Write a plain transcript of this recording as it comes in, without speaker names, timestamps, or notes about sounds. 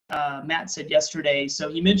Matt said yesterday. So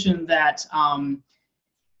he mentioned that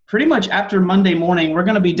pretty much after Monday morning, we're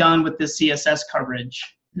going to be done with this CSS coverage.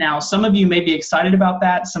 Now, some of you may be excited about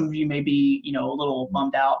that. Some of you may be, a little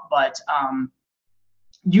bummed out. But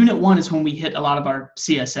Unit 1 is when we hit a lot of our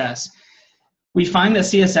CSS. We find that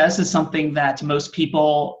CSS is something that most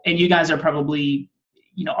people, and you guys are probably,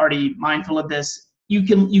 already mindful of this. You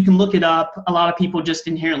can look it up. A lot of people just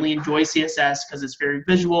inherently enjoy CSS because it's very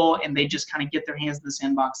visual and they just kind of get their hands in the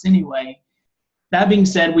sandbox anyway. That being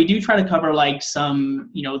said, we do try to cover like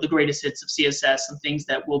some, the greatest hits of CSS, some things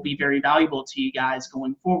that will be very valuable to you guys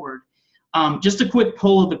going forward. Just a quick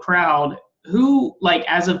poll of the crowd. Who, like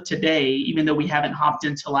as of today, even though we haven't hopped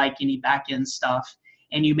into like any back-end stuff,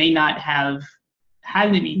 and you may not have had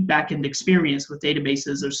any back-end experience with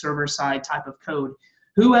databases or server-side type of code,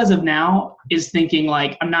 who as of now is thinking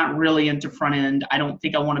like, I'm not really into front-end, I don't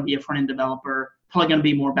think I want to be a front-end developer, probably going to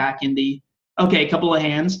be more back-endy? Okay, a couple of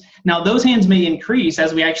hands. Now those hands may increase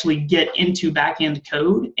as we actually get into back-end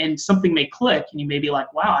code and something may click and you may be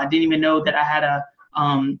like, wow, I didn't even know that I had a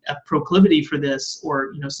proclivity for this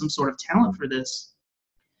or some sort of talent for this.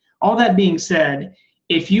 All that being said,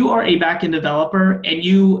 if you are a back-end developer and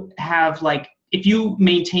you have if you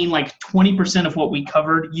maintain like 20% of what we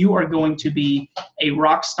covered, you are going to be a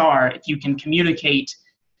rock star if you can communicate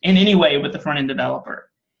in any way with the front-end developer.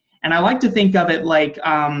 And I like to think of it like,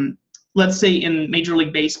 let's say in Major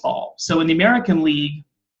League Baseball. So in the American League,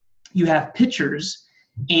 you have pitchers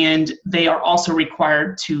and they are also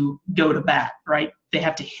required to go to bat, right? They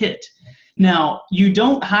have to hit. Now, you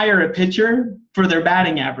don't hire a pitcher for their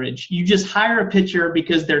batting average. You just hire a pitcher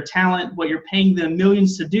because their talent, what you're paying them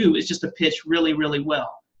millions to do is just to pitch really, really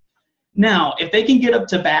well. Now, if they can get up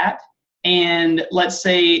to bat and let's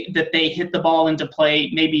say that they hit the ball into play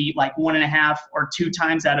maybe like 1.5 or 2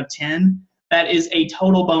 times out of 10, that is a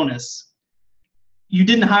total bonus. You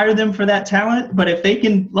didn't hire them for that talent, but if they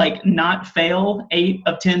can like not fail 8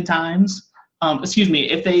 of 10 times,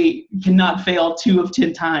 if they cannot fail 2 of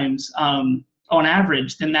 10 times on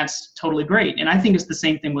average, then that's totally great. And I think it's the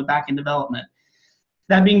same thing with backend development.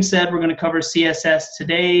 That being said, we're going to cover CSS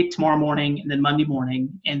today, tomorrow morning, and then Monday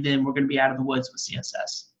morning, and then we're going to be out of the woods with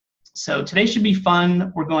CSS. So today should be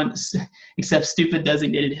fun. We're going to, except stupid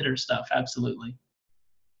designated hitter stuff, absolutely.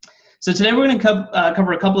 So today we're going to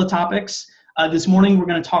cover a couple of topics. This morning we're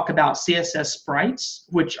going to talk about CSS sprites,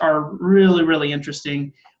 which are really, really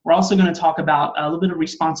interesting. We're also going to talk about a little bit of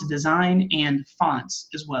responsive design and fonts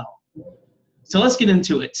as well. So let's get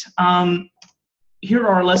into it. Here are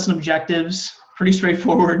our lesson objectives, pretty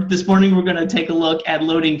straightforward. This morning we're going to take a look at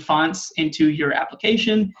loading fonts into your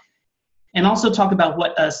application and also talk about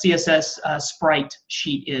what a CSS sprite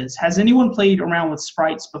sheet is. Has anyone played around with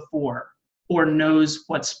sprites before or knows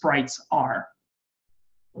what sprites are?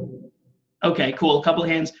 Okay, cool, a couple of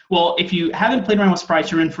hands. Well, if you haven't played around with sprites,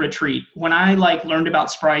 you're in for a treat. When I learned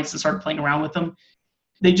about sprites and started playing around with them,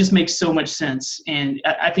 they just make so much sense. And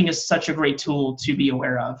I think it's such a great tool to be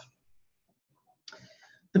aware of.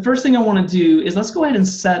 The first thing I want to do is let's go ahead and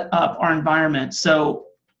set up our environment. So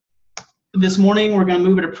this morning, we're going to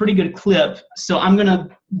move at a pretty good clip. So I'm going to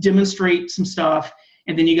demonstrate some stuff,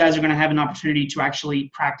 and then you guys are going to have an opportunity to actually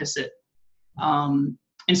practice it. And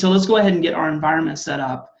so let's go ahead and get our environment set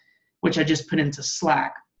up, which I just put into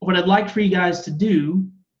Slack. What I'd like for you guys to do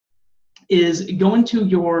is go into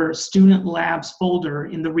your student labs folder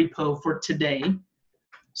in the repo for today.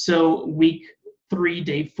 So week 3,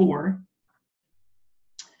 day 4.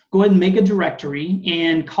 Go ahead and make a directory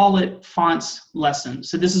and call it fonts lesson.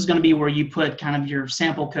 So this is going to be where you put kind of your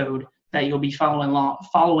sample code that you'll be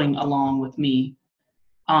following along with me.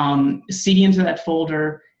 CD into that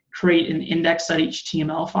folder, create an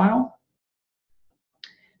index.html file.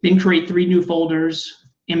 Then create 3 new folders,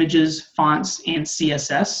 images, fonts, and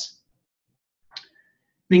CSS.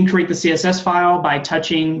 Then create the CSS file by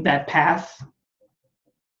touching that path.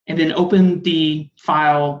 And then open the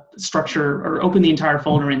file structure, or open the entire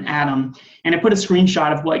folder in Atom. And I put a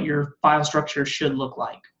screenshot of what your file structure should look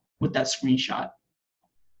like with that screenshot.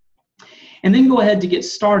 And then go ahead to get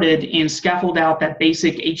started and scaffold out that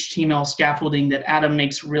basic HTML scaffolding that Atom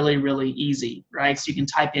makes really, really easy, right? So you can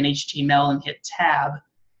type in HTML and hit tab,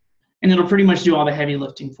 and it'll pretty much do all the heavy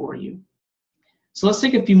lifting for you. So let's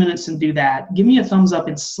take a few minutes and do that. Give me a thumbs up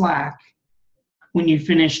in Slack when you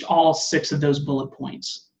finished all 6 of those bullet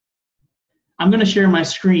points. I'm going to share my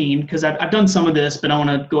screen because I've done some of this, but I want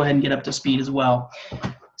to go ahead and get up to speed as well.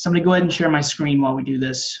 So I'm going to go ahead and share my screen while we do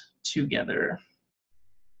this together.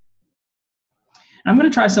 I'm going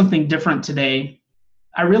to try something different today.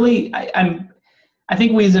 I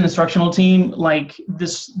think we as an instructional team, like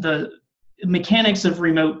this, mechanics of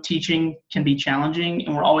remote teaching can be challenging,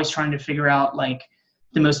 and we're always trying to figure out like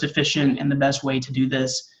the most efficient and the best way to do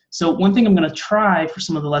this. So one thing I'm going to try for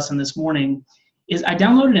some of the lesson this morning is I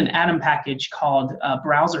downloaded an Atom package called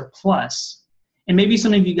Browser Plus, and maybe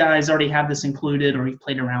some of you guys already have this included or you've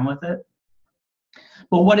played around with it.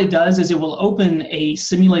 But what it does is it will open a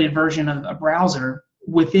simulated version of a browser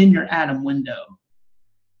within your Atom window.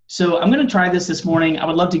 So I'm going to try this morning. I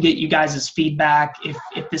would love to get you guys' feedback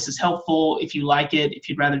if this is helpful, if you like it, if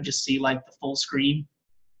you'd rather just see like the full screen.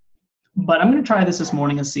 But I'm going to try this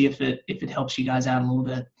morning and see if it helps you guys out a little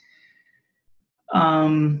bit.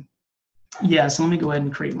 Yeah, so let me go ahead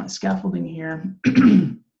and create my scaffolding here.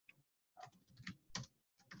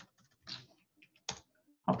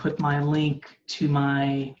 I'll put my link to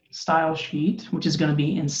my style sheet, which is going to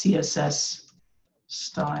be in CSS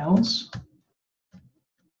styles.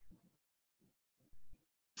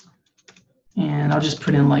 And I'll just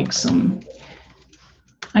put in like some,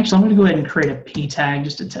 actually I'm going to go ahead and create a p tag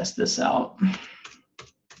just to test this out.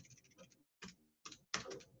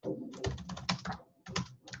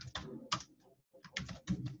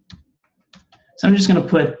 So I'm just going to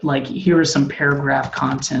put like, here is some paragraph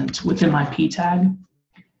content within my p tag.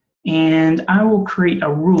 And I will create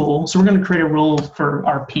a rule. So we're going to create a rule for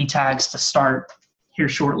our p tags to start here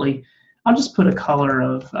shortly. I'll just put a color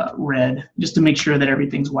of red just to make sure that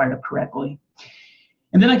everything's wired up correctly.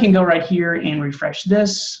 And then I can go right here and refresh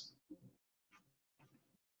this.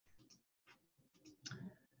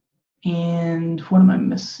 And what am I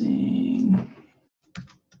missing?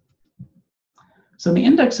 So the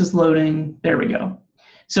index is loading. There we go.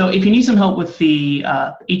 So if you need some help with the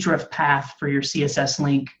href path for your CSS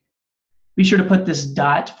link, be sure to put this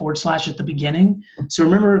dot / at the beginning. So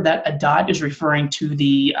remember that a dot is referring to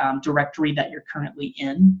the directory that you're currently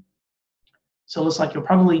in. So it looks like you'll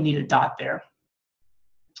probably need a dot there.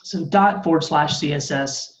 So dot /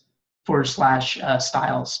 CSS /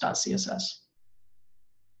 styles.css.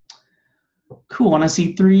 Cool, and I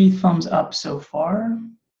see 3 thumbs up so far.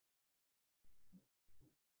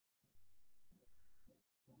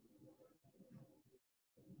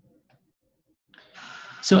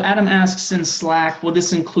 So Adam asks in Slack, will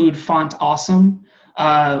this include Font Awesome?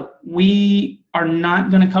 We are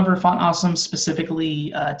not going to cover Font Awesome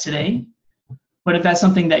specifically today, but if that's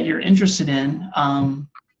something that you're interested in,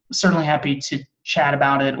 certainly happy to chat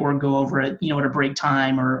about it or go over it, at a break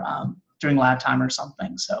time or during lab time or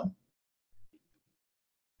something. So.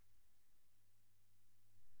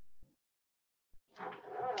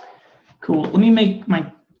 Cool. Let me make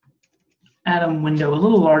my Atom window a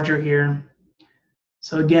little larger here.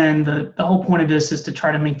 So again, the whole point of this is to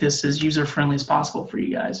try to make this as user-friendly as possible for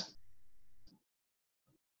you guys.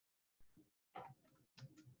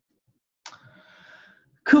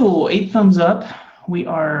 Cool, 8 thumbs up. We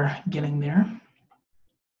are getting there.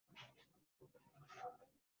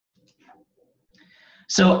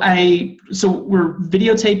 So we're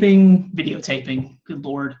videotaping, good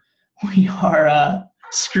Lord. We are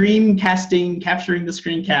capturing the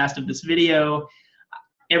screencast of this video.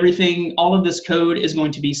 All of this code is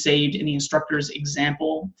going to be saved in the instructor's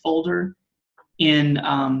example folder in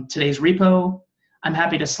today's repo. I'm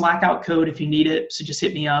happy to Slack out code if you need it, so just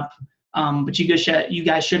hit me up. But you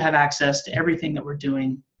guys should have access to everything that we're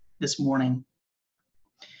doing this morning.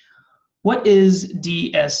 What is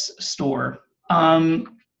DS Store?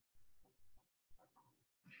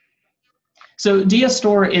 So DS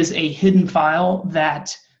Store is a hidden file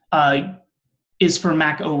that is for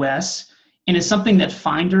Mac OS. And it's something that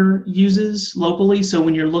Finder uses locally. So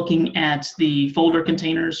when you're looking at the folder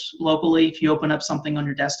containers locally, if you open up something on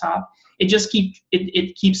your desktop,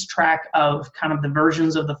 it keeps track of kind of the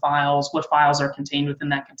versions of the files, what files are contained within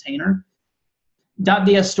that container.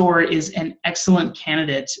 .ds store is an excellent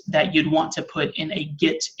candidate that you'd want to put in a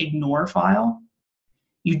git ignore file.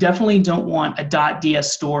 You definitely don't want a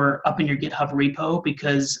 .ds store up in your GitHub repo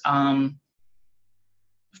because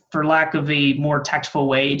for lack of a more tactful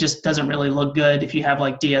way, it just doesn't really look good if you have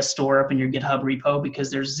like DS store up in your GitHub repo because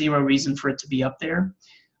there's zero reason for it to be up there.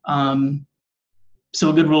 So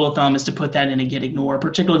a good rule of thumb is to put that in a git ignore,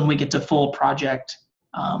 particularly when we get to full project,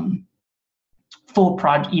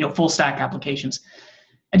 full stack applications.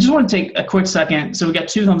 I just want to take a quick second. So we got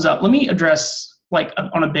 2 thumbs up. Let me address like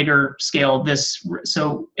on a bigger scale this.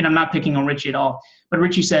 So, and I'm not picking on Richie at all, but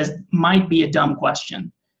Richie says might be a dumb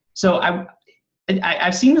question. So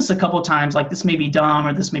I've seen this a couple of times, like this may be dumb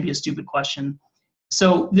or this may be a stupid question.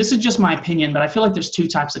 So this is just my opinion, but I feel like there's 2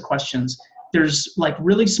 types of questions. There's like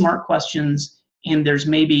really smart questions and there's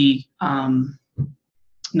maybe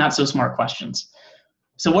not so smart questions.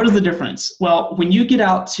 So what is the difference? Well, when you get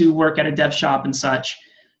out to work at a dev shop and such,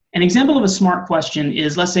 An example of a smart question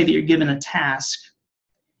is, let's say that you're given a task,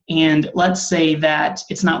 and let's say that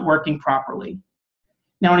it's not working properly.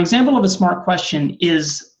 Now, an example of a smart question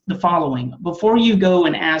is the following. Before you go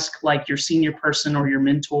and ask like your senior person or your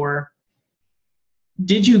mentor,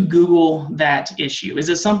 did you Google that issue? Is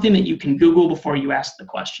it something that you can Google before you ask the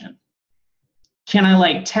question? Can I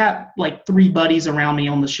like tap like 3 buddies around me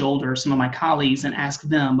on the shoulder, some of my colleagues, and ask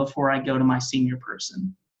them before I go to my senior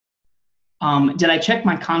person? Did I check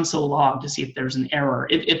my console log to see if there's an error,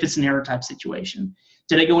 if it's an error type situation?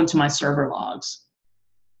 Did I go into my server logs?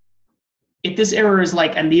 If this error is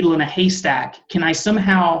like a needle in a haystack, can I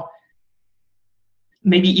somehow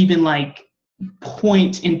maybe even like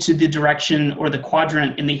point into the direction or the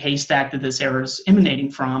quadrant in the haystack that this error is emanating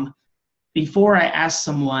from before I ask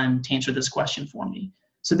someone to answer this question for me?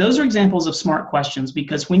 So those are examples of smart questions,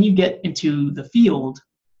 because when you get into the field,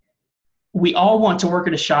 we all want to work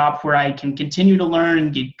at a shop where I can continue to learn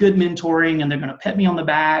and get good mentoring, and they're going to pat me on the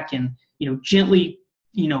back and, gently,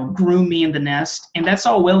 groom me in the nest. And that's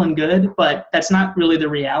all well and good, but that's not really the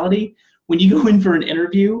reality. When you go in for an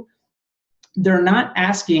interview, they're not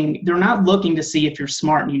looking to see if you're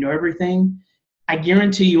smart and you know everything. I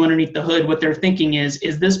guarantee you underneath the hood, what they're thinking is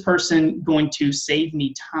this person going to save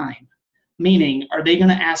me time? Meaning, are they going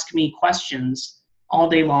to ask me questions all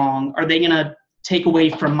day long? Are they going to take away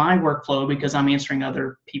from my workflow because I'm answering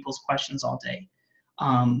other people's questions all day?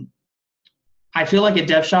 I feel like at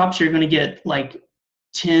dev shops, you're going to get like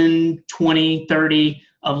 10, 20, 30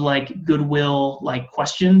 of like goodwill, like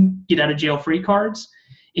question, get out of jail free cards.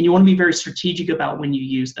 And you want to be very strategic about when you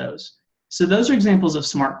use those. So those are examples of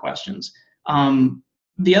smart questions.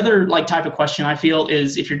 The other like type of question I feel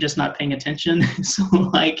is if you're just not paying attention. So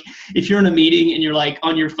like if you're in a meeting and you're like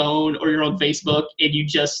on your phone or you're on Facebook and you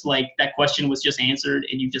just like that question was just answered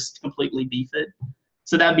and you just completely beef it.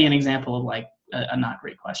 So that'd be an example of like a not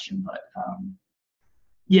great question. But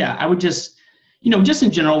yeah, I would just, just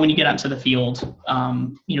in general, when you get out into the field,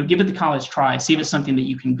 give it the college try, see if it's something that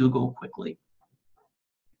you can Google quickly.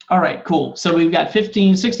 All right, cool. So we've got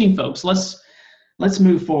 16 folks. Let's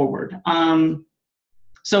move forward.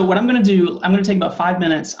 So what I'm going to do, I'm going to take about 5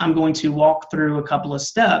 minutes. I'm going to walk through a couple of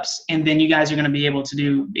steps, and then you guys are going to be able to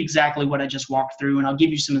do exactly what I just walked through, and I'll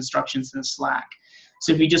give you some instructions in the Slack.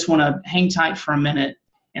 So if you just want to hang tight for a minute,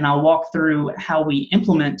 and I'll walk through how we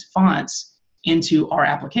implement fonts into our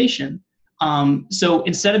application. So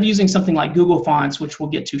instead of using something like Google Fonts, which we'll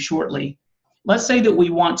get to shortly, let's say that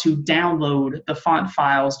we want to download the font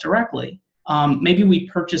files directly. Maybe we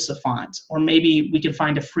purchase a font, or maybe we can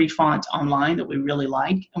find a free font online that we really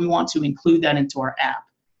like, and we want to include that into our app.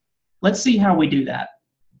 Let's see how we do that.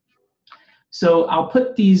 So I'll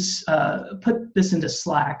put this into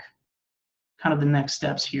Slack, kind of the next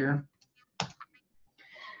steps here.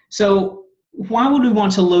 So why would we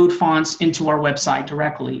want to load fonts into our website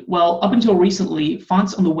directly? Well, up until recently,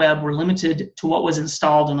 fonts on the web were limited to what was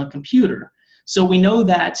installed on a computer. So we know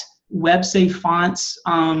that web-safe fonts,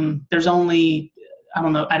 there's only, I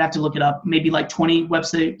don't know, I'd have to look it up, maybe like 20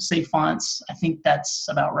 web-safe fonts. I think that's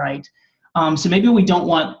about right. So maybe we don't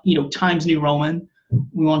want, Times New Roman.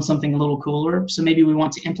 We want something a little cooler. So maybe we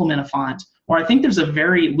want to implement a font. Or I think there's a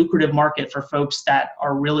very lucrative market for folks that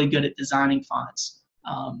are really good at designing fonts.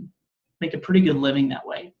 Make a pretty good living that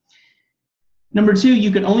way. Number 2,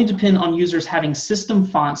 you can only depend on users having system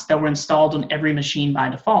fonts that were installed on every machine by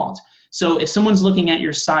default. So if someone's looking at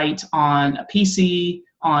your site on a PC,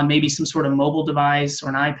 on maybe some sort of mobile device or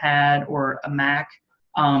an iPad or a Mac,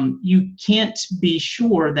 you can't be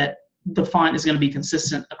sure that the font is going to be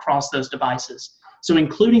consistent across those devices. So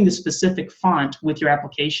including the specific font with your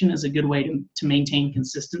application is a good way to maintain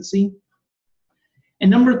consistency. And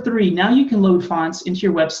number 3, now you can load fonts into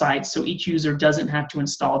your website so each user doesn't have to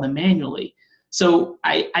install them manually. So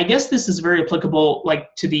I guess this is very applicable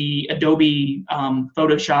like to the Adobe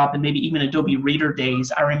Photoshop and maybe even Adobe Reader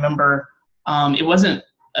days. I remember it wasn't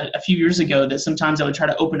a few years ago that sometimes I would try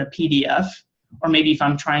to open a PDF, or maybe if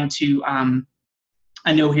I'm trying to,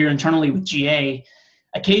 I know here internally with GA,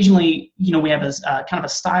 occasionally, we have a kind of a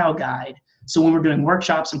style guide. So when we're doing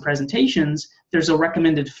workshops and presentations, there's a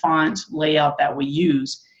recommended font layout that we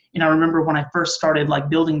use. And I remember when I first started like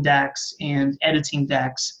building decks and editing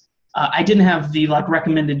decks, I didn't have the like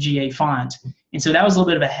recommended GA font. And so that was a little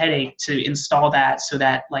bit of a headache to install that so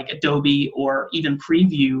that like Adobe or even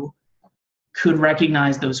Preview could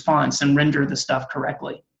recognize those fonts and render the stuff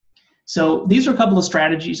correctly. So these are a couple of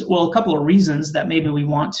strategies, well, a couple of reasons that maybe we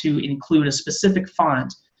want to include a specific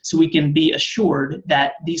font so we can be assured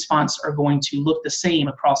that these fonts are going to look the same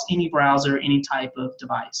across any browser, any type of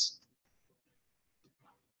device.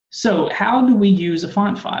 So how do we use a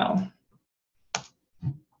font file?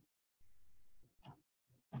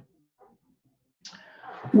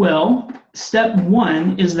 Well, step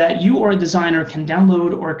one is that you or a designer can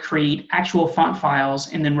download or create actual font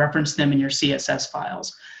files and then reference them in your CSS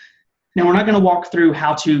files. Now, we're not going to walk through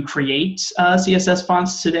how to create CSS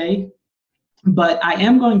fonts today, but I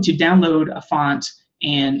am going to download a font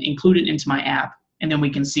and include it into my app, and then we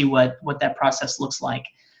can see what that process looks like.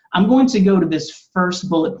 I'm going to go to this first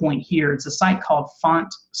bullet point here. It's a site called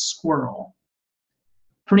Font Squirrel.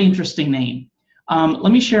 Pretty interesting name.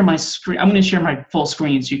 Let me share my screen. I'm going to share my full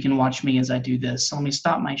screen so you can watch me as I do this. So let me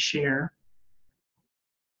stop my share.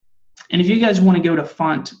 And if you guys want to go to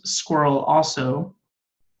Font Squirrel also,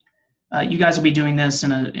 you guys will be doing this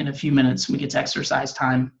in a few minutes when we get to exercise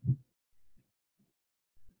time.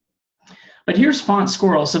 But here's Font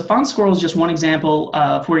Squirrel. So Font Squirrel is just one example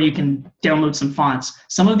of where you can download some fonts.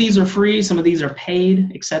 Some of these are free, some of these are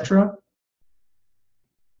paid, etc.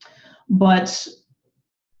 But,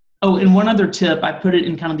 oh, and one other tip, I put it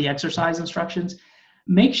in kind of the exercise instructions.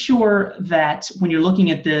 Make sure that when you're looking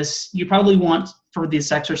at this, you probably want, for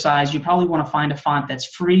this exercise, you probably want to find a font that's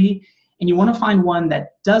free, and you want to find one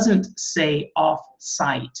that doesn't say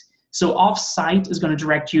off-site. So off-site is going to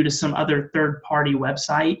direct you to some other third-party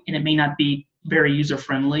website, and it may not be very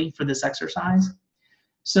user-friendly for this exercise.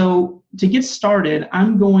 So to get started,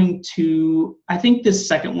 I'm going to, I think this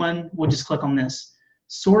second one, we'll just click on this,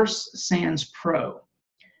 Source Sans Pro.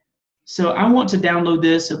 So I want to download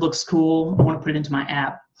this. It looks cool. I want to put it into my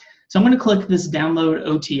app. So I'm going to click this Download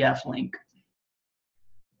OTF link.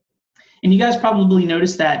 And you guys probably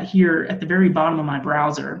noticed that here at the very bottom of my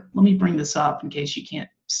browser. Let me bring this up in case you can't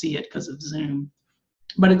see it because of Zoom.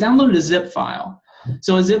 But it downloaded a zip file.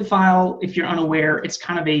 So a zip file, if you're unaware, it's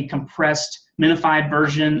kind of a compressed, minified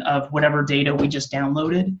version of whatever data we just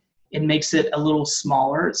downloaded. It makes it a little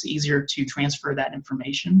smaller. It's easier to transfer that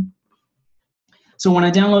information. So when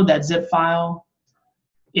I download that zip file,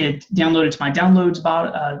 it downloaded to my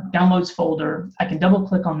downloads folder. I can double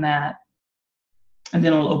click on that, and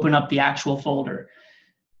then it'll open up the actual folder.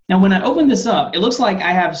 Now, when I open this up, it looks like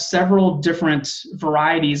I have several different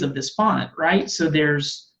varieties of this font, right? So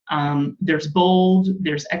there's bold,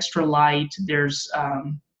 there's extra light, there's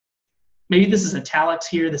maybe this is italics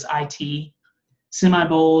here, this IT,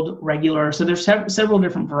 semi-bold, regular. So there's several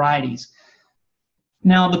different varieties.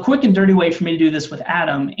 Now, the quick and dirty way for me to do this with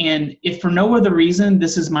Atom, and if for no other reason,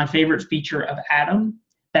 this is my favorite feature of Atom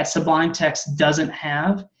that Sublime Text doesn't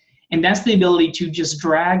have, and that's the ability to just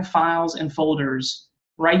drag files and folders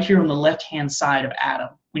right here on the left-hand side of Atom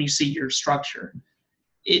when you see your structure.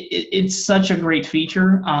 It's such a great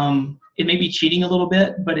feature. It may be cheating a little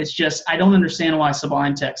bit, but it's just, I don't understand why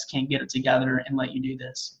Sublime Text can't get it together and let you do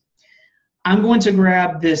this. I'm going to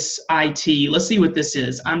grab this IT. Let's see what this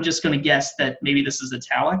is. I'm just going to guess that maybe this is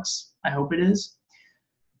italics. I hope it is.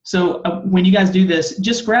 So when you guys do this,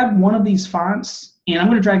 just grab one of these fonts, and I'm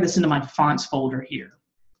going to drag this into my fonts folder here.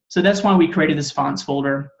 So that's why we created this fonts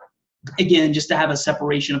folder. Again, just to have a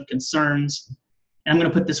separation of concerns. And I'm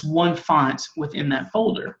going to put this one font within that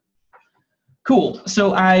folder. Cool.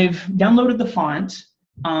 So I've downloaded the font.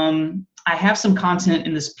 I have some content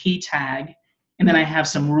in this P tag, and then I have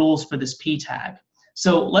some rules for this P tag.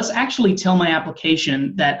 So let's actually tell my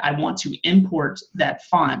application that I want to import that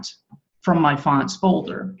font from my fonts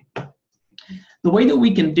folder. The way that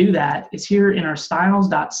we can do that is here in our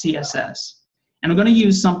styles.css. And I'm going to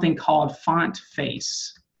use something called font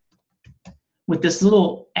face with this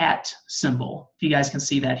little @ symbol, if you guys can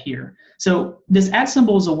see that here. So this @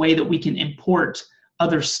 symbol is a way that we can import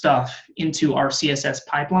other stuff into our CSS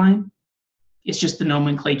pipeline. It's just the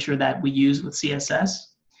nomenclature that we use with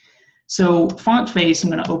CSS. So font face,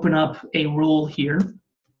 I'm going to open up a rule here.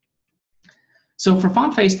 So for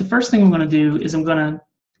font face, the first thing I'm going to do is I'm going to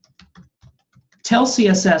tell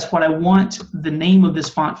CSS what I want the name of this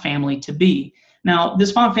font family to be. Now,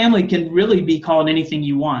 this font family can really be called anything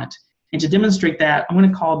you want. And to demonstrate that, I'm going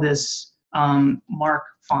to call this Mark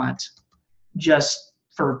font just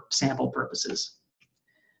for sample purposes.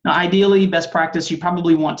 Now, ideally, best practice, you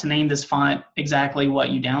probably want to name this font exactly what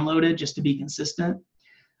you downloaded just to be consistent.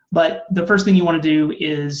 But the first thing you want to do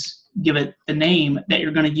is give it the name that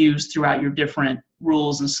you're going to use throughout your different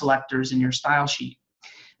rules and selectors in your style sheet.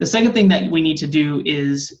 The second thing that we need to do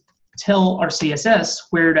is tell our CSS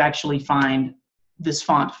where to actually find this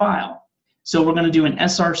font file. So we're going to do an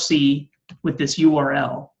src with this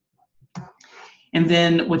URL. And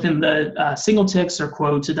then within the single ticks or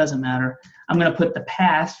quotes, it doesn't matter, I'm going to put the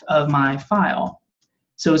path of my file.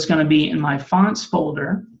 So it's going to be in my fonts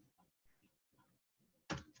folder.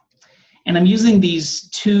 And I'm using these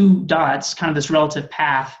two dots, kind of this relative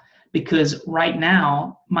path, because right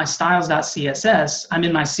now, my styles.css, I'm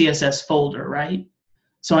in my CSS folder, right?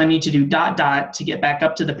 So I need to do dot dot to get back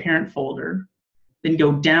up to the parent folder, then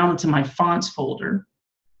go down to my fonts folder.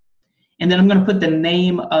 And then I'm going to put the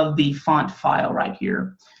name of the font file right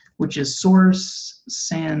here, which is source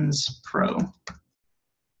sans pro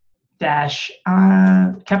dash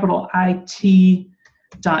capital IT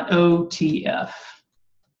 .otf.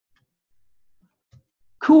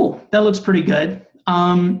 Cool, that looks pretty good.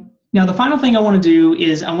 Now the final thing I want to do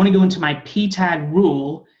is I want to go into my p tag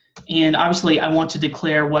rule, and obviously I want to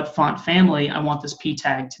declare what font family I want this p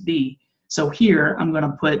tag to be. So here I'm going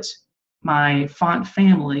to put my font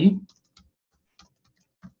family,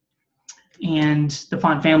 and the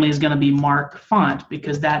font family is going to be Mark Font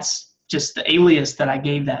because that's just the alias that I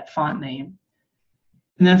gave that font name.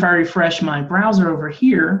 And then if I refresh my browser over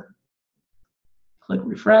here, click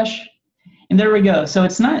refresh, and there we go. So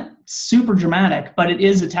it's not super dramatic, but it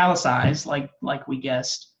is italicized like we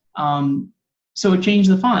guessed. So it changed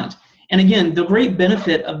the font. And again, the great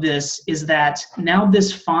benefit of this is that now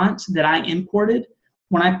this font that I imported,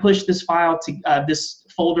 when I push this file to this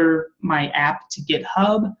folder, my app to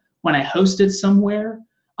GitHub, when I host it somewhere,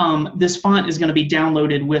 this font is going to be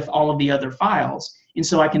downloaded with all of the other files. And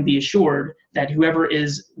so I can be assured that whoever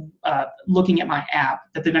is looking at my app,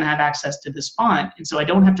 that they're going to have access to this font. And so I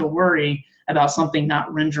don't have to worry about something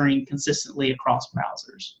not rendering consistently across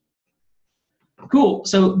browsers. Cool.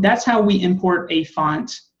 So that's how we import a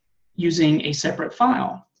font using a separate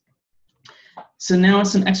file. So now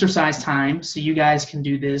it's an exercise time, so you guys can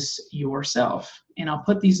do this yourself. And I'll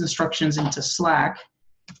put these instructions into Slack.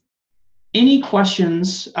 Any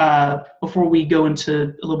questions before we go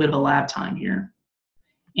into a little bit of a lab time here?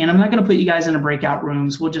 And I'm not going to put you guys in a breakout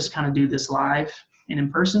rooms. We'll just kind of do this live and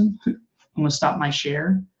in person. I'm going to stop my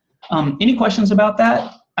share. Any questions about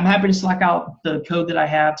that? I'm happy to Slack out the code that I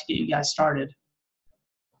have to get you guys started.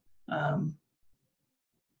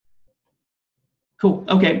 Cool.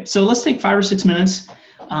 Okay, so let's take 5 or 6 minutes.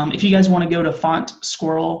 If you guys want to go to Font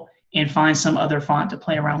Squirrel and find some other font to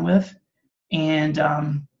play around with, and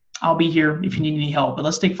I'll be here if you need any help. But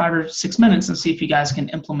let's take 5 or 6 minutes and see if you guys can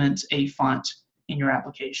implement a font in your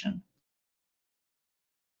application.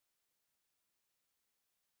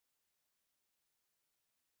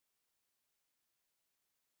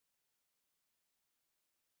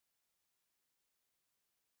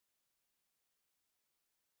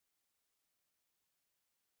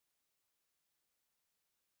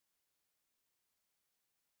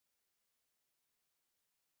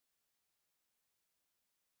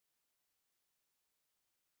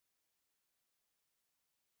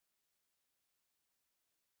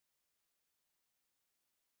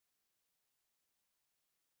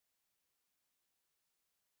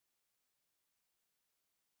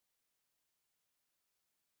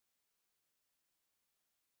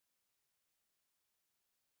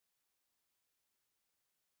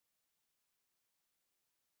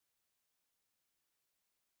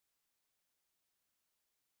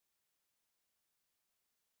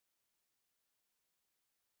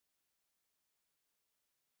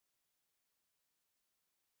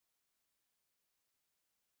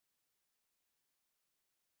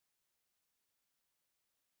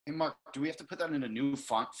 Hey, Mark, do we have to put that in a new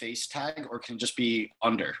font face tag, or can it just be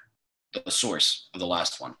under the source of the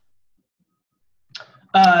last one?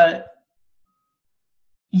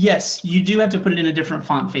 Yes, you do have to put it in a different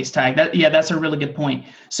font face tag. Yeah, that's a really good point.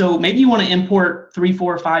 So maybe you want to import 3,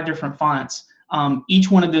 4, or 5 different fonts. Each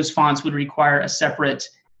one of those fonts would require a separate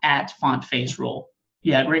 @font face rule.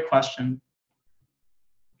 Yeah, great question.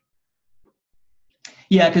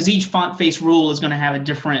 Yeah, because each font face rule is going to have a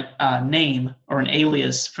different name or an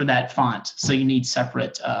alias for that font. So you need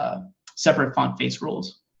separate separate font face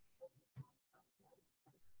rules.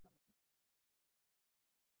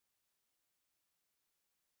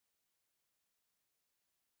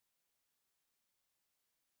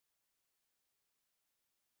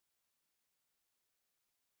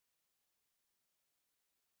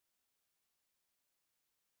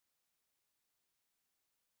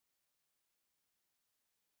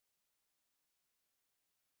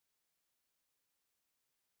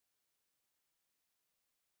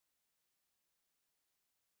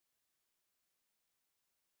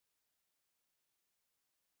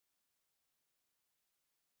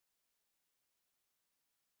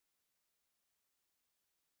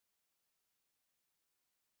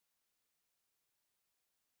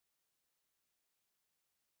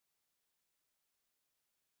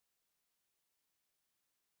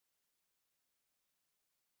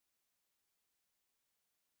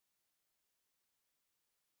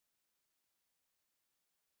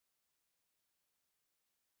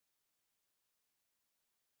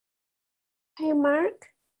 Hey, Mark.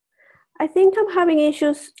 I think I'm having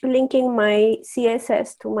issues linking my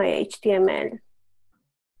CSS to my HTML.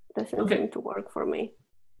 Doesn't seem to work for me.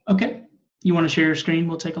 Okay. You want to share your screen?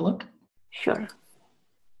 We'll take a look. Sure.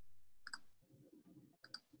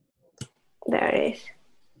 There it is.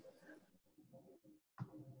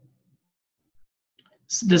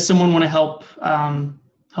 Does someone want to help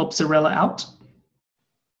help Zarella out?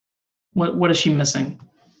 What is she missing?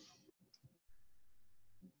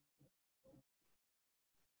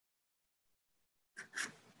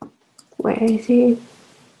 Where is it?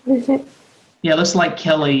 What is it? Yeah, it looks like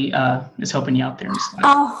Kelly is helping you out there.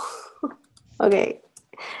 Oh, okay.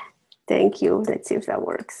 Thank you. Let's see if that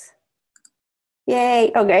works.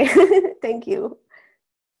 Yay. Okay. Thank you.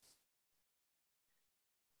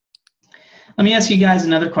 Let me ask you guys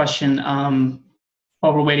another question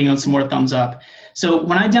while we're waiting on some more thumbs up. So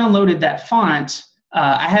when I downloaded that font,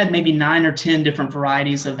 I had maybe 9 or 10 different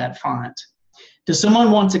varieties of that font. Does someone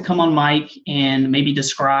want to come on mic and maybe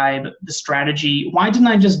describe the strategy? Why didn't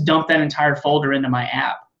I just dump that entire folder into my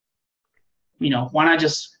app? You know, why not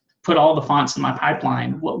just put all the fonts in my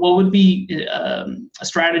pipeline? What would be a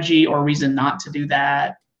strategy or reason not to do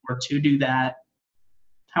that or to do that?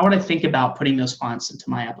 How would I think about putting those fonts into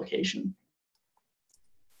my application?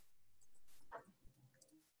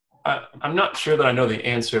 I'm not sure that I know the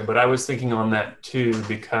answer, but I was thinking on that too,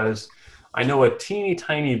 because I know a teeny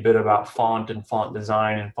tiny bit about font and font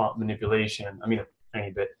design and font manipulation. I mean, a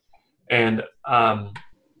tiny bit. And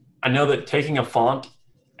I know that taking a font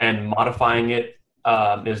and modifying it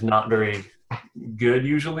is not very good.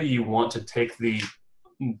 Usually you want to take the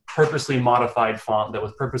purposely modified font that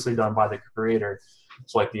was purposely done by the creator.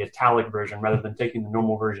 It's like the italic version rather than taking the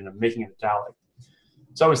normal version and making it italic.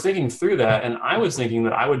 So I was thinking through that, and I was thinking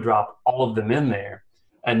that I would drop all of them in there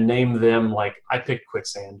and name them, like I picked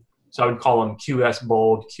Quicksand. So I would call them QS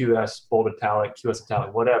bold, QS bold italic, QS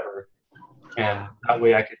italic, whatever. And that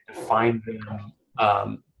way I could define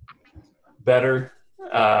them better,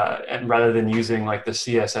 and rather than using like the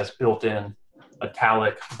CSS built-in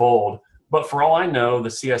italic bold. But for all I know, the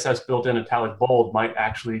CSS built-in italic bold might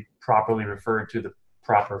actually properly refer to the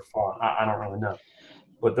proper font. I don't really know.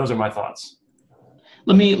 But those are my thoughts.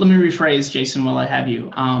 Let me rephrase, Jason, while I have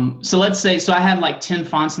you. So let's say, so I had like 10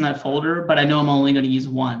 fonts in that folder, but I know I'm only going to use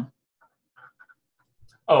one.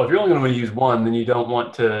 Oh, if you're only going to use one, then you don't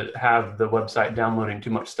want to have the website downloading too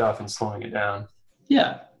much stuff and slowing it down.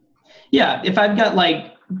 Yeah. Yeah, if I've got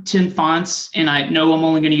like 10 fonts and I know I'm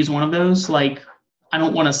only going to use one of those, like I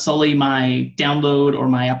don't want to sully my download or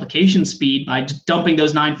my application speed by just dumping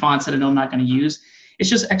those 9 fonts that I know I'm not going to use. It's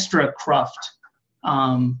just extra cruft.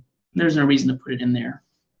 There's no reason to put it in there.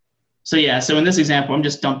 So yeah, so in this example, I'm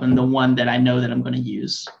just dumping the one that I know that I'm going to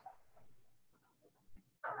use.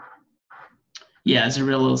 Yeah,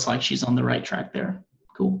 Zarella looks like she's on the right track there.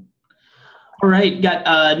 Cool. All right,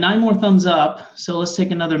 got 9 more thumbs up. So let's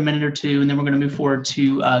take another minute or two, and then we're going to move forward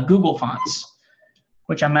to Google Fonts,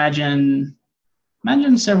 which I imagine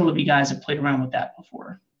several of you guys have played around with that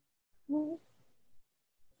before.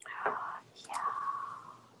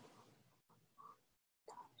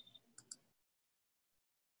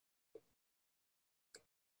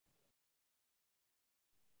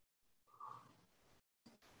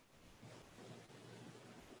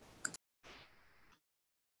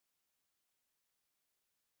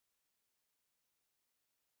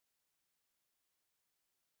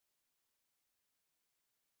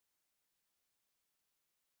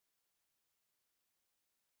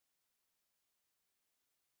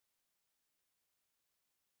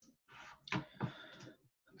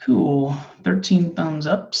 Cool, 13 thumbs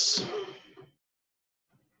ups.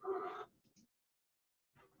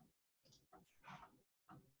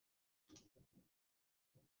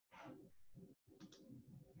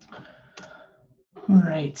 All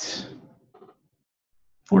right,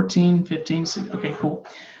 14, 15, 16. Okay, cool.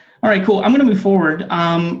 All right, cool. I'm going to move forward.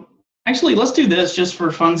 Actually, let's do this just for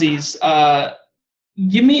funsies.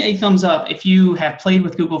 Give me a thumbs up if you have played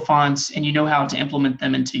with Google Fonts and you know how to implement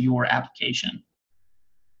them into your application.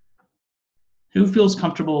 Who feels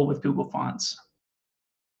comfortable with Google Fonts?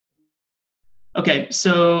 Okay,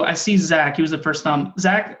 so I see Zach. He was the first thumb.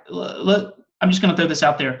 Zach, I'm just going to throw this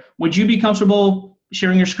out there. Would you be comfortable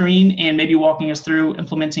sharing your screen and maybe walking us through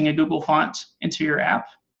implementing a Google font into your app?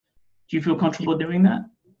 Do you feel comfortable doing that?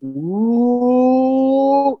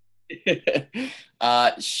 Ooh.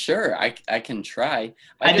 Sure, I can try.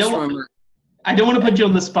 I don't want to put you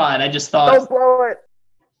on the spot. I just thought. Don't blow it.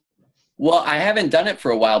 Well, I haven't done it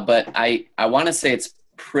for a while, but I want to say it's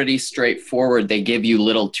pretty straightforward. They give you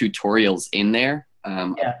little tutorials in there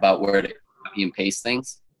about where to copy and paste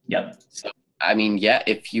things. Yep. So I mean, yeah,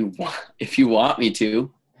 if you want me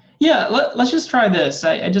to. Yeah, let's just try this.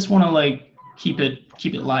 I just want to like keep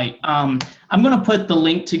it light. I'm going to put the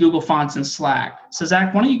link to Google Fonts in Slack. So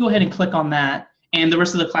Zach, why don't you go ahead and click on that, and the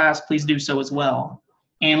rest of the class, please do so as well.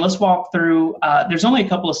 And let's walk through. There's only a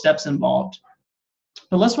couple of steps involved,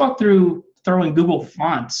 but let's walk through throwing Google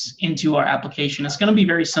Fonts into our application. It's going to be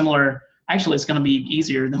very similar. Actually, it's going to be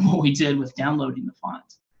easier than what we did with downloading the font.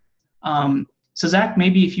 So Zach,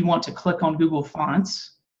 maybe if you want to click on Google Fonts,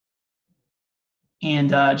 and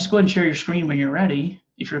just go ahead and share your screen when you're ready,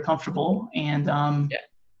 if you're comfortable, and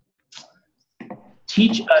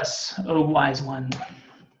teach us, oh wise one.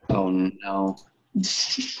 Oh no.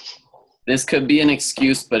 This could be an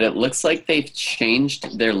excuse, but it looks like they've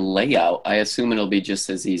changed their layout. I assume it'll be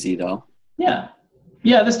just as easy though. Yeah,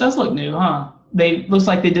 this does look new, huh? Looks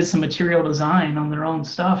like they did some material design on their own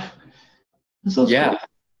stuff. This looks cool.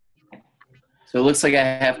 So it looks like I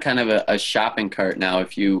have kind of a shopping cart now.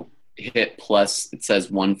 If you hit plus, it says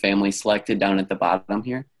one family selected down at the bottom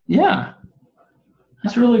here. Yeah,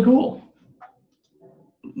 that's really cool.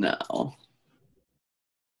 No.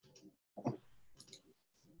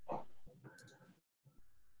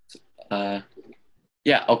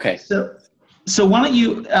 Yeah, okay. So why don't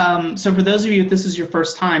you, so for those of you, if this is your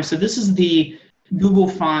first time, so this is the Google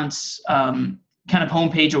Fonts kind of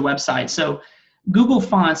homepage or website. So Google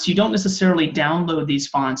Fonts, you don't necessarily download these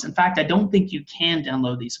fonts. In fact, I don't think you can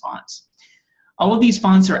download these fonts. All of these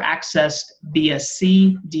fonts are accessed via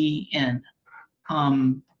CDN.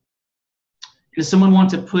 Does someone want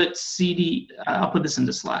to put I'll put this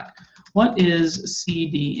into Slack. What is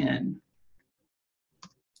CDN?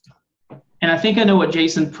 And I think I know what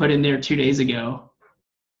Jason put in there 2 days ago.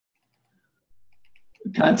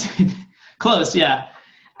 Content, close, yeah.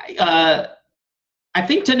 I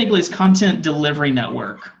think technically it's Content Delivery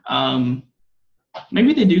Network.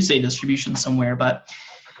 Maybe they do say distribution somewhere, but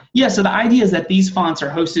yeah, so the idea is that these fonts are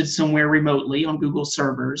hosted somewhere remotely on Google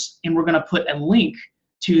servers, and we're gonna put a link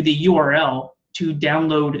to the URL to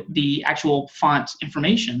download the actual font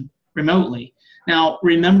information remotely. Now,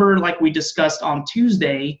 remember, like we discussed on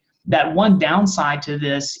Tuesday, that one downside to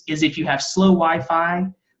this is if you have slow Wi-Fi,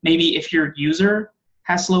 maybe if your user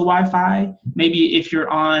has slow Wi-Fi, maybe if you're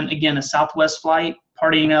on, again, a Southwest flight,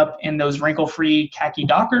 partying up in those wrinkle-free khaki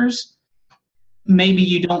Dockers, maybe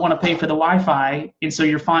you don't want to pay for the Wi-Fi, and so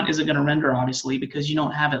your font isn't going to render, obviously, because you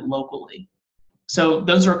don't have it locally. So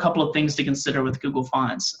those are a couple of things to consider with Google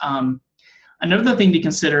Fonts. Another thing to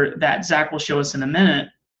consider that Zach will show us in a minute,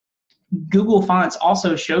 Google Fonts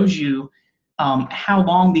also shows you how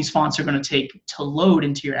long these fonts are going to take to load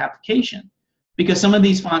into your application. Because some of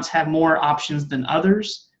these fonts have more options than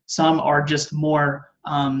others. Some are just more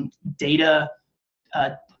data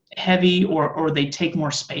heavy, or they take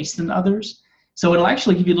more space than others. So it'll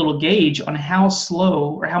actually give you a little gauge on how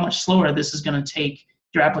slow or how much slower this is going to take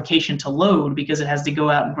your application to load, because it has to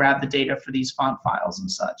go out and grab the data for these font files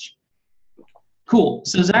and such. Cool.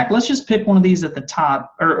 So Zach, let's just pick one of these at the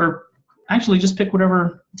top, or actually just pick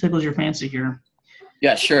whatever tickles your fancy here.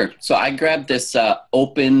 Yeah, sure. So I grabbed this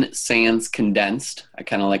Open Sans Condensed. I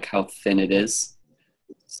kind of like how thin it is.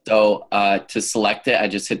 So to select it, I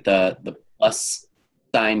just hit the plus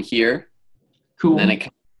sign here. Cool. And then I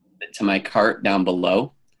connect it to my cart down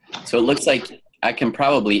below. So it looks like I can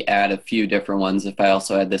probably add a few different ones if I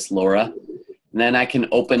also add this Laura. And then I can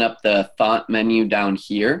open up the font menu down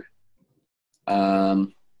here.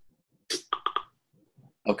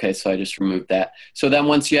 Okay, so I just removed that. So then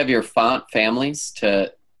once you have your font families,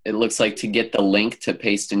 it looks like to get the link to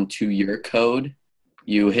paste into your code,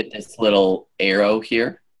 you hit this little arrow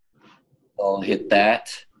here. I'll hit that.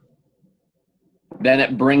 Then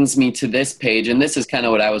it brings me to this page, and this is kind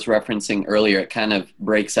of what I was referencing earlier. It kind of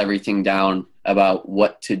breaks everything down about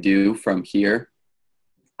what to do from here.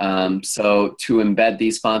 So to embed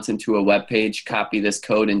these fonts into a web page, copy this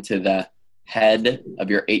code into the head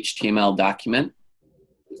of your HTML document.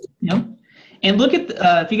 Yep. And look at,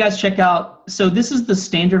 if you guys check out, so this is the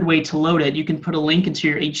standard way to load it. You can put a link into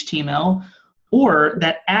your HTML, or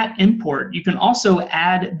that at import, you can also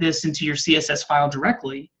add this into your CSS file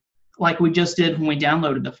directly, like we just did when we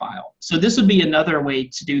downloaded the file. So this would be another way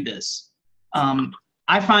to do this.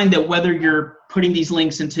 I find that whether you're putting these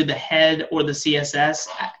links into the head or the CSS,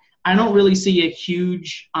 I don't really see a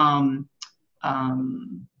huge,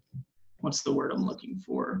 what's the word I'm looking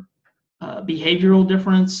for? Behavioral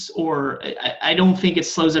difference, or I don't think it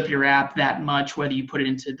slows up your app that much whether you put it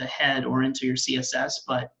into the head or into your CSS,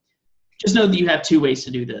 but just know that you have two ways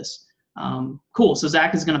to do this. Cool, so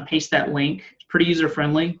Zach is gonna paste that link. It's pretty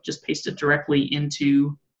user-friendly. Just paste it directly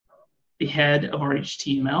into the head of our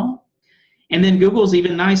HTML. And then Google's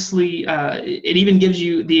even nicely, it even gives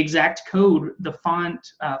you the exact code, the font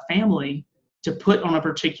family to put on a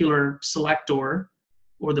particular selector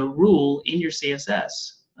or the rule in your CSS.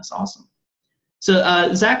 That's awesome.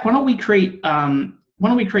 So Zach, why don't we create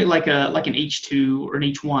like an H2 or an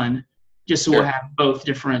H1, just so we'll have both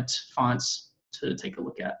different fonts to take a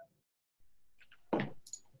look at.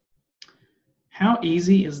 How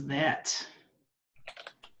easy is that?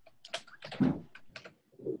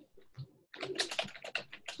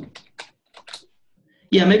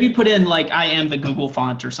 Yeah, maybe put in like I am the Google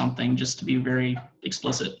font or something, just to be very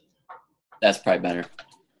explicit. That's probably better.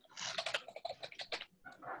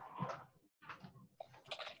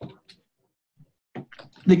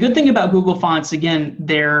 The good thing about Google Fonts, again,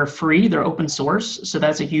 they're free, they're open source, so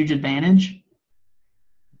that's a huge advantage.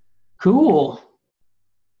 Cool.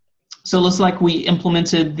 So it looks like we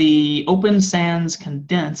implemented the Open Sans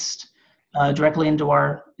condensed directly into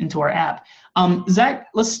our app. Zach,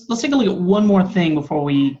 let's take a look at one more thing before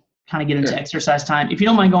we kind of get into exercise time. If you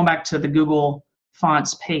don't mind going back to the Google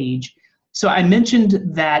Fonts page. So I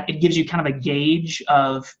mentioned that it gives you kind of a gauge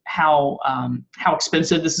of how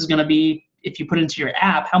expensive this is going to be. If you put it into your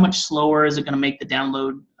app, how much slower is it going to make the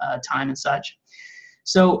download time and such?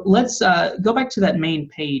 So let's go back to that main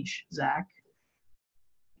page, Zach,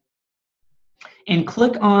 and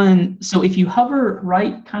click on, so if you hover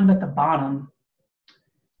right kind of at the bottom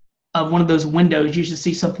of one of those windows, you should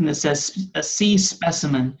see something that says a C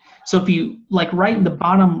specimen. So if you, like right in the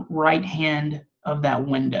bottom right hand of that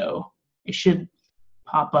window, it should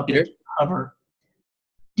pop up if you hover.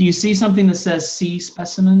 Do you see something that says C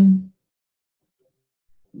specimen?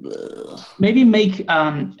 Maybe make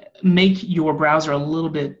your browser a little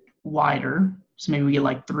bit wider, so maybe we get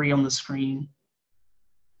like 3 on the screen.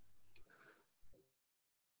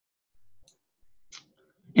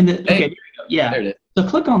 And okay, there you go. Yeah. There it is. So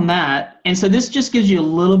click on that, and so this just gives you a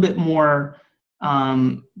little bit more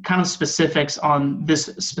kind of specifics on this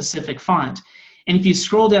specific font. And if you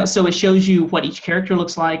scroll down, so it shows you what each character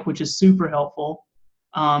looks like, which is super helpful.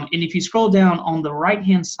 And if you scroll down on the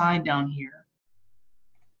right-hand side down here,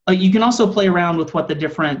 you can also play around with what the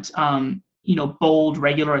different, bold,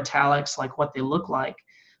 regular italics, like what they look like.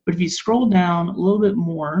 But if you scroll down a little bit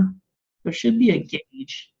more, there should be a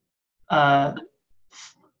gauge.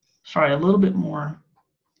 Sorry, a little bit more.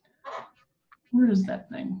 Where is that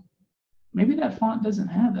thing? Maybe that font doesn't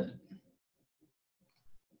have it.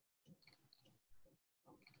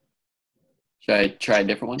 Should I try a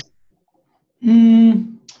different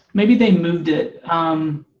one? Maybe they moved it.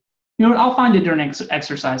 You know what, I'll find it during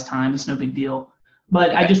exercise time. It's no big deal.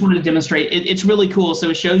 But I just wanted to demonstrate. It's really cool.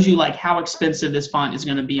 So it shows you like how expensive this font is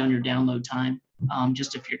going to be on your download time,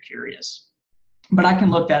 just if you're curious. But I can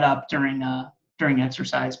look that up during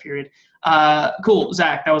exercise period. Cool,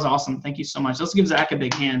 Zach, that was awesome. Thank you so much. Let's give Zach a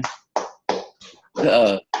big hand.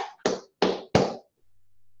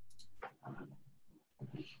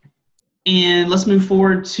 And let's move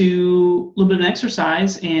forward to a little bit of an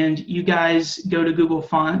exercise, and you guys go to Google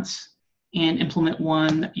Fonts and implement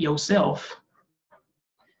one yourself.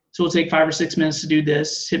 So we'll take 5 or 6 minutes to do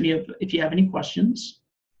this. Hit me up if you have any questions.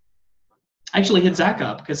 Actually, hit Zach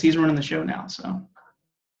up because he's running the show now. So,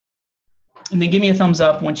 and then give me a thumbs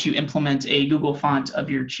up once you implement a Google font of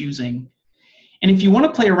your choosing. And if you want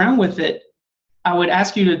to play around with it, I would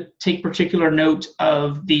ask you to take particular note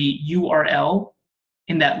of the URL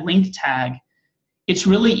in that link tag. It's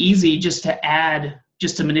really easy just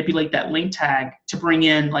to manipulate that link tag to bring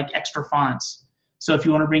in like extra fonts. So if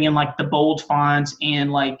you want to bring in like the bold font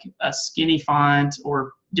and like a skinny font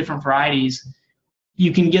or different varieties,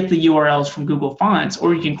 you can get the URLs from Google Fonts,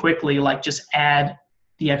 or you can quickly like just add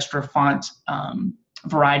the extra font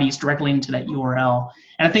varieties directly into that URL.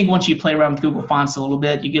 And I think once you play around with Google Fonts a little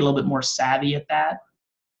bit, you get a little bit more savvy at that.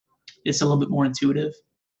 It's a little bit more intuitive.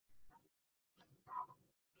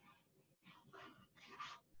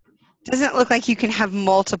 Doesn't look like you can have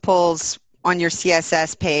multiples on your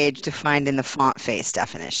CSS page defined in the font face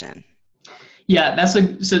definition. Yeah,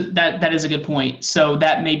 that is a good point. So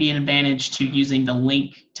that may be an advantage to using the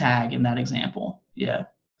link tag in that example. Yeah,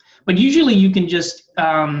 but usually you can just,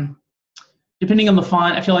 depending on the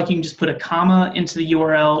font, I feel like you can just put a comma into the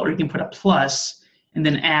URL, or you can put a plus and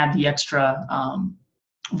then add the extra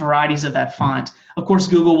varieties of that font. Of course,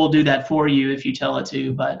 Google will do that for you if you tell it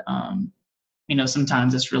to, but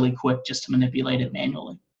sometimes it's really quick just to manipulate it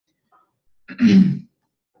manually.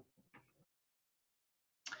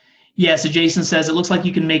 Yeah, so Jason says, it looks like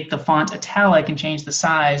you can make the font italic and change the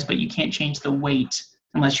size, but you can't change the weight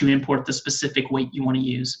unless you import the specific weight you want to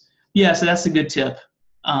use. Yeah, so that's a good tip.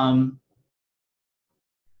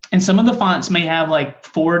 And some of the fonts may have like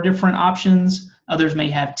 4 different options. Others may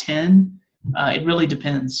have 10. It really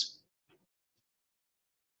depends.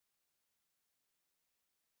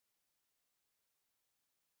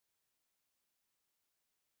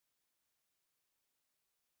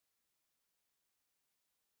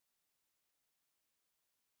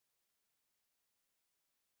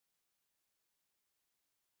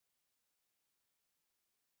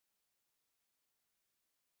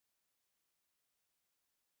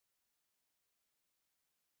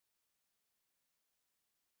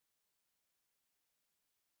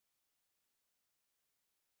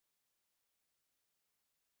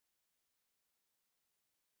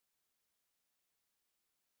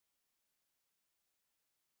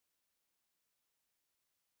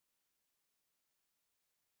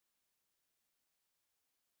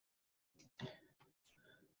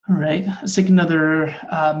 All right, let's take another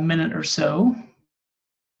minute or so.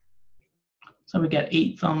 So we got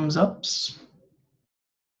 8 thumbs ups.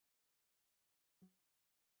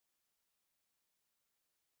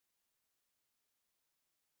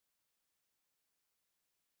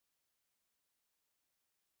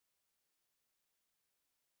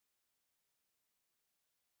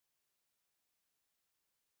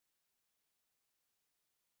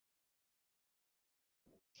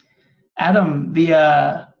 Adam,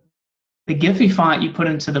 the Giphy font you put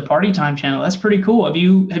into the party time channel, that's pretty cool. Have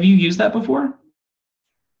you used that before?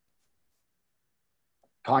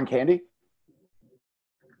 Con Candy?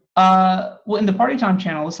 Well, in the party time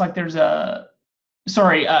channel, it's like there's a,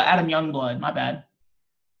 sorry, Adam Youngblood, my bad.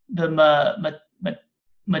 The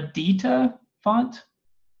Medita font.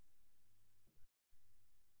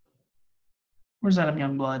 Where's Adam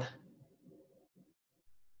Youngblood?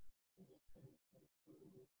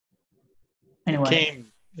 Anyway.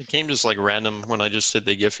 It came just like random when I just did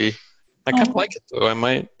the Giphy. I kind of like it though. I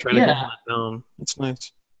might try to get that down. It's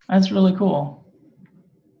nice. That's really cool.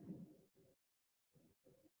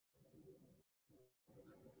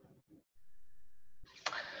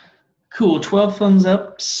 Cool, 12 thumbs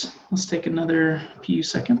ups. Let's take another few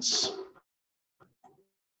seconds.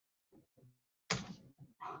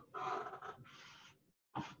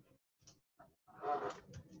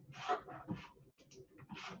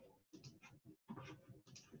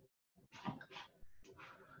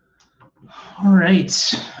 All right,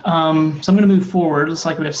 so I'm going to move forward. Looks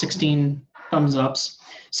like we have 16 thumbs ups.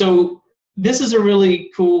 So this is a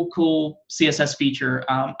really cool CSS feature.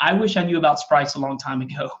 I wish I knew about Sprites a long time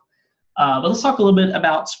ago. But let's talk a little bit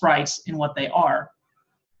about Sprites and what they are.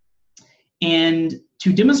 And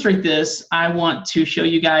to demonstrate this, I want to show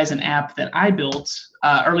you guys an app that I built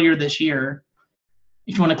earlier this year.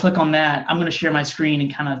 If you want to click on that, I'm going to share my screen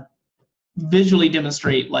and kind of visually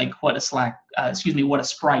demonstrate like what a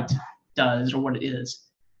Sprite does or what it is.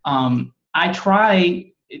 I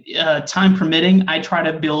try, time permitting, I try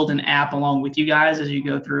to build an app along with you guys as you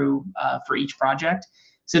go through for each project.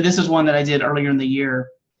 So this is one that I did earlier in the year.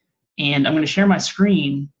 And I'm going to share my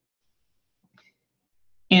screen.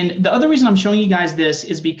 And the other reason I'm showing you guys this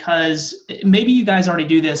is because maybe you guys already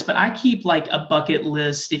do this, but I keep like a bucket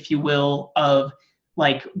list, if you will, of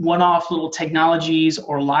like one-off little technologies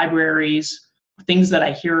or libraries, things that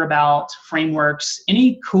I hear about, frameworks,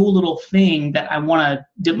 any cool little thing that I want to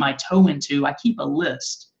dip my toe into, I keep a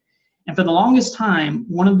list. And for the longest time,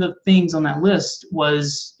 one of the things on that list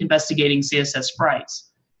was investigating CSS sprites.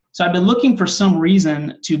 So I've been looking for some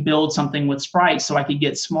reason to build something with Sprites so I could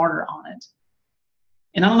get smarter on it.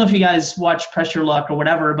 And I don't know if you guys watch Pressure Luck or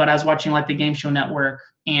whatever, but I was watching like the Game Show Network,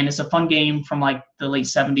 and it's a fun game from like the late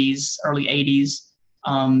 70s, early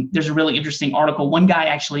 80s. There's a really interesting article. One guy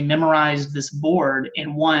actually memorized this board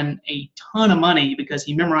and won a ton of money because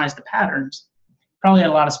he memorized the patterns. Probably had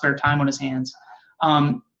a lot of spare time on his hands.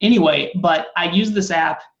 Anyway, but I use this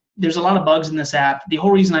app. There's a lot of bugs in this app. The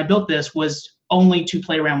whole reason I built this was only to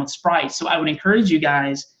play around with sprites. So I would encourage you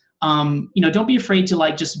guys, don't be afraid to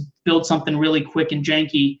like just build something really quick and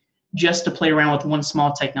janky just to play around with one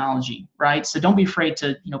small technology, right? So don't be afraid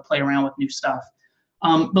to play around with new stuff.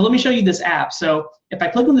 But let me show you this app. So if I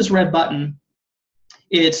click on this red button,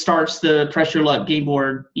 it starts the Pressure Luck game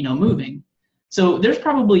board, moving. So there's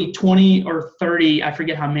probably 20 or 30, I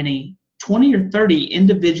forget how many, 20 or 30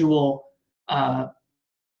 individual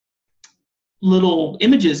little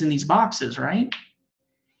images in these boxes, right?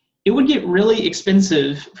 It would get really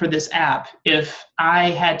expensive for this app if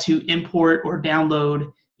I had to import or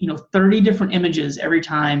download 30 different images every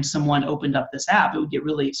time someone opened up this app. It would get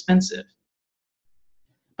really expensive.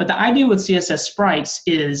 But the idea with CSS Sprites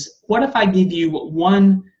is, what if I give you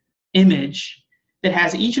one image that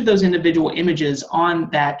has each of those individual images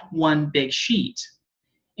on that one big sheet?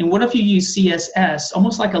 And what if you use CSS,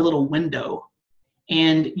 almost like a little window,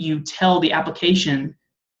 and you tell the application,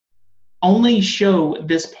 only show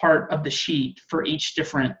this part of the sheet for each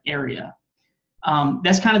different area.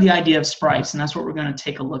 That's kind of the idea of sprites, and that's what we're going to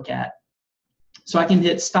take a look at. So I can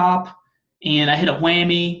hit stop, and I hit a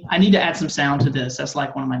whammy. I need to add some sound to this. That's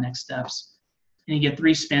like one of my next steps. And you get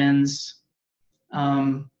 3 spins.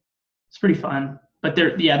 It's pretty fun. But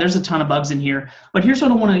there's a ton of bugs in here. But here's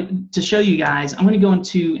what I want to show you guys. I'm going to go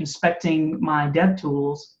into inspecting my dev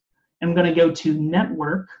tools. I'm going to go to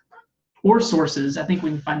network or sources. I think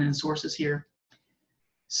we can find it in sources here.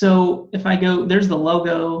 So if I go, there's the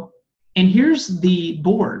logo, and here's the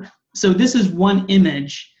board. So this is one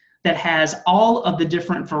image that has all of the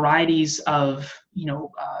different varieties of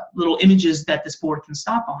little images that this board can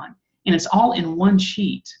stop on, and it's all in one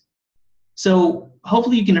sheet. So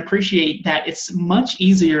hopefully you can appreciate that it's much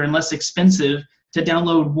easier and less expensive to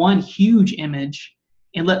download one huge image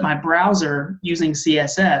and let my browser using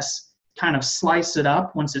CSS kind of slice it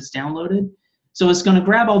up once it's downloaded. So it's going to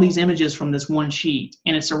grab all these images from this one sheet,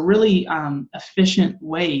 and it's a really efficient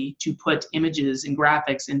way to put images and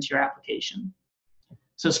graphics into your application.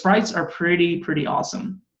 So sprites are pretty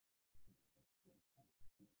awesome.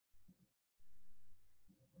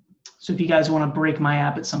 So if you guys want to break my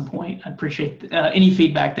app at some point, I'd appreciate any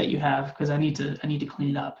feedback that you have, because I need to clean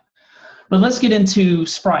it up. But let's get into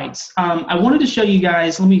sprites. I wanted to show you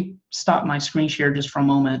guys, let me stop my screen share just for a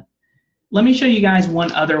moment. Let me show you guys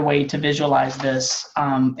one other way to visualize this.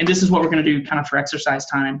 And this is what we're going to do kind of for exercise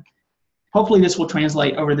time. Hopefully this will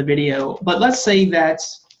translate over the video. But let's say that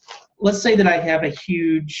I have a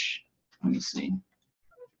huge, let me see.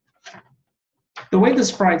 The way the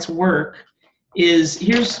sprites work is,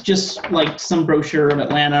 here's just like some brochure of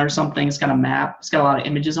Atlanta or something. It's got a map. It's got a lot of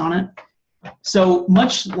images on it. So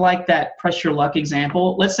much like that press your luck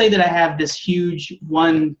example, let's say that I have this huge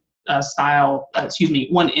one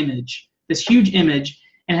image, this huge image,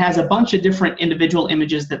 and it has a bunch of different individual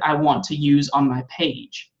images that I want to use on my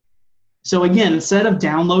page. So again, instead of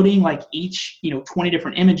downloading like each 20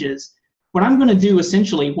 different images, what I'm going to do,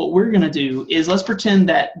 essentially, what we're going to do is, let's pretend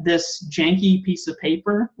that this janky piece of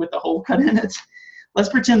paper with a hole cut in it, let's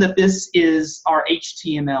pretend that this is our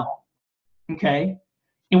HTML, okay?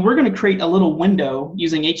 And we're going to create a little window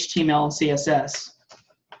using HTML and CSS.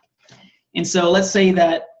 And so let's say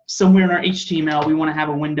that somewhere in our HTML, we want to have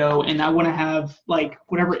a window, and I want to have like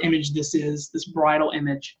whatever image this is, this bridal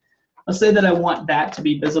image. Let's say that I want that to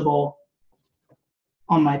be visible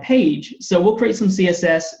on my page. So we'll create some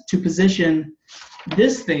CSS to position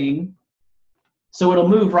this thing so it'll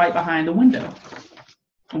move right behind the window.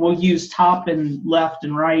 And we'll use top and left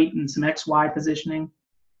and right and some XY positioning.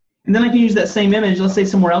 And then I can use that same image, let's say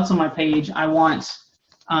somewhere else on my page, I want,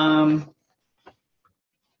 I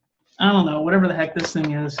don't know, whatever the heck this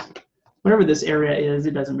thing is, whatever this area is,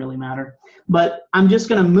 it doesn't really matter. But I'm just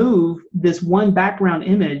going to move this one background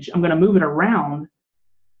image, I'm going to move it around,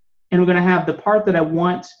 and we're going to have the part that I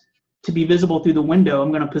want to be visible through the window, I'm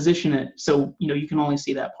going to position it so you can only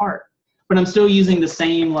see that part. But I'm still using the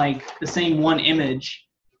same one image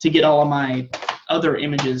to get all of my other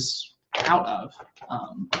images out of.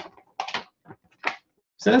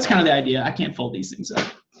 So that's kind of the idea. I can't fold these things up.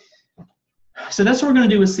 So that's what we're going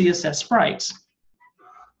to do with CSS sprites.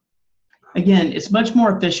 Again, it's much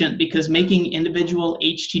more efficient because making individual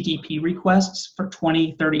HTTP requests for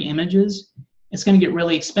 20, 30 images, it's going to get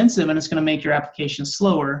really expensive, and it's going to make your application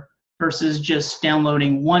slower versus just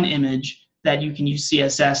downloading one image that you can use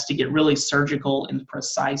CSS to get really surgical and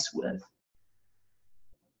precise with.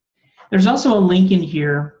 There's also a link in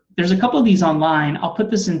here. There's a couple of these online. I'll put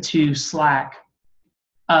this into Slack.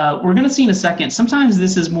 We're going to see in a second. Sometimes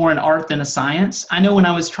this is more an art than a science. I know when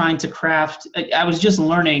I was trying to craft, I was just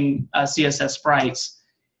learning CSS sprites.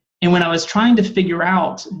 And when I was trying to figure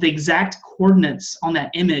out the exact coordinates on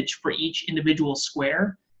that image for each individual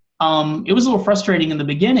square, it was a little frustrating in the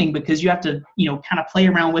beginning because you have to, kind of play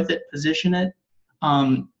around with it, position it.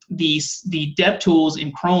 The dev tools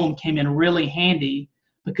in Chrome came in really handy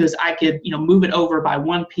because I could, move it over by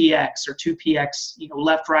 1px or 2px,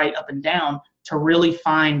 left, right, up, and down to really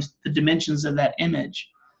find the dimensions of that image.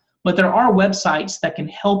 But there are websites that can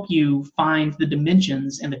help you find the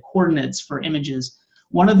dimensions and the coordinates for images.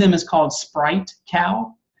 One of them is called Sprite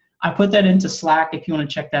Cow. I put that into Slack if you want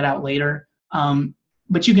to check that out later.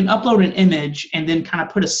 But you can upload an image and then kind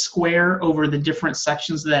of put a square over the different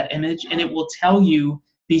sections of that image, and it will tell you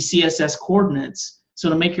the CSS coordinates,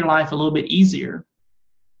 so to make your life a little bit easier.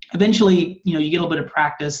 Eventually, you get a little bit of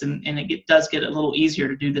practice, and it does get a little easier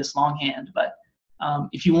to do this longhand. But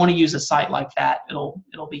if you want to use a site like that, it'll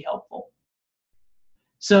be helpful.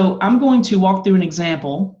 So I'm going to walk through an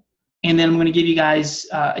example, and then I'm going to give you guys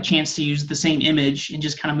a chance to use the same image and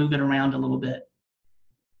just kind of move it around a little bit.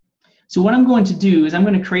 So what I'm going to do is I'm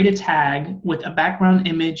going to create a tag with a background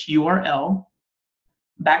image URL,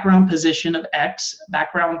 background position of X,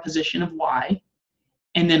 background position of Y,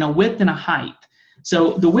 and then a width and a height.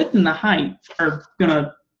 So the width and the height are going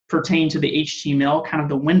to pertain to the HTML, kind of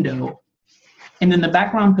the window. And then the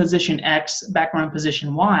background position X, background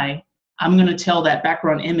position Y, I'm going to tell that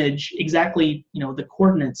background image exactly, the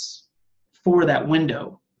coordinates for that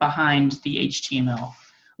window behind the HTML.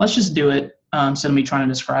 Let's just do it instead of me trying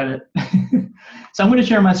to describe it. So I'm going to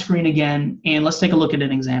share my screen again, and let's take a look at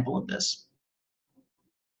an example of this.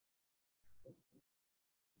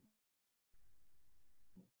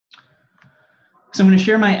 So I'm going to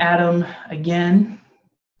share my atom again.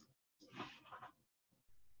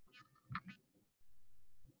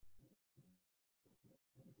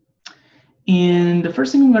 And the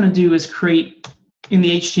first thing I'm going to do is create, in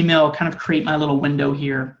the HTML, kind of create my little window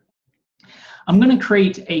here. I'm going to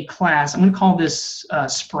create a class. I'm going to call this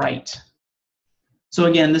Sprite. So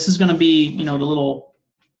again, this is going to be, the little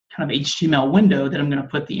kind of HTML window that I'm going to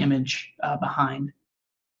put the image behind.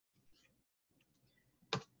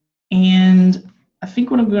 And I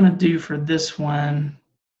think what I'm going to do for this one,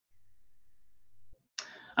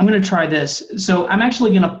 I'm going to try this. So I'm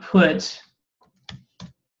actually going to put,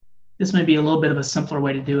 this may be a little bit of a simpler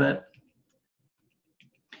way to do it.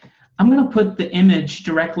 I'm going to put the image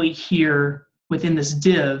directly here within this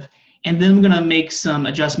div, and then I'm going to make some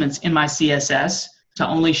adjustments in my CSS to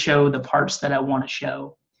only show the parts that I want to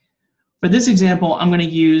show. For this example, I'm going to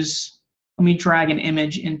use, let me drag an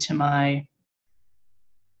image into my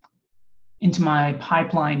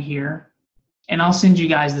pipeline here, and I'll send you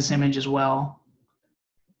guys this image as well.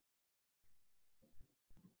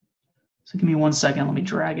 So give me 1 second, let me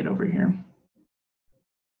drag it over here.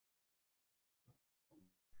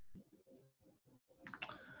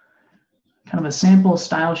 Kind of a sample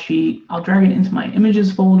style sheet. I'll drag it into my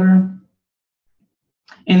images folder.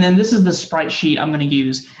 And then this is the sprite sheet I'm going to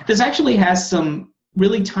use. This actually has some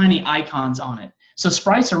really tiny icons on it. So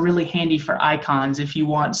sprites are really handy for icons if you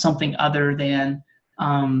want something other than,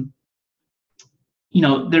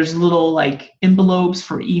 there's little like envelopes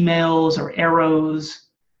for emails or arrows.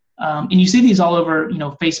 And you see these all over,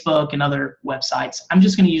 Facebook and other websites. I'm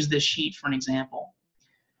just going to use this sheet for an example.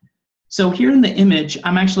 So here in the image,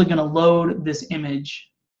 I'm actually going to load this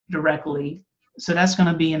image directly. So that's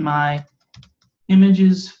going to be in my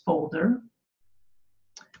images folder.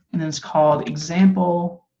 And then it's called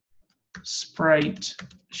example sprite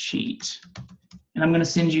sheet. And I'm going to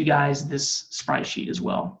send you guys this sprite sheet as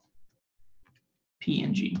well.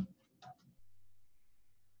 PNG.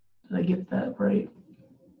 Did I get that right?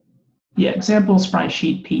 Yeah, example sprite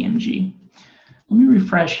sheet PNG. Let me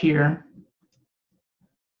refresh here.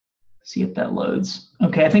 See if that loads.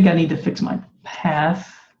 Okay, I think I need to fix my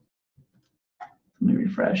path. Let me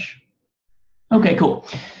refresh. Okay, cool.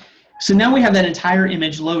 So now we have that entire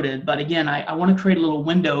image loaded, but again, I want to create a little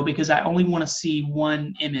window because I only want to see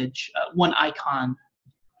one image, one icon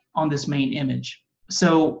on this main image.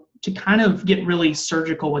 So to kind of get really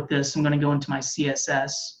surgical with this, I'm going to go into my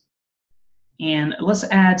CSS, and let's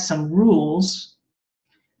add some rules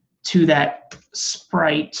to that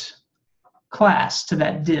sprite class, to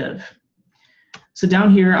that div. So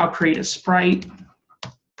down here, I'll create a sprite.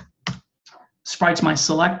 Sprite's my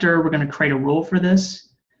selector. We're going to create a rule for this.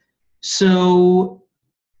 So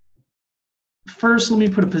first, let me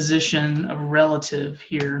put a position of relative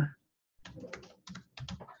here.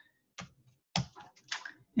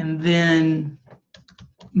 And then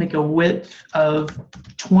make a width of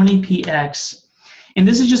 20px. And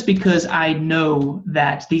this is just because I know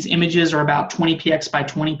that these images are about 20px by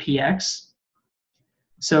 20px.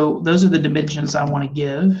 So those are the dimensions I want to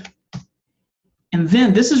give. And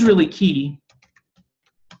then this is really key.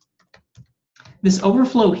 This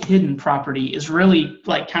overflow hidden property is really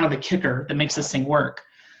like kind of the kicker that makes this thing work.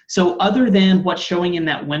 So other than what's showing in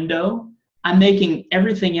that window, I'm making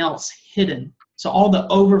everything else hidden. So all the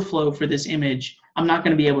overflow for this image, I'm not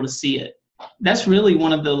going to be able to see it. That's really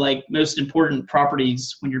one of the most important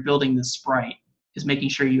properties when you're building this sprite, is making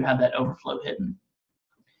sure you have that overflow hidden.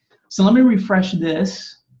 So let me refresh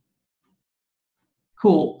this.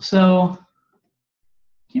 Cool. So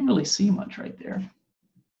can't really see much right there.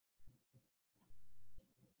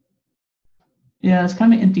 Yeah, it's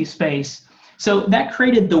kind of empty space. So that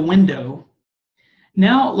created the window.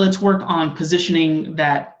 Now let's work on positioning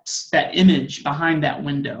that image behind that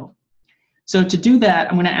window. So to do that,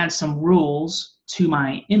 I'm going to add some rules to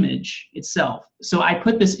my image itself. So I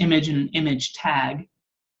put this image in an image tag.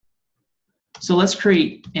 So let's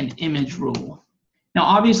create an image rule. Now,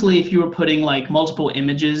 obviously, if you were putting like multiple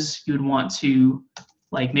images, you would want to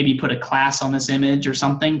like maybe put a class on this image or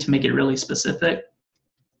something to make it really specific.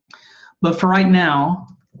 But for right now,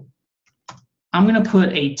 I'm going to put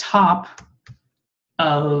a top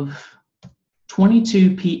of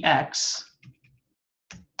 22px,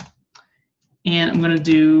 and I'm going to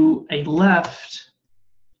do a left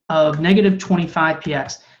of negative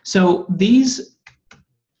 25px. So this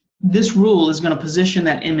rule is going to position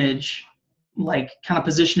that image, like kind of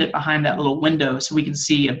position it behind that little window so we can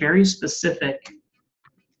see a very specific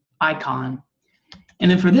icon.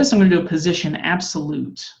 And then for this, I'm going to do a position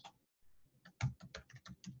absolute.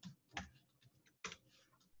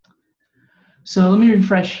 So let me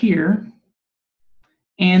refresh here.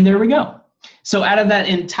 And there we go. So out of that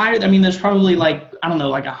entire, I mean, there's probably like, I don't know,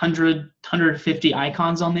 like 100, 150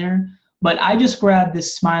 icons on there. But I just grabbed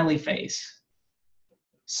this smiley face.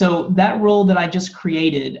 So that rule that I just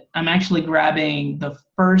created, I'm actually grabbing the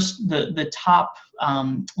first, the top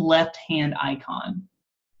left-hand icon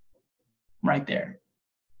right there.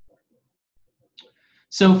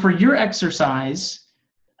 So for your exercise,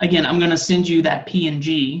 again, I'm going to send you that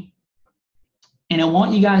PNG. And I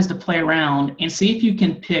want you guys to play around and see if you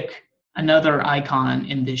can pick another icon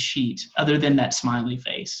in this sheet other than that smiley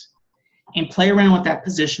face. And play around with that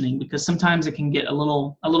positioning because sometimes it can get a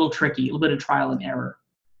little tricky, a little bit of trial and error.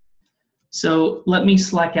 So let me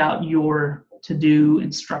select out your to-do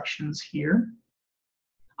instructions here.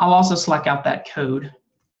 I'll also select out that code.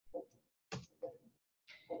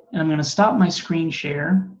 And I'm going to stop my screen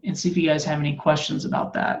share and see if you guys have any questions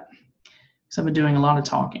about that, because I've been doing a lot of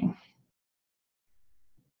talking.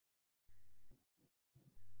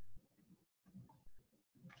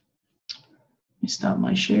 Let me stop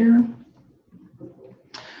my share.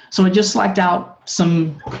 So I just select out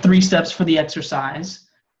some 3 steps for the exercise.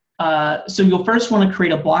 So you'll first want to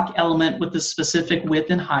create a block element with the specific width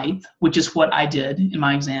and height, which is what I did in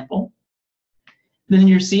my example. Then in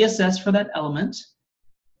your CSS for that element,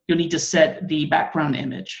 you'll need to set the background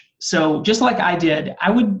image. So just like I did, I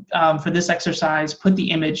would, for this exercise, put the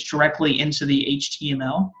image directly into the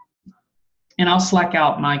HTML. And I'll select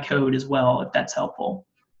out my code as well, if that's helpful.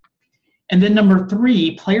 And then number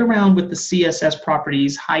 3, play around with the CSS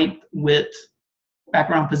properties, height, width,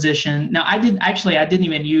 background position. Now I didn't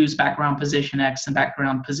even use background position X and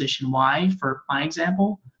background position Y for my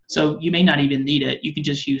example. So you may not even need it. You can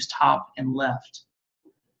just use top and left.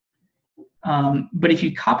 But if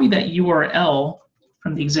you copy that URL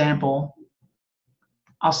from the example,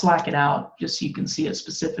 I'll slack it out just so you can see it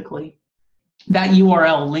specifically. That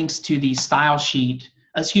URL links to the style sheet,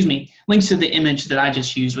 links to the image that I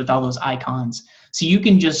just used with all those icons. So you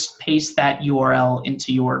can just paste that URL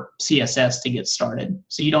into your CSS to get started.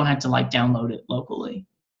 So you don't have to like download it locally.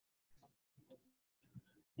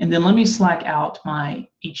 And then let me slack out my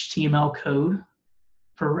HTML code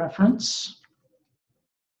for reference.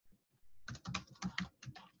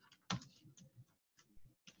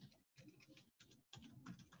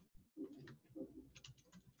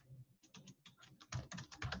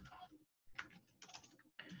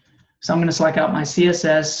 So I'm going to select out my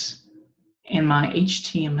CSS and my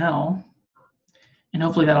HTML, and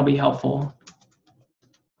hopefully that'll be helpful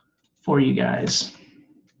for you guys.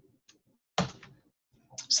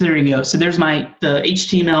 So there you go. So there's the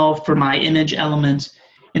HTML for my image element,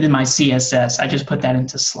 and then my CSS. I just put that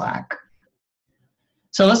into Slack.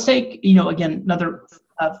 So let's take, again, another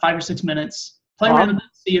 5 or 6 minutes. Play around and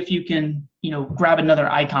see if you can, grab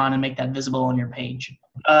another icon and make that visible on your page.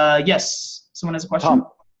 Yes, someone has a question?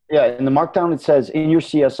 Yeah, in the Markdown, it says in your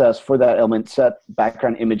CSS for that element, set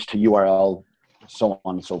background image to URL, so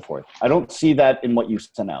on and so forth. I don't see that in what you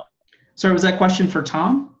sent out. Sorry, was that question for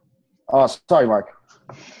Tom? Oh, sorry, Mark.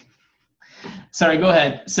 Sorry, go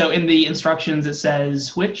ahead. So in the instructions, it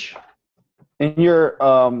says which? In your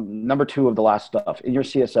number 2 of the last stuff, in your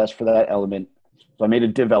CSS for that element, so I made a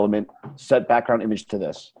div element, set background image to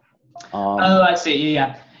this. Oh, I see,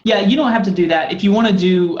 yeah. Yeah, you don't have to do that. If you want to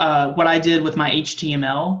do what I did with my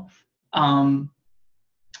HTML,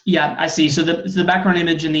 yeah, I see. So the background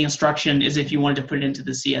image in the instruction is if you wanted to put it into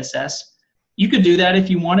the CSS. You could do that if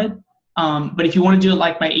you wanted, but if you want to do it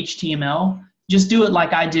like my HTML, just do it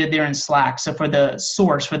like I did there in Slack. So for the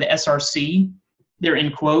source, for the SRC, they're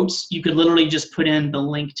in quotes. You could literally just put in the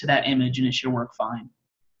link to that image and it should work fine.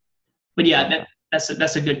 But yeah, that's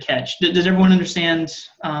a good catch. Does everyone understand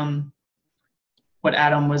what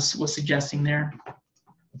Adam was suggesting there?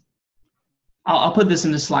 I'll put this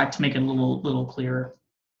into Slack to make it a little clearer.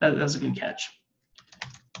 That's a good catch.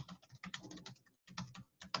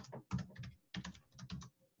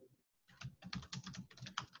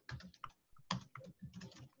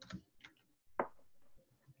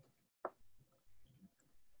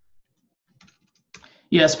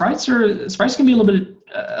 Yeah, sprites can be a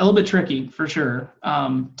little bit tricky for sure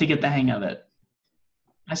to get the hang of it.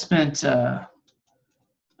 I spent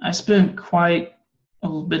quite a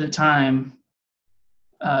little bit of time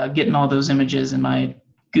getting all those images and my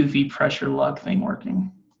goofy pressure lug thing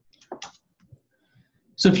working.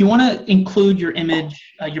 So if you want to include your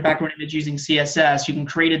image, your background image using CSS, you can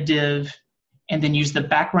create a div and then use the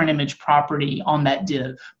background image property on that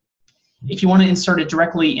div. If you want to insert it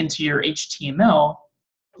directly into your HTML,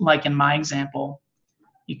 like in my example,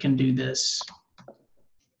 you can do this.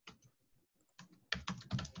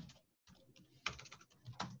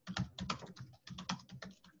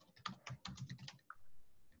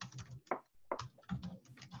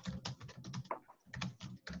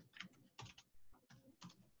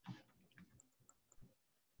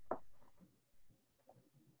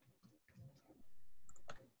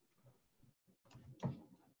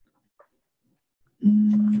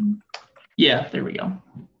 Yeah, there we go.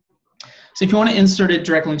 So if you want to insert it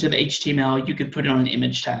directly into the HTML, you could put it on an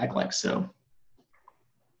image tag like so.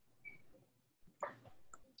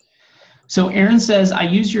 So Aaron says, I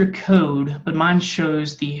use your code, but mine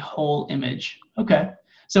shows the whole image. Okay.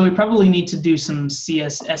 So we probably need to do some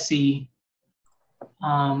CSS-y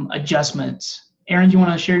adjustments. Aaron, do you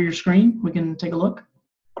want to share your screen? We can take a look.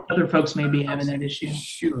 Other folks may be having that issue.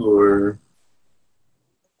 Sure.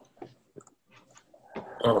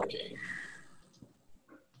 Okay.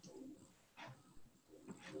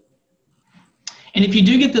 And if you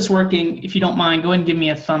do get this working, if you don't mind, go ahead and give me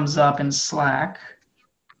a thumbs up in Slack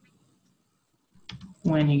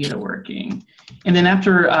when you get it working. And then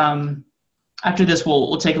after this,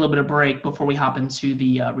 we'll take a little bit of break before we hop into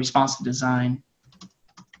the responsive design.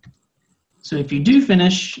 So if you do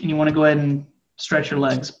finish and you want to go ahead and stretch your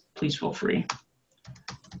legs, please feel free.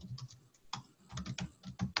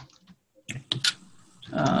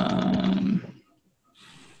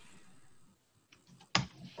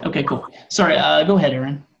 Okay, cool. Sorry, go ahead,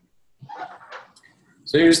 Aaron.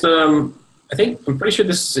 So here's the, I'm pretty sure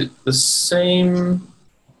this is the same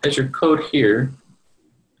as your code here.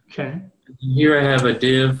 Okay. Here I have a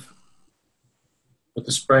div with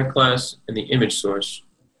the sprite class and the image source.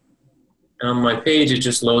 And on my page, it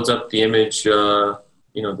just loads up the image, the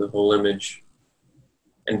whole image.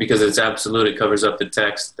 And because it's absolute, it covers up the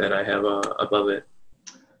text that I have above it.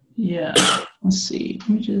 Yeah, let's see,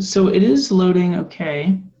 images. So it is loading,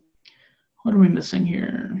 okay. What are we missing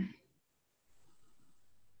here?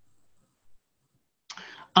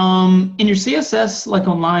 In your CSS, like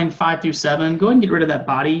on line 5 through 7, go ahead and get rid of that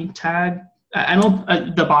body tag. I don't,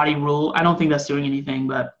 the body rule, I don't think that's doing anything,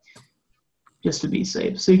 but just to be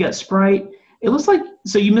safe. So you got Sprite. It looks like,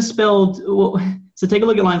 so you misspelled, well, so take a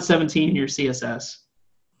look at line 17 in your CSS.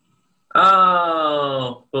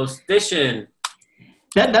 Oh, position.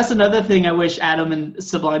 That's another thing I wish Adam and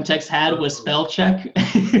Sublime Text had was spell check,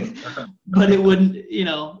 but it wouldn't,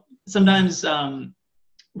 sometimes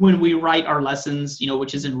when we write our lessons,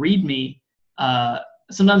 which is in README,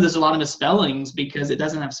 sometimes there's a lot of misspellings because it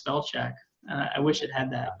doesn't have spell check. I wish it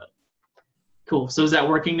had that, but cool. So is that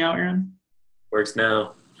working now, Aaron? Works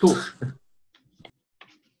now. Cool.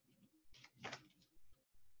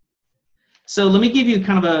 So let me give you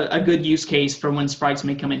kind of a good use case for when sprites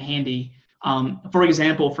may come in handy. For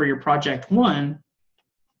example, for your project 1,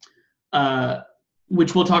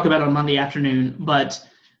 which we'll talk about on Monday afternoon, but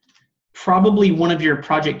probably one of your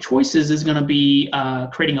project choices is going to be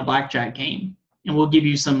creating a blackjack game. And we'll give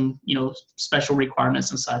you some, special requirements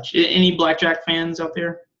and such. Any blackjack fans out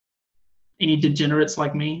there? Any degenerates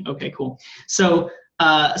like me? Okay, cool. So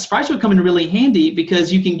sprites would come in really handy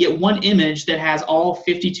because you can get one image that has all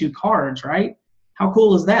 52 cards, right? How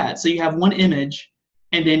cool is that? So you have one image,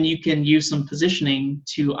 and then you can use some positioning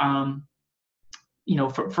to,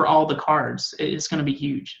 for all the cards. It's going to be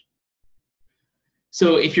huge.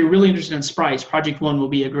 So if you're really interested in sprites, Project 1 will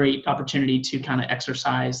be a great opportunity to kind of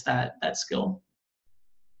exercise that skill.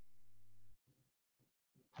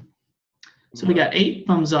 So we got 8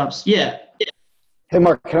 thumbs ups. Yeah. Hey,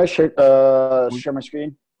 Mark, can I share my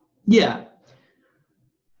screen? Yeah.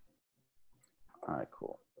 All right,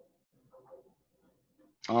 cool.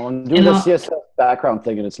 I'm doing the CSS background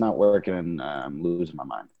thing, and it's not working, and I'm losing my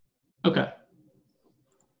mind. Okay.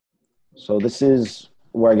 So this is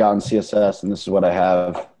where I got in CSS, and this is what I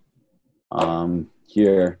have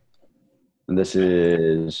here. And this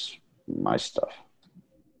is my stuff.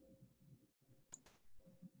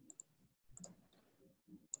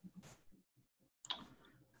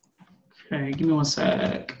 Okay, give me one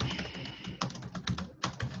sec.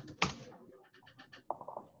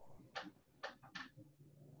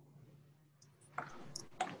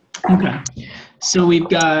 Okay, so we've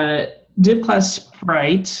got div class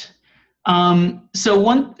sprite. So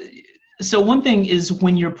one thing is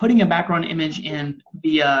when you're putting a background image in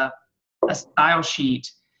via a style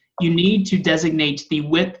sheet, you need to designate the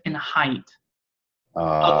width and height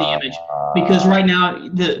of the image, because right now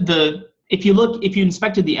if you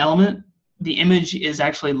inspected the element, the image is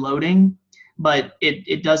actually loading, but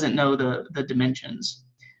it doesn't know the dimensions.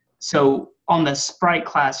 So on the sprite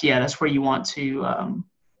class, yeah, that's where you want to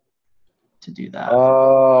do that.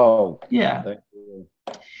 Oh, yeah.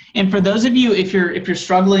 And for those of you, if you're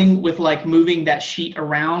struggling with like moving that sheet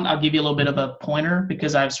around, I'll give you a little bit of a pointer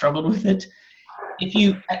because I've struggled with it. If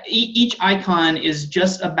you each icon is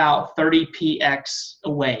just about 30 px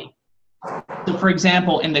away. So for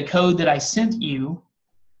example, in the code that I sent you,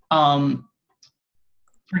 for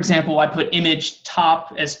example, I put image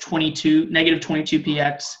top as negative 22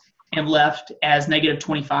 px and left as negative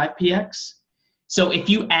 25 px. So if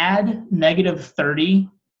you add negative 30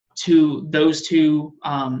 to those two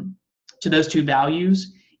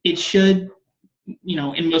values, it should,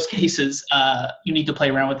 in most cases, you need to play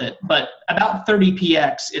around with it. But about 30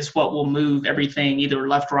 px is what will move everything either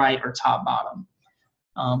left, right, or top, bottom.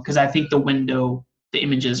 Because I think the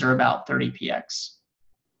images are about 30 px.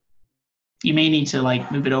 You may need to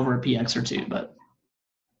like move it over a px or two, but.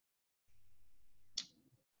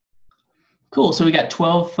 Cool, so we got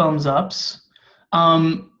 12 thumbs ups.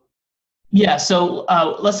 Yeah, so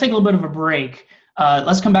let's take a little bit of a break.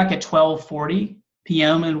 Let's come back at 12:40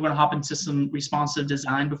 p.m. and we're gonna hop into some responsive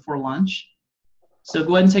design before lunch. So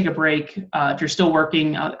go ahead and take a break. If you're still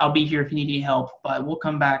working, I'll be here if you need any help, but we'll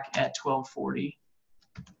come back at 12:40.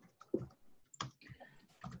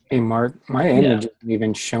 Hey, Mark, my image isn't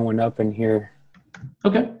even showing up in here.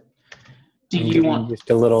 Okay. Do you want just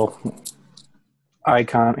a little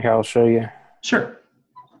icon? Here, I'll show you. Sure.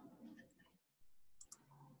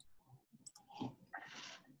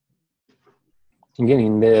 I'm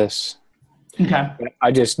getting this. Okay.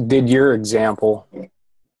 I just did your example. Here,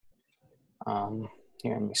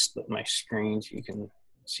 let me split my screen so you can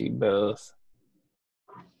see both.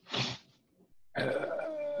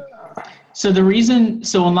 So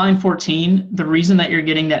on line 14, the reason that you're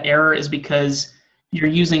getting that error is because you're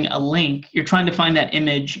using a link. You're trying to find that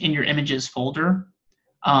image in your images folder,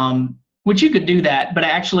 which you could do that, but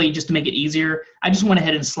actually just to make it easier, I just went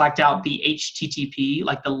ahead and slacked out the HTTP,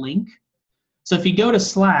 like the link. So if you go to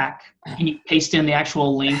Slack and you paste in the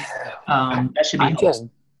actual link, that should be helpful. I just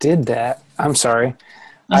did that. I'm sorry.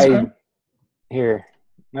 Here,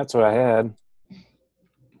 that's what I had.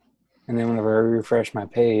 And then whenever I refresh my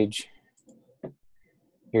page,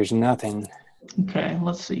 here's nothing. Okay,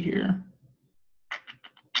 let's see here.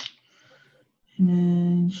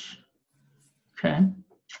 Image. Okay.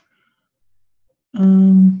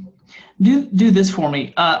 Do this for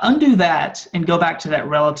me. Undo that and go back to that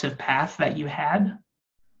relative path that you had.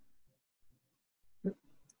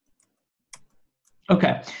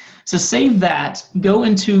 Okay, so save that, go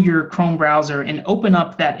into your Chrome browser and open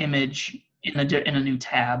up that image in a new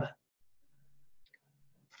tab.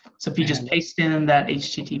 So if you just paste in that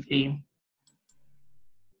HTTP.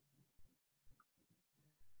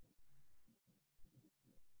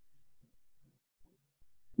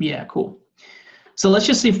 Yeah, cool. So let's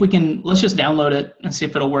just see if let's just download it and see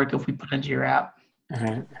if it'll work if we put it into your app. All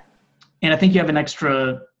right. And I think you have an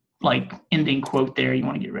extra like ending quote there you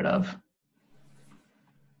want to get rid of.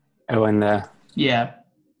 Oh, and the. Yeah.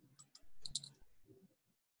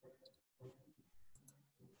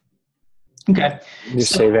 Okay.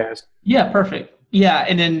 Just save as. Yeah, perfect. Yeah,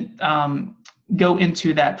 and then go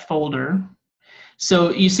into that folder.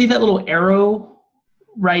 So you see that little arrow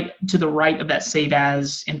right to the right of that save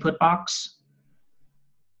as input box?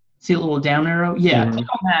 See a little down arrow? Yeah, click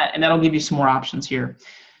on that and that'll give you some more options here.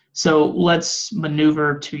 So let's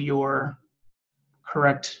maneuver to your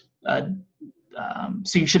correct, so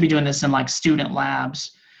you should be doing this in like student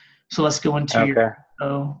labs. So let's go into your,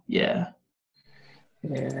 yeah.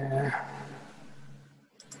 Yeah.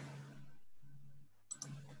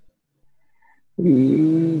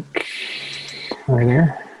 Right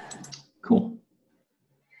there. Cool.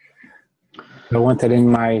 I want that in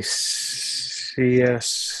my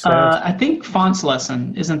CSS. I think fonts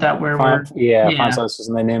lesson, isn't that where fonts lessons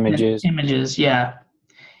and then images. Images, yeah.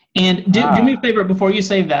 And do me a favor before you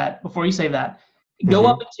save that. Go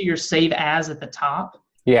up into your save as at the top.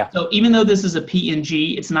 Yeah. So even though this is a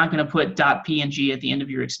PNG, it's not going to put .png at the end of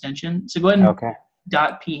your extension. So go ahead and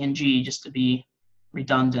 .png just to be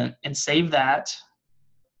redundant and save that.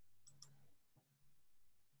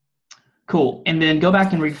 Cool. And then go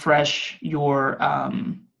back and refresh your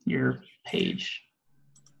page.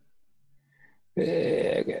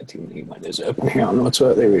 Okay. got too many windows open here. I don't know what's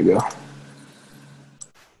what. There we go.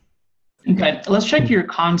 Okay, let's check your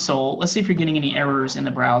console. Let's see if you're getting any errors in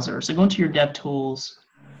the browser. So go into your DevTools,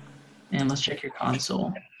 and let's check your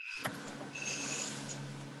console.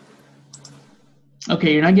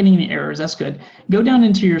 Okay, you're not getting any errors. That's good. Go down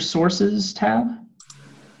into your Sources tab.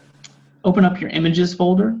 Open up your Images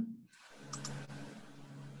folder.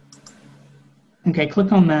 Okay,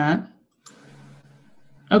 click on that.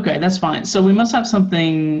 Okay, that's fine. So we must have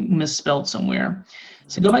something misspelled somewhere.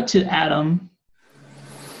 So go back to Atom.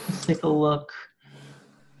 Let's take a look.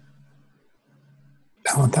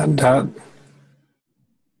 I want that dot.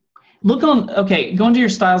 Look on, okay, go into your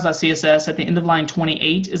styles.css at the end of line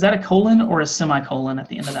 28. Is that a colon or a semicolon at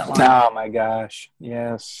the end of that line? Oh my gosh.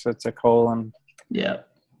 Yes, it's a colon. Yeah.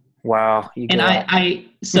 Wow. And I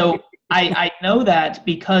know that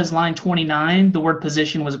because line 29, the word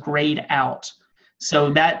position was grayed out.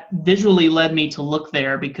 So that visually led me to look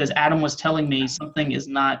there because Adam was telling me something is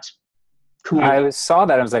not cool. I saw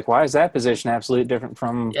that. I was like, why is that position absolutely different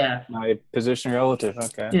from Yeah. my position relative?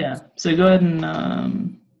 Okay. Yeah. So go ahead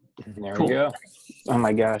and There cool. we go. Oh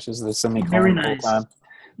my gosh, this is the semicolon Very the whole nice. time.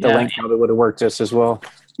 The Yeah. link probably would have worked just as well.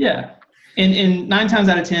 Yeah. And 9 times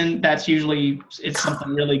out of 10, that's usually, it's something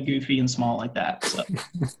really goofy and small like that. So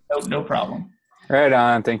no problem. Right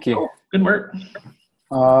on. Thank you. Cool. Good work.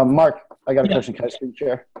 Mark, I got a Yeah. question. Can I screen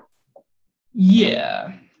share?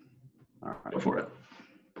 Yeah. All right. Go for it.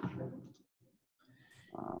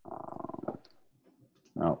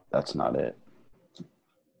 No, that's not it.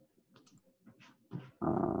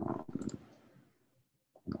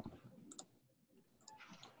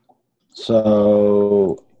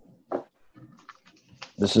 So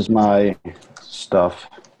this is my stuff.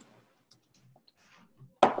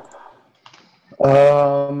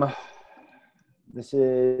 This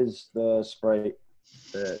is the Sprite.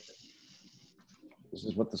 This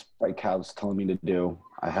is what the Sprite cow's telling me to do.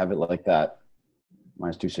 I have it like that.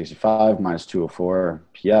 Minus 265, minus 204,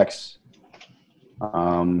 px.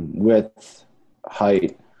 Width,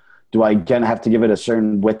 height. Do I again have to give it a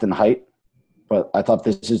certain width and height? But I thought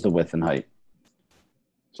this is the width and height.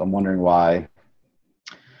 So I'm wondering why.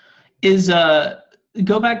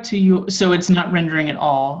 Go back to you. So it's not rendering at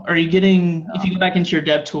all. Are you getting, if you go back into your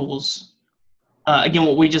DevTools, again,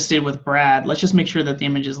 what we just did with Brad, let's just make sure that the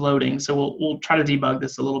image is loading. So we'll try to debug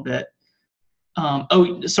this a little bit.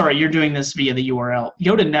 Oh, sorry, you're doing this via the URL.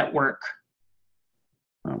 Go to network.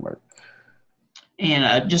 Network.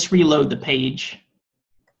 And just reload the page.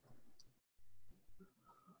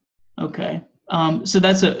 Okay. So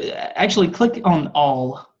that's actually click on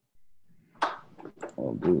all.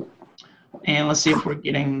 I'll do it. And let's see if we're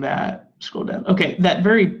getting that. Scroll down. Okay, that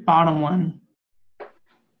very bottom one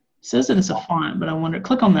says that it's a font, but I wonder,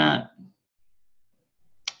 click on that.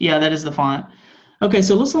 Yeah, that is the font. Okay,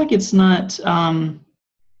 so it looks like it's not,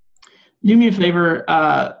 do me a favor,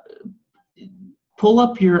 pull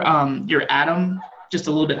up your Atom just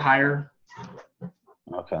a little bit higher.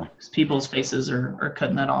 Okay. Because people's faces are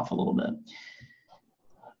cutting that off a little bit.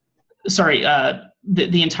 Sorry,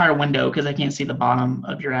 the entire window, because I can't see the bottom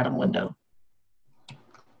of your Atom window.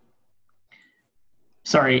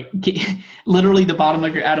 Sorry, literally the bottom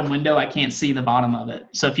of your Atom window, I can't see the bottom of it.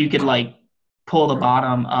 So if you could like pull the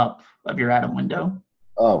bottom up of your Atom window.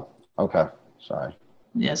 Oh, okay. Sorry.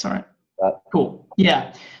 Yeah, it's all right. Cool.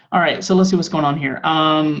 Yeah. All right, so let's see what's going on here.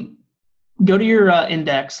 Go to your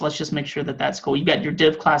index. Let's just make sure that that's cool. You got your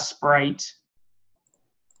div class Sprite.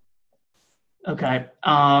 Okay.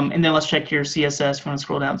 And then let's check your CSS. If you want to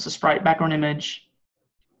scroll down, so Sprite background image,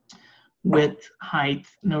 width, height,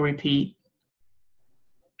 no repeat.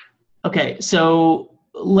 Okay, so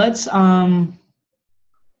let's get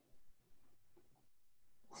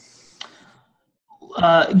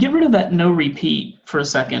rid of that no repeat for a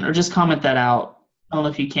second, or just comment that out. I don't know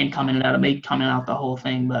if you can comment it out. It may comment out the whole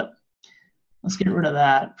thing, but let's get rid of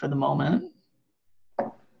that for the moment.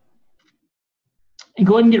 And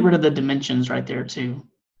go ahead and get rid of the dimensions right there too.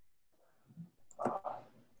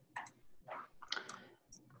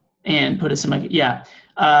 And put it yeah.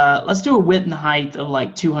 Let's do a width and height of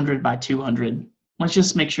like 200 by 200. Let's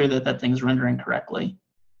just make sure that that thing's rendering correctly.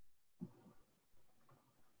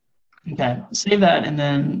 Okay, save that, and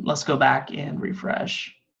then let's go back and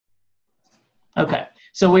refresh. Okay,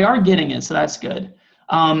 so we are getting it, so that's good.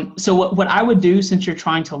 So what I would do, since you're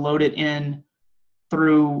trying to load it in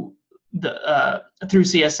through the through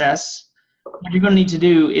CSS, what you're going to need to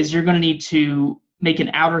do is you're going to need to make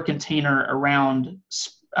an outer container around.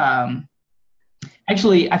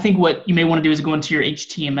 Actually, I think what you may want to do is go into your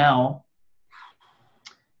HTML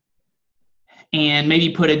and maybe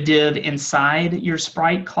put a div inside your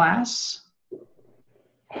Sprite class.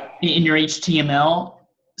 in your HTML.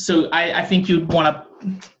 So I think you'd want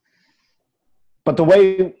to. But the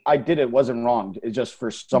way I did it wasn't wrong. It's just for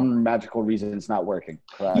some magical reason it's not working.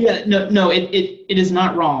 Correct? Yeah, no, it is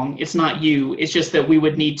not wrong. It's not you. It's just that we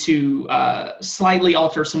would need to slightly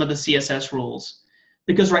alter some of the CSS rules,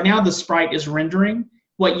 because right now the sprite is rendering.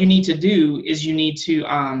 What you need to do is you need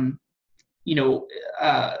to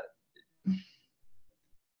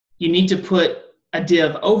you need to put a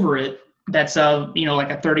div over it that's like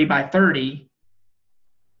a 30 by 30,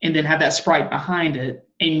 and then have that sprite behind it.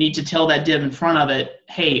 And you need to tell that div in front of it,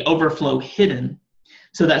 hey, overflow hidden.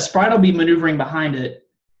 So that sprite will be maneuvering behind it,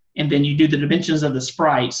 and then you do the dimensions of the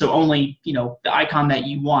sprite, so only the icon that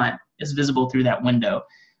you want is visible through that window.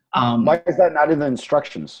 Why is that not in the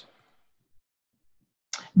instructions?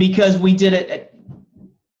 Because we did it,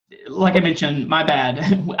 like I mentioned, my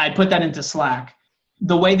bad. I put that into Slack.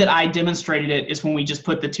 The way that I demonstrated it is when we just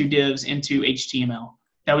put the two divs into HTML.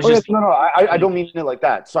 That was just no. I don't mean it like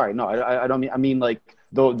that. Sorry, no, I don't mean. I mean like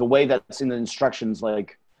the way that's in the instructions.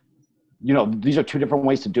 Like, these are two different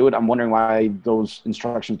ways to do it. I'm wondering why those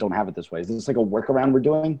instructions don't have it this way. Is this like a workaround we're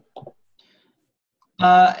doing?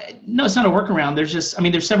 No, it's not a workaround. There's just,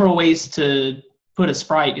 there's several ways to put a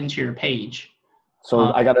sprite into your page.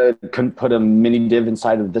 So I gotta put a mini div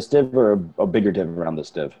inside of this div or a bigger div around this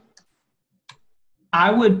div?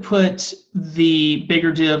 I would put the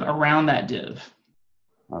bigger div around that div.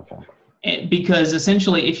 Okay. Because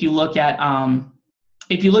essentially, if you look at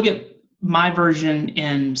my version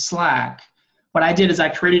in Slack, what I did is I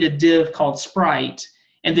created a div called Sprite,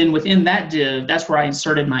 and then within that div, that's where I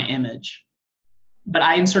inserted my image. But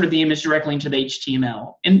I inserted the image directly into the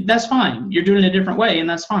HTML, and that's fine. You're doing it a different way, and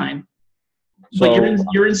that's fine. So, but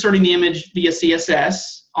you're inserting the image via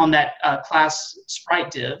CSS on that class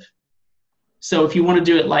Sprite div. So if you want to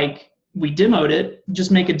do it like we demoed it,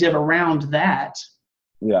 just make a div around that.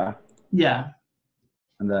 Yeah. Yeah.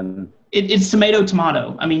 And then it's tomato.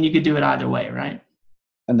 You could do it either way, right?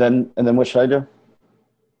 And then what should I do?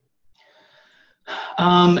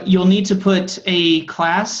 You'll need to put a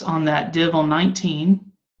class on that div on 19.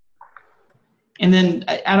 And then,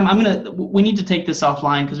 Adam, we need to take this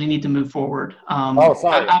offline because we need to move forward.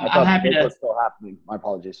 Sorry. I'm happy to. It's still happening. My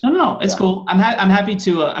apologies. No, it's cool. I'm happy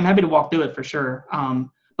to walk through it for sure.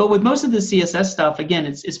 But with most of the CSS stuff, again,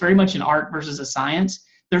 it's very much an art versus a science.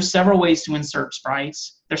 There's several ways to insert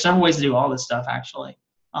sprites. There's several ways to do all this stuff, actually.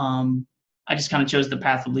 I just kind of chose the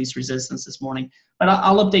path of least resistance this morning. But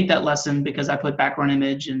I'll update that lesson because I put background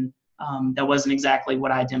image, and that wasn't exactly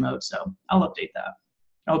what I demoed. So I'll update that.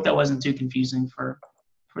 I hope that wasn't too confusing for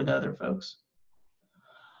the other folks.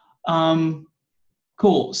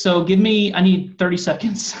 Cool. So I need 30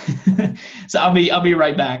 seconds. So I'll be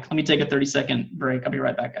right back. Let me take a 30-second break. I'll be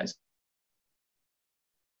right back, guys.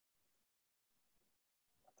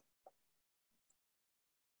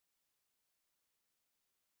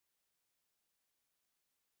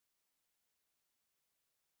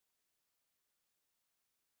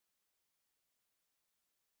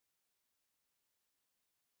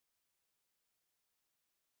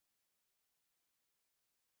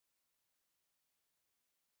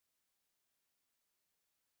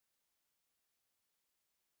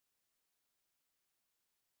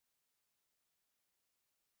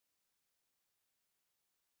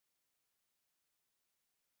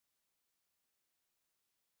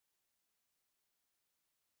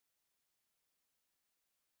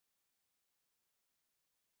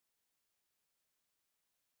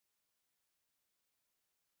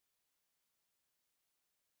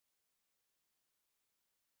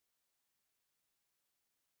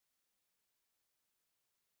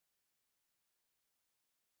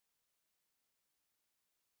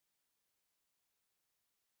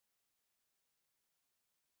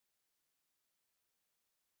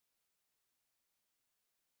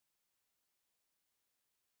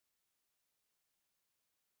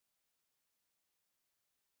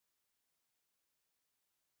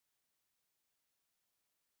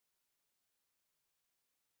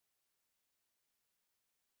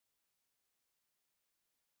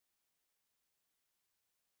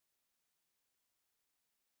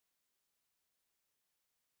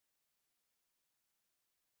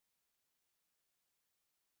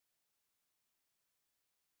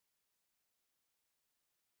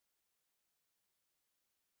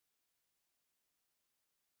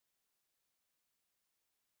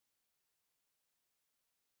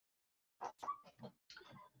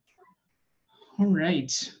 All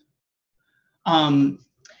right.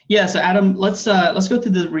 Yeah, so Adam, let's go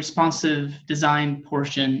through the responsive design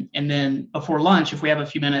portion, and then before lunch, if we have a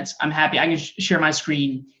few minutes, I'm happy I can share my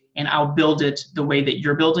screen and I'll build it the way that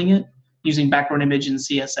you're building it. using background image in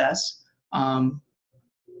CSS.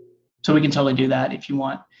 So we can totally do that if you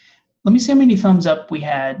want. Let me see how many thumbs up we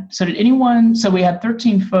had. So did anyone, so we had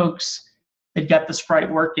 13 folks that got the sprite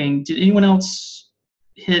working. Did anyone else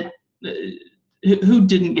hit, who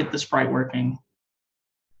didn't get the sprite working?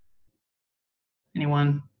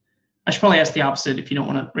 Anyone? I should probably ask the opposite if you don't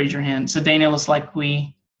want to raise your hand. So Daniel, it's like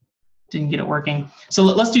we didn't get it working. So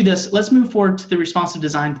let's do this. Let's move forward to the responsive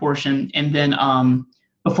design portion, and then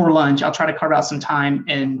before lunch, I'll try to carve out some time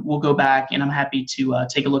and we'll go back, and I'm happy to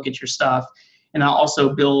take a look at your stuff. And I'll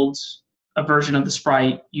also build a version of the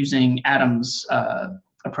sprite using Adam's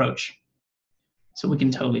approach. So we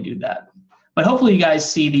can totally do that. But hopefully you guys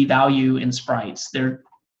see the value in sprites. They're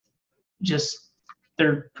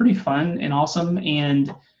pretty fun and awesome,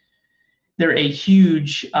 and they're a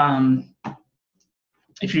huge,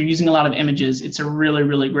 if you're using a lot of images, it's a really,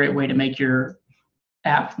 really great way to make your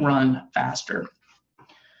app run faster.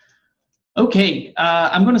 Okay,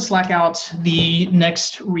 I'm going to slack out the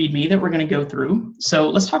next README that we're going to go through. So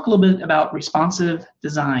let's talk a little bit about responsive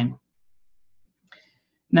design.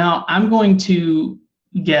 Now, I'm going to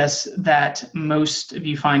guess that most of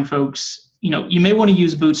you fine folks, you may want to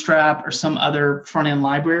use Bootstrap or some other front-end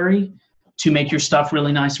library to make your stuff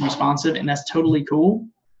really nice and responsive, and that's totally cool.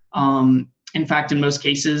 In fact, in most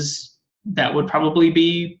cases, that would probably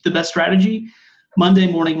be the best strategy.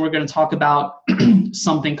 Monday morning, we're going to talk about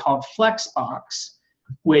something called Flexbox,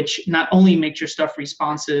 which not only makes your stuff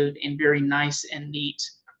responsive and very nice and neat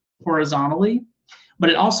horizontally, but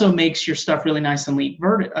it also makes your stuff really nice and neat,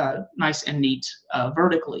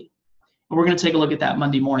 vertically. And we're going to take a look at that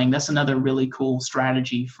Monday morning. That's another really cool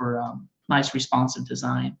strategy for nice responsive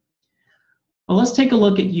design. Well, let's take a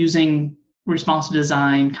look at using responsive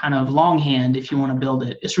design kind of longhand if you want to build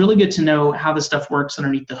it. It's really good to know how the stuff works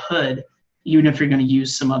underneath the hood, even if you're going to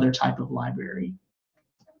use some other type of library.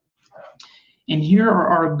 And here are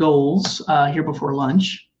our goals here before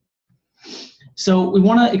lunch. So we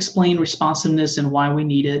want to explain responsiveness and why we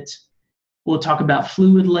need it. We'll talk about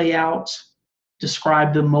fluid layout,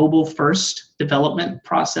 describe the mobile first development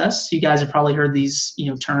process. You guys have probably heard these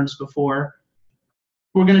terms before.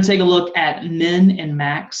 We're going to take a look at min and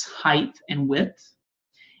max height and width.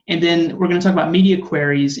 And then we're going to talk about media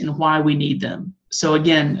queries and why we need them. So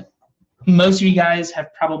again, most of you guys have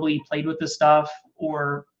probably played with this stuff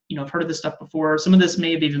or have heard of this stuff before. Some of this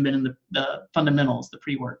may have even been in the fundamentals, the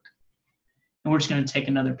pre-work. And we're just going to take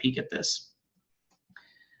another peek at this.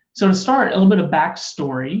 So to start, a little bit of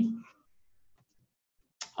backstory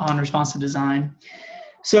on responsive design.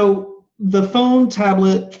 So the phone,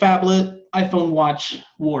 tablet, phablet, iPhone watch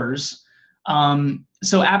wars.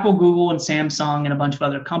 So Apple, Google, and Samsung and a bunch of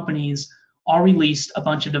other companies all released a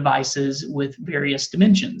bunch of devices with various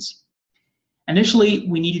dimensions. Initially,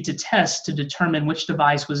 we needed to test to determine which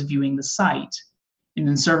device was viewing the site and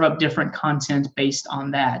then serve up different content based on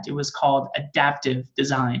that. It was called adaptive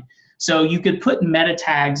design. So you could put meta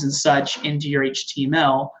tags and such into your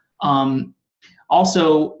HTML.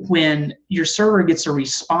 Also, when your server gets a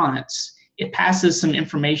response, it passes some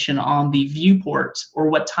information on the viewport or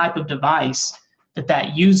what type of device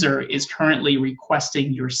that user is currently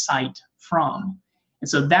requesting your site from. And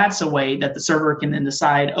so that's a way that the server can then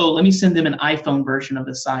decide, oh, let me send them an iPhone version of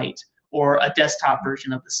the site or a desktop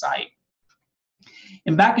version of the site.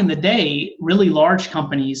 And back in the day, really large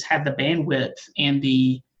companies had the bandwidth and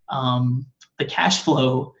the cash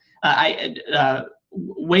flow.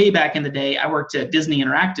 Way back in the day, I worked at Disney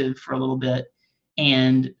Interactive for a little bit,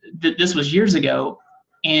 and this was years ago,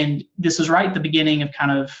 and this was right at the beginning of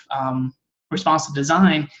kind of responsive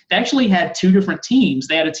design. They actually had two different teams.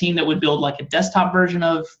 They had a team that would build like a desktop version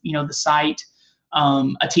of the site,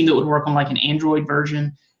 a team that would work on like an Android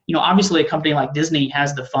version. Obviously a company like Disney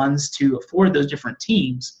has the funds to afford those different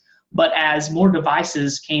teams, but as more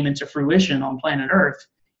devices came into fruition on planet Earth,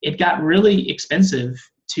 it got really expensive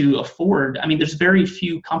to afford. I mean, there's very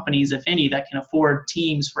few companies, if any, that can afford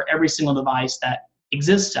teams for every single device that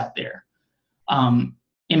exists out there.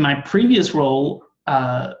 In my previous role,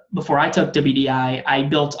 before I took WDI, I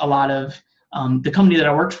built a lot of, the company that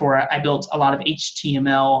I worked for, I built a lot of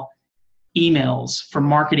HTML emails for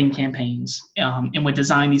marketing campaigns and would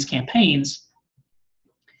design these campaigns.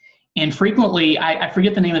 And frequently, I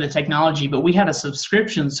forget the name of the technology, but we had a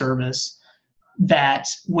subscription service that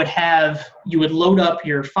would have, you would load up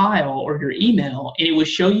your file or your email, and it would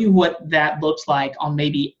show you what that looks like on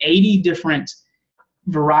maybe 80 different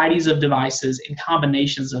varieties of devices and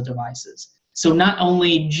combinations of devices. So not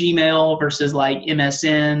only Gmail versus like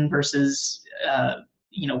MSN versus,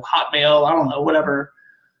 Hotmail, I don't know, whatever,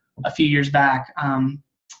 a few years back.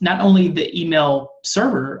 not only the email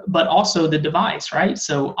server, but also the device, right?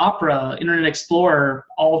 So Opera, Internet Explorer,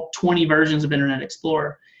 all 20 versions of Internet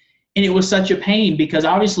Explorer. And it was such a pain because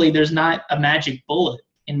obviously there's not a magic bullet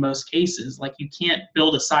in most cases. Like you can't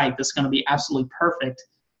build a site that's going to be absolutely perfect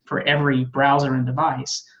for every browser and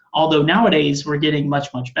device. Although nowadays we're getting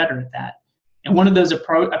much, much better at that. And one of those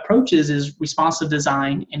approaches is responsive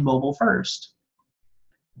design and mobile first.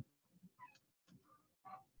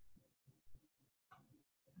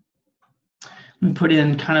 Let me put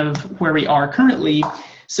in kind of where we are currently.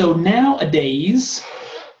 So nowadays,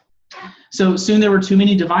 so soon there were too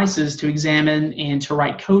many devices to examine and to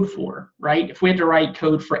write code for, right? If we had to write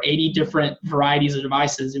code for 80 different varieties of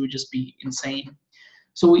devices, it would just be insane.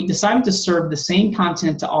 So we decided to serve the same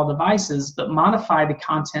content to all devices, but modify the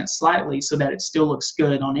content slightly so that it still looks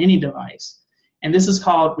good on any device. And this is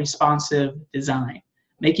called responsive design,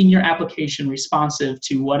 making your application responsive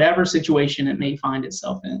to whatever situation it may find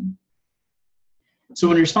itself in. So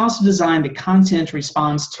in responsive design, the content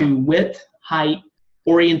responds to width, height,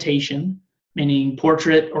 orientation, meaning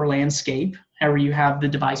portrait or landscape, however you have the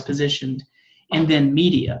device positioned, and then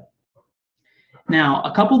media. Now,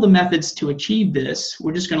 a couple of the methods to achieve this,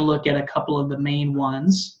 we're just going to look at a couple of the main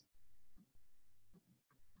ones.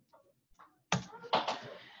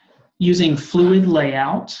 Using fluid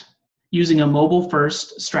layout, using a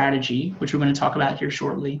mobile-first strategy, which we're going to talk about here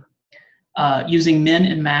shortly, using min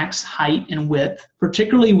and max height and width,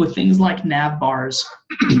 particularly with things like nav bars,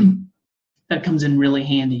 that comes in really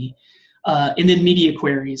handy. And then media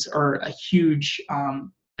queries are a huge,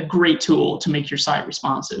 a great tool to make your site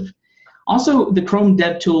responsive. Also, the Chrome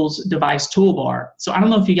DevTools device toolbar. So I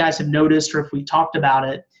don't know if you guys have noticed or if we talked about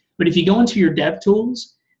it, but if you go into your DevTools,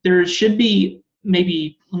 there should be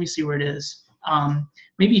maybe, let me see where it is,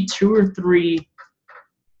 maybe 2 or 3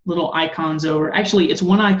 little icons over. Actually, it's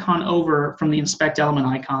one icon over from the inspect element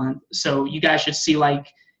icon. So you guys should see like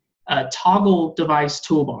a toggle device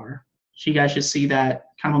toolbar. So you guys should see that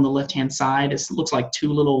kind of on the left-hand side. It looks like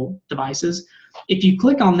 2 little devices. If you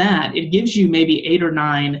click on that, it gives you maybe 8 or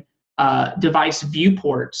 9 device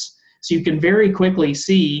viewports. So you can very quickly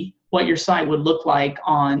see what your site would look like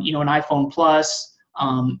on, an iPhone Plus,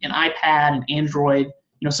 an iPad, an Android,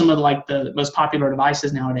 some of the most popular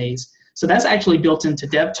devices nowadays. So that's actually built into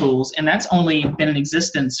DevTools, and that's only been in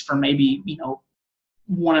existence for maybe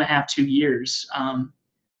 1.5, 2 years.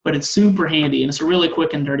 But it's super handy, and it's a really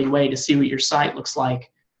quick and dirty way to see what your site looks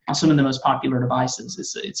like on some of the most popular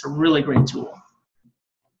devices. It's a really great tool.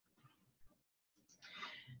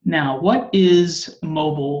 Now, what is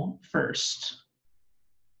mobile first?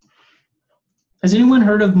 Has anyone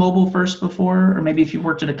heard of mobile first before? Or maybe if you've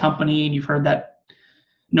worked at a company and you've heard that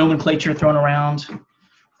nomenclature thrown around.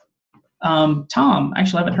 Tom,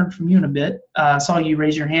 actually, I haven't heard from you in a bit. I saw you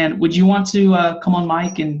raise your hand. Would you want to come on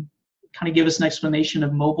mic and kind of give us an explanation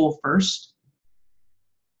of mobile first?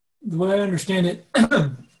 The way I understand it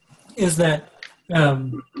is that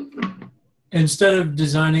instead of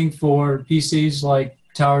designing for PCs like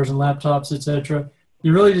towers and laptops, etc.,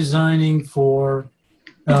 you're really designing for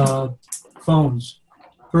phones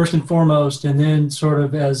first and foremost, and then sort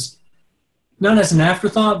of as not as an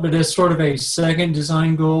afterthought, but as sort of a second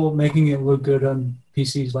design goal, making it look good on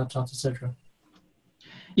PCs, laptops, etc.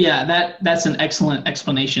 Yeah, that's an excellent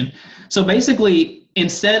explanation. So basically,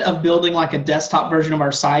 instead of building like a desktop version of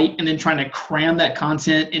our site and then trying to cram that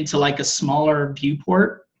content into like a smaller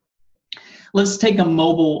viewport, let's take a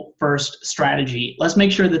mobile first strategy. Let's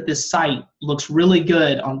make sure that this site looks really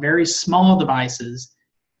good on very small devices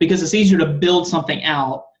because it's easier to build something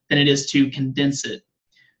out than it is to condense it.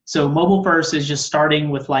 So mobile first is just starting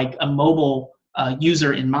with like a mobile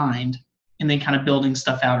user in mind and then kind of building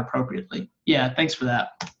stuff out appropriately. Yeah, thanks for that.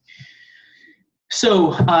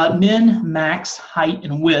 So min, max, height,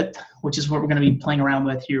 and width, which is what we're going to be playing around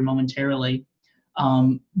with here momentarily.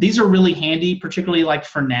 These are really handy, particularly like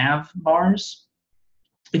for nav bars.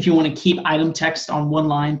 If you want to keep item text on one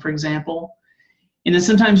line, for example. And then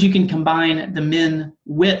sometimes you can combine the min,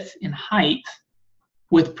 width, and height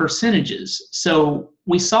with percentages. So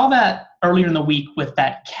we saw that earlier in the week with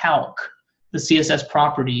that calc, the CSS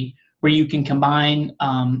property, where you can combine,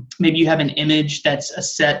 maybe you have an image that's a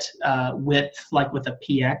set width, like with a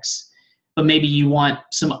PX, but maybe you want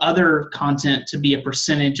some other content to be a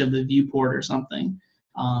percentage of the viewport or something.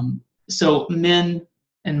 So min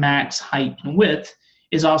and max, height, and width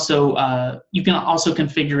is also, you can also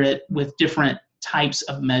configure it with different types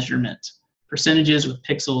of measurement, percentages with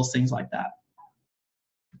pixels, things like that.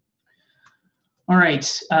 All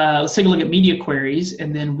right, let's take a look at media queries,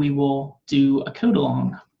 and then we will do a code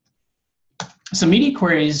along. So media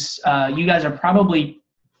queries, you guys are probably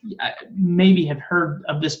maybe have heard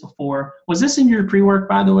of this before. Was this in your pre-work,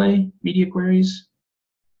 by the way, media queries?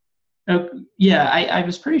 Oh, yeah, I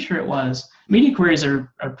was pretty sure it was. Media queries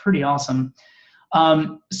are pretty awesome.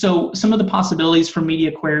 So some of the possibilities for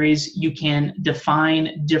media queries, you can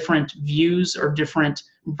define different views or different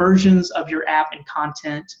versions of your app and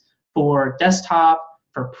content for desktop,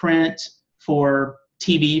 for print, for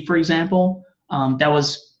TV, for example. That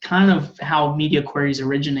was kind of how media queries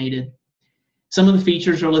originated. Some of the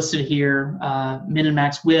features are listed here: min and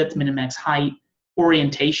max width, min and max height,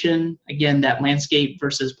 orientation, again, that landscape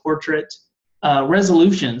versus portrait,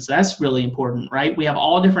 resolutions. That's really important, right? We have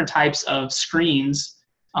all different types of screens,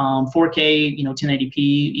 4K, 1080p,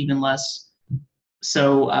 even less.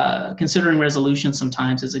 So considering resolution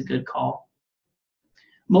sometimes is a good call.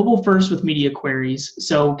 Mobile first with media queries.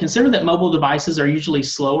 So consider that mobile devices are usually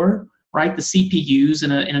slower, right? The CPUs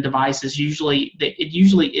in a device is usually, it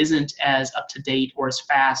usually isn't as up to date or as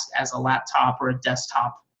fast as a laptop or a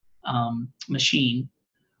desktop machine.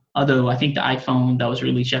 Although I think the iPhone that was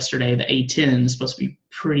released yesterday, the A10, is supposed to be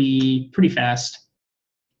pretty fast.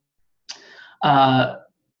 But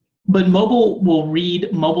mobile will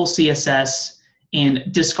read mobile CSS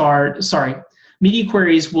and discard, media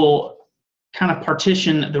queries will kind of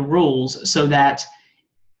partition the rules so that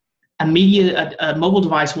a mobile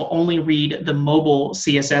device will only read the mobile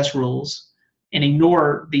CSS rules and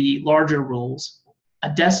ignore the larger rules. A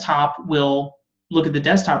desktop will look at the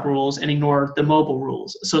desktop rules and ignore the mobile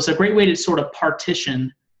rules. So it's a great way to sort of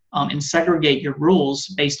partition and segregate your rules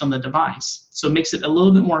based on the device. So it makes it a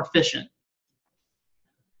little bit more efficient.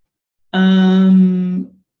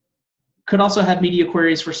 Could also have media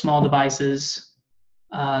queries for small devices.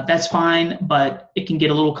 That's fine, but it can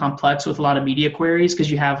get a little complex with a lot of media queries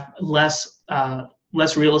because you have less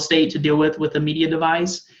real estate to deal with a media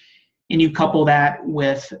device. And you couple that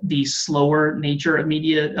with the slower nature of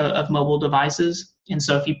of mobile devices. And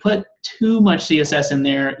so if you put too much CSS in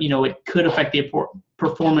there, it could affect the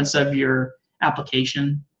performance of your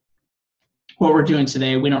application. What we're doing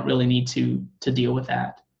today, we don't really need to deal with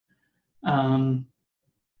that.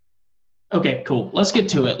 Okay, cool. Let's get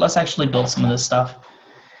to it. Let's actually build some of this stuff.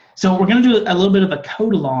 So we're going to do a little bit of a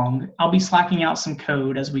code along. I'll be slacking out some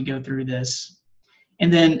code as we go through this.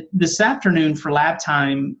 And then this afternoon for lab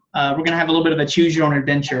time, we're going to have a little bit of a choose your own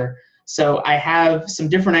adventure. So I have some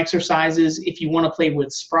different exercises. If you want to play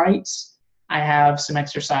with sprites, I have some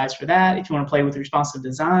exercise for that. If you want to play with responsive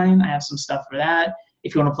design, I have some stuff for that.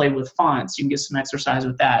 If you want to play with fonts, you can get some exercise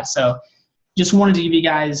with that. So just wanted to give you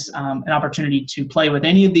guys an opportunity to play with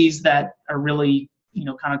any of these that are really,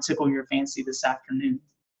 kind of tickle your fancy this afternoon.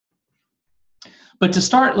 But to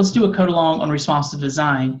start, let's do a code along on responsive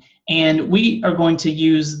design. And we are going to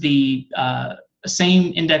use the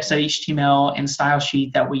same index.html and style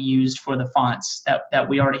sheet that we used for the fonts that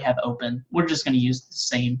we already have open. We're just going to use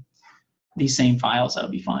these same files.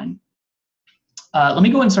 That'll be fine. Let me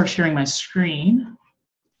go ahead and start sharing my screen.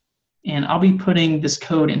 And I'll be putting this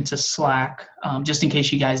code into Slack just in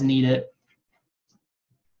case you guys need it.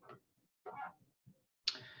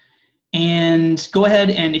 And go ahead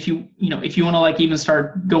and if you want to like even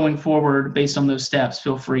start going forward based on those steps,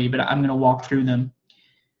 feel free, but I'm going to walk through them.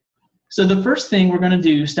 So the first thing we're going to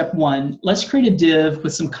do, step one, let's create a div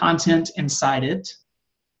with some content inside it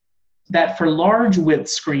that for large width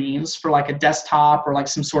screens, for like a desktop or like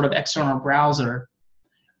some sort of external browser,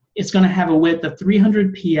 it's going to have a width of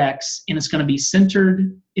 300px and it's going to be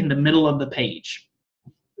centered in the middle of the page.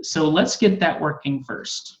 So let's get that working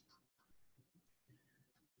first.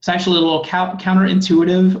 It's actually a little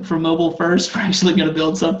counterintuitive for mobile first. We're actually going to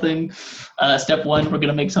build something. Step one, we're going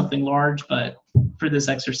to make something large, but for this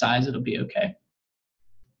exercise, it'll be okay.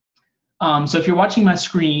 So if you're watching my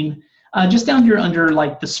screen, just down here under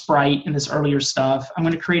like the sprite and this earlier stuff, I'm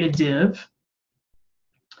going to create a div.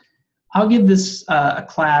 I'll give this a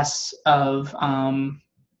class of, I'll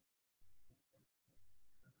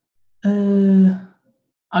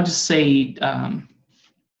just say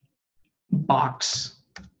box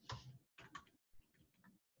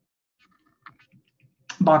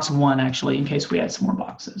 1 actually, in case we add some more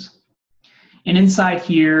boxes. And inside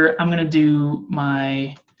here, I'm going to do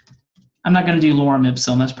I'm not going to do lorem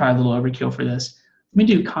ipsum. That's probably a little overkill for this. Let me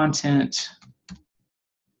do content,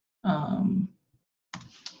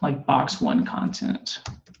 like box 1 content.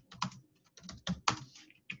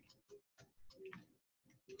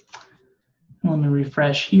 Let me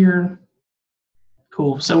refresh here.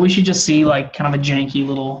 Cool. So we should just see like kind of a janky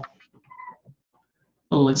little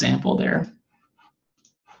example there.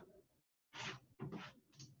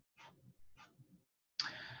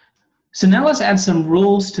 So now let's add some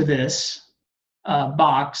rules to this.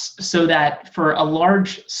 box so that for a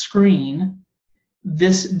large screen,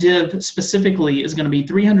 this div specifically is going to be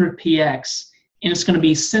 300px and it's going to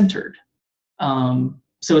be centered.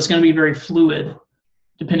 So it's going to be very fluid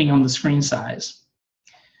depending on the screen size.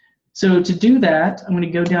 So to do that, I'm going to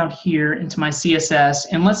go down here into my CSS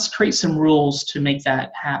and let's create some rules to make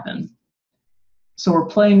that happen. So we're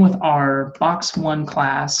playing with our box1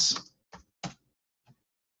 class.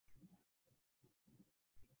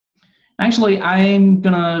 Actually, I'm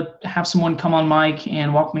going to have someone come on mic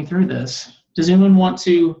and walk me through this. Does anyone want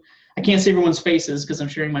to, I can't see everyone's faces because I'm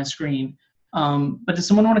sharing my screen, but does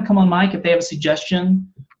someone want to come on mic if they have a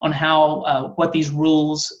suggestion on how, what these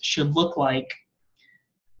rules should look like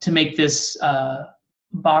to make this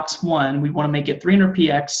box1? We want to make it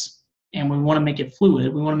 300px and we want to make it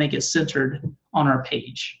fluid. We want to make it centered on our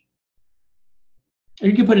page. Or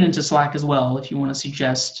you can put it into Slack as well if you want to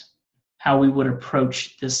suggest how we would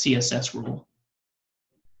approach this CSS rule.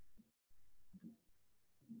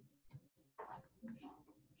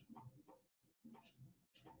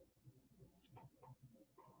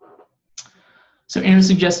 So Aaron's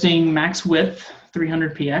suggesting max width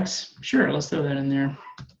 300px. Sure, let's throw that in there.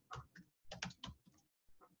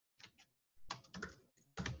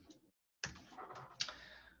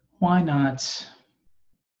 Why not?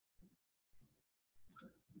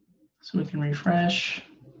 So we can refresh.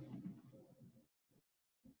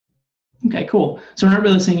 Okay, cool. So we're not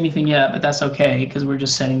really seeing anything yet, but that's okay because we're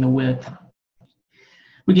just setting the width.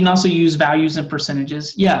 We can also use values and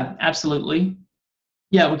percentages. Yeah, absolutely.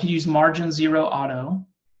 Yeah, we could use margin 0 auto.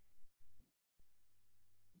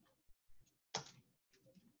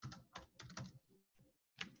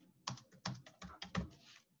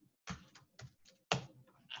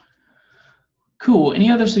 Cool.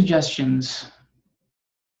 Any other suggestions?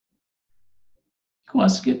 Cool.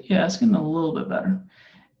 That's good. Yeah, that's getting a little bit better.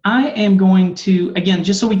 I am going to, again,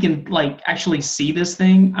 just so we can like actually see this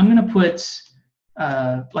thing, I'm going to put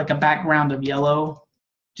like a background of yellow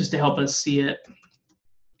just to help us see it.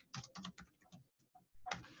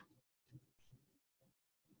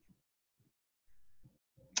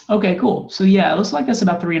 Okay, cool. So yeah, it looks like that's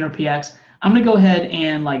about 300px. I'm going to go ahead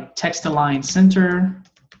and like text align center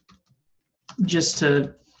just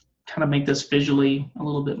to kind of make this visually a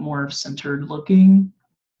little bit more centered looking.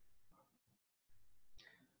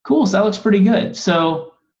 Cool, so that looks pretty good.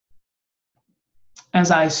 So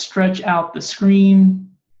as I stretch out the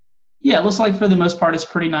screen, yeah, it looks like for the most part it's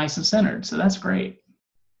pretty nice and centered, so that's great.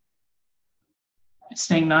 It's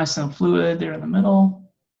staying nice and fluid there in the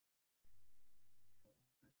middle.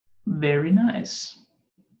 Very nice.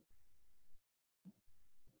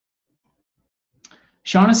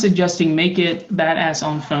 Sean is suggesting make it badass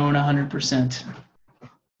on phone 100%.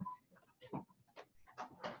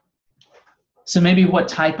 So maybe what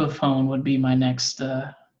type of phone would be my next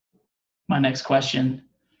question.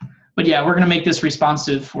 But yeah, we're going to make this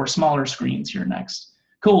responsive for smaller screens here next.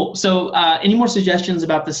 Cool. So any more suggestions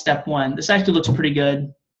about this step one? This actually looks pretty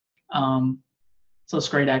good. So it's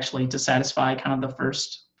great actually to satisfy kind of the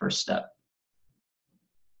first step.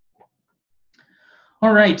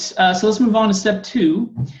 All right, so let's move on to step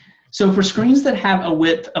 2. So for screens that have a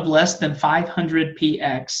width of less than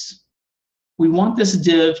 500px, we want this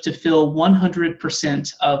div to fill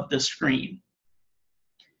 100% of the screen.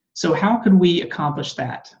 So how could we accomplish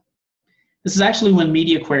that? This is actually when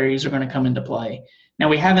media queries are going to come into play. Now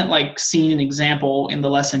we haven't like seen an example in the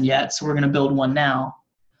lesson yet, so we're going to build one now.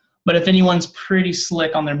 But if anyone's pretty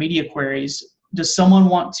slick on their media queries, does someone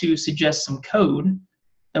want to suggest some code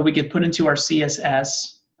that we could put into our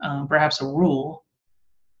CSS, perhaps a rule,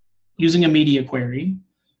 using a media query?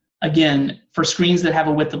 Again, for screens that have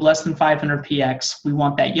a width of less than 500px, we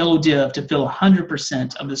want that yellow div to fill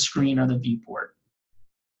 100% of the screen or the viewport.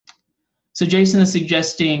 So Jason is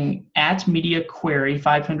suggesting at media query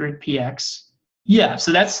 500px. Yeah,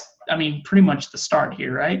 so that's, I mean, pretty much the start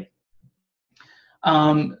here, right?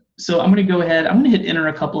 So I'm going to go ahead, I'm going to hit enter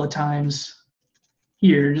a couple of times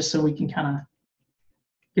here just so we can kind of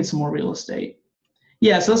get some more real estate.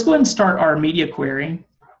 Yeah, so let's go ahead and start our media query.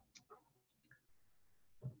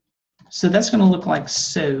 So that's going to look like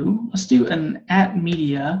so. Let's do an at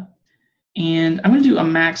media, and I'm going to do a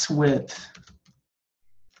max width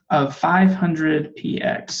of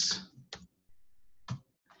 500px.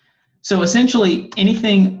 So essentially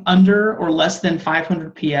anything under or less than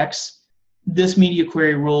 500px, this media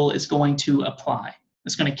query rule is going to apply.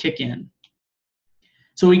 It's going to kick in.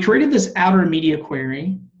 So we created this outer media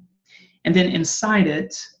query, and then inside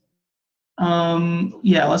it,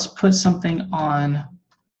 yeah, let's put something on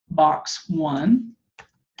box 1.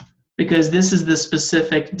 because this is the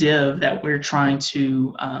specific div that we're trying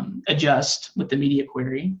to adjust with the media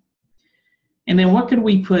query. And then what could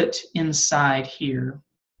we put inside here?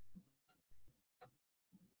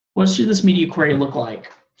 What should this media query look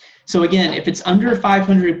like? So again, if it's under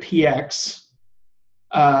 500 px,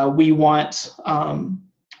 we want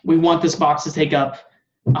this box to take up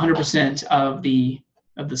 100% of the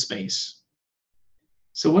space.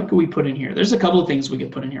 So what could we put in here? There's a couple of things we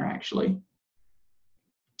could put in here actually.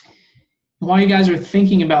 While you guys are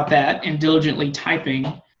thinking about that and diligently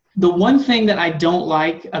typing, the one thing that I don't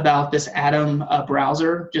like about this Atom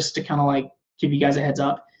browser, just to kind of like give you guys a heads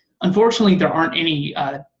up, unfortunately there aren't any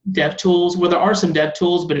dev tools. Well, there are some dev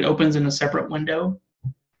tools, but it opens in a separate window.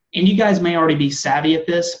 And you guys may already be savvy at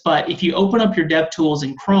this, but if you open up your dev tools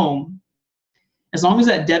in Chrome, as long as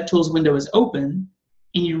that dev tools window is open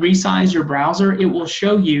and you resize your browser, it will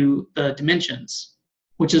show you the dimensions,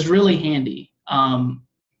 which is really handy.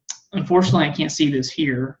 Unfortunately, I can't see this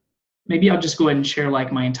here. Maybe I'll just go ahead and share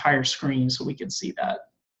like my entire screen so we can see that.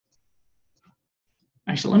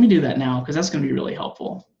 Actually, let me do that now because that's going to be really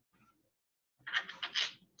helpful.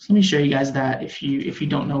 So let me show you guys that if you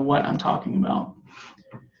don't know what I'm talking about.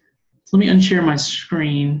 So let me unshare my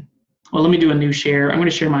screen. Well, let me do a new share. I'm going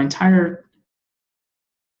to share my entire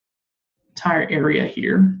area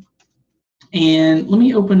here. And let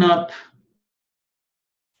me open up.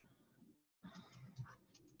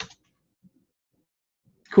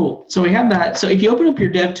 Cool. So we have that. So if you open up your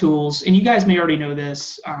dev tools, and you guys may already know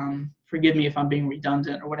this, forgive me if I'm being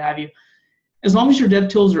redundant or what have you, as long as your dev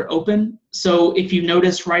tools are open, so if you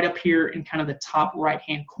notice right up here in kind of the top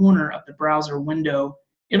right-hand corner of the browser window,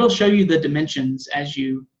 it'll show you the dimensions as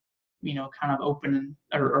you kind of open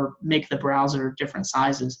or make the browser different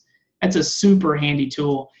sizes. That's a super handy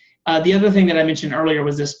tool. The other thing that I mentioned earlier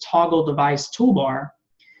was this toggle device toolbar.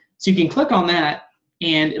 So you can click on that,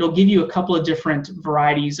 and it'll give you a couple of different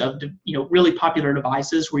varieties of really popular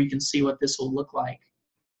devices where you can see what this will look like.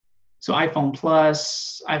 So iPhone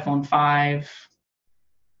Plus, iPhone 5,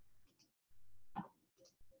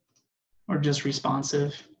 or just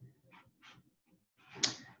responsive.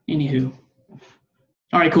 Anywho.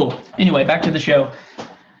 All right, cool. Anyway, back to the show.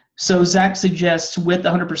 So Zach suggests width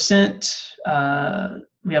 100%.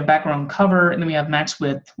 We have background cover, and then we have max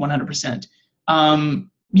width 100%.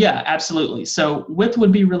 Yeah, absolutely. So width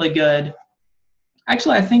would be really good.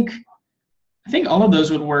 Actually, I think all of those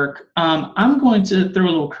would work. I'm going to throw a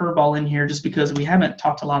little curveball in here just because we haven't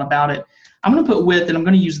talked a lot about it. I'm going to put width, and I'm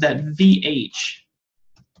going to use that VH.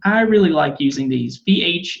 I really like using these,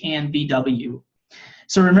 VH and VW.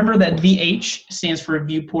 So remember that VH stands for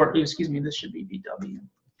viewport, excuse me, this should be VW.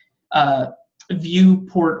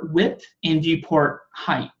 Viewport width and viewport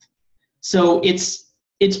height. So it's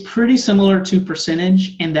pretty similar to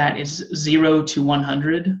percentage in that it's 0 to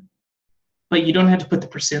 100. But you don't have to put the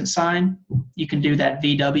percent sign. You can do that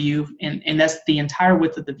VW, and that's the entire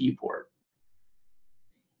width of the viewport.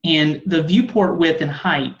 And the viewport width and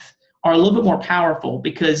height are a little bit more powerful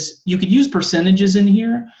because you could use percentages in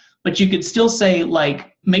here, but you could still say,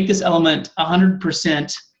 like, make this element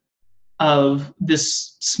 100% of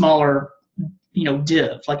this smaller,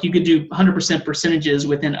 div. Like you could do 100% percentages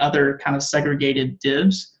within other kind of segregated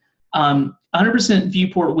divs. 100%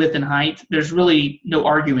 viewport width and height, there's really no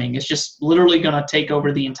arguing. It's just literally going to take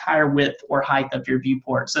over the entire width or height of your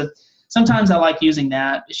viewport. So sometimes I like using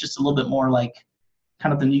that. It's just a little bit more like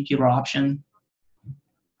kind of the nuclear option.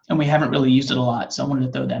 And we haven't really used it a lot, so I wanted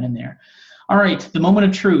to throw that in there. All right, the moment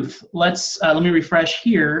of truth. Let me refresh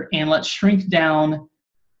here, and let's shrink down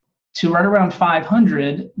to right around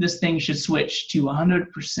 500. This thing should switch to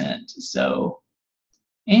 100%. So,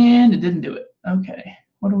 and it didn't do it. Okay,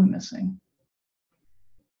 what are we missing?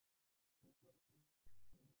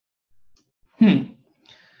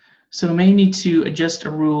 So may need to adjust a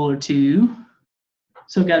rule or two.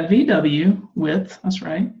 So I've got VW width, that's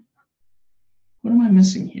right. What am I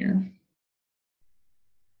missing here?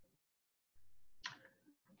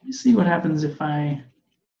 Let me see what happens if I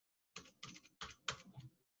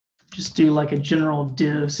just do like a general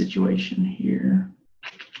div situation here.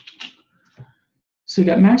 So we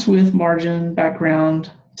got max width, margin, background,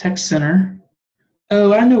 text center.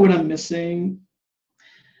 Oh, I know what I'm missing.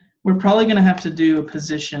 We're probably going to have to do a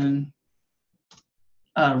position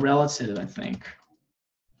relative, I think.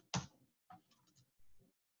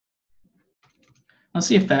 Let's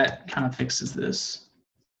see if that kind of fixes this.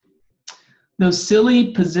 Those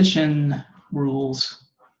silly position rules.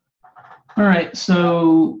 All right,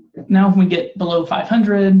 so now if we get below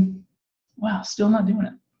 500, wow, still not doing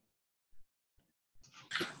it.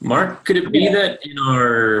 Mark, could it be that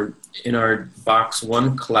in our box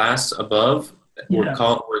 1 class above,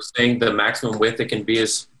 Yeah. we're saying the maximum width it can be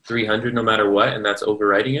is 300 no matter what, and that's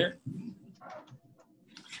overwriting it?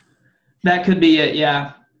 That could be it,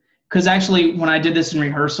 yeah. Because actually, when I did this in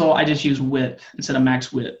rehearsal, I just used width instead of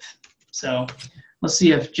max width. So let's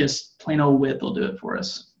see if just plain old width will do it for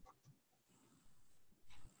us.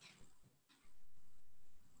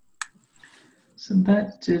 So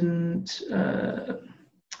that didn't,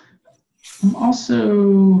 I'm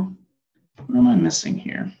also, what am I missing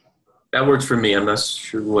here? That works for me. I'm not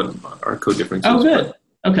sure what our code difference is. Oh, good.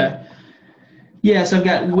 Okay. Yeah, so I've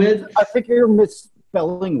got width. I think you're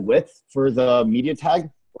misspelling width for the media tag,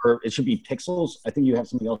 or it should be pixels. I think you have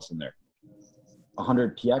something else in there.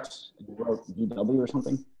 100 px, you wrote VW or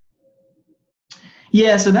something?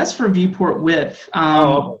 Yeah, so that's for viewport width.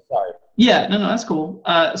 Oh, okay, sorry. Yeah, no, that's cool.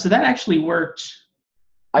 So that actually worked.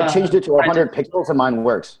 I changed it to 100 pixels and mine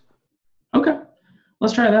works. Okay,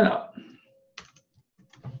 let's try that out.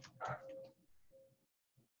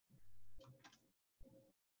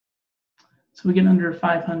 So we get under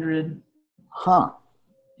 500. Huh.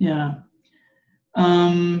 Yeah.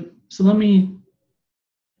 So let me,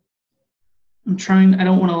 I'm trying, I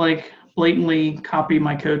don't want to like blatantly copy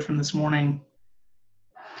my code from this morning.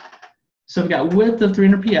 So I've got width of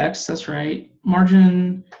 300 px, that's right.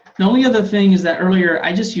 Margin, the only other thing is that earlier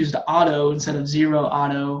I just used auto instead of 0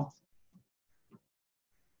 auto.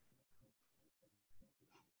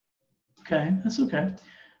 Okay, that's okay.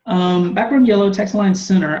 Background yellow, text align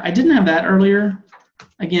center. I didn't have that earlier.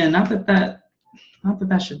 Again, not that that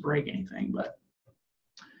should break anything, but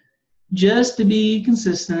just to be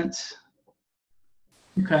consistent.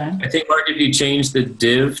 Okay. I think, Mark, if you change the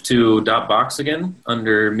div to .box again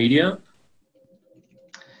under media,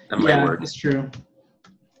 that might work. That's true.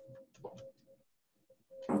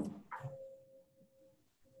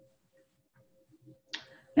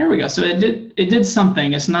 There we go. So it did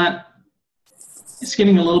something. It's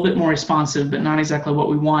getting a little bit more responsive, but not exactly what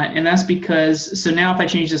we want. And that's because, so now if I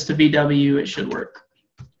change this to VW, it should work.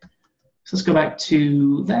 So let's go back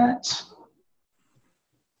to that.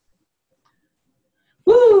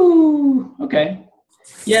 Woo! Okay.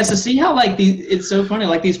 Yeah, so see how like these, it's so funny,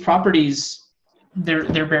 like these properties,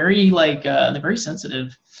 they're very like, they're very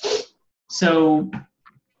sensitive. So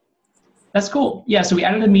that's cool. Yeah, so we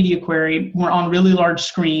added a media query. We're on really large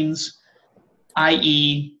screens,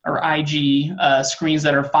 IE or IG, screens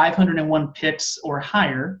that are 501 pix or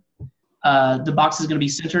higher. The box is going to be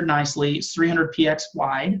centered nicely. It's 300 px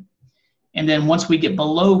wide. And then once we get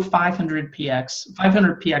below 500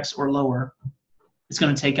 px or lower, it's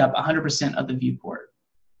going to take up 100% of the viewport.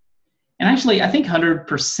 And actually, I think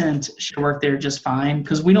 100% should work there just fine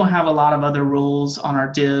because we don't have a lot of other rules on our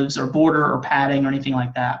divs or border or padding or anything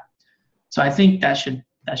like that. So I think that should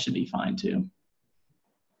be fine too.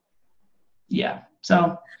 Yeah.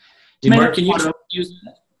 So, hey, Mark, can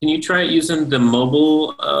you try using the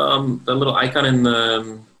mobile, the little icon in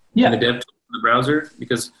the dev tool in the browser?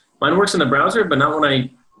 Because mine works in the browser, but not when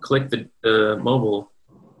I click the mobile.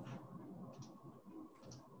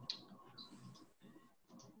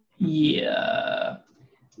 Yeah,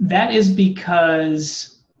 that is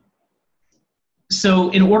because.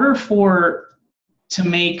 So in order to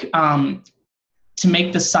make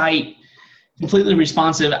the site completely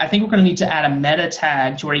responsive, I think we're going to need to add a meta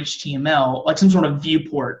tag to our HTML, like some sort of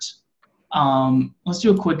viewport. Let's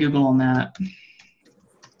do a quick Google on that.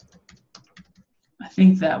 I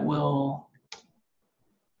think that will.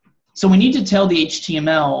 So we need to tell the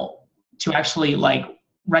HTML to actually like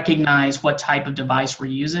recognize what type of device we're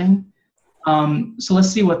using. So let's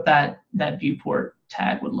see what that viewport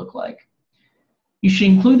tag would look like. You should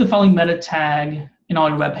include the following meta tag in all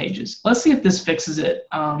your web pages. Let's see if this fixes it.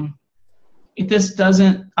 If this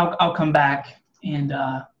doesn't, I'll come back and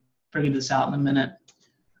figure this out in a minute.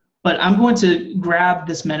 But I'm going to grab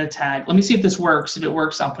this meta tag. Let me see if this works. If it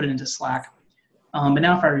works, I'll put it into Slack. But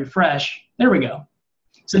now if I refresh, there we go.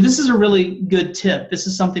 So this is a really good tip. This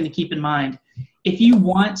is something to keep in mind. If you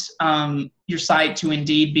want your site to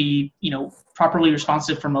indeed be, properly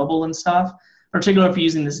responsive for mobile and stuff, particularly if you're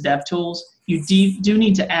using this DevTools, you do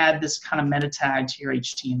need to add this kind of meta tag to your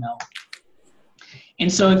HTML.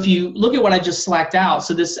 And so if you look at what I just slacked out,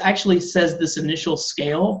 so this actually says this initial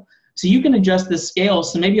scale. So you can adjust this scale.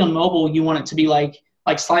 So maybe on mobile, you want it to be like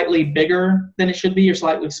slightly bigger than it should be or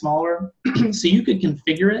slightly smaller. So you could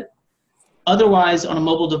configure it. Otherwise, on a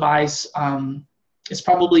mobile device, it's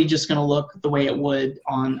probably just going to look the way it would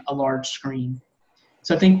on a large screen.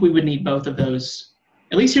 So I think we would need both of those,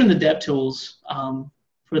 at least here in the DevTools,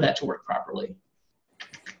 for that to work properly.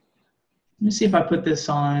 Let me see if I put this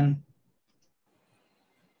on.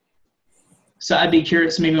 So I'd be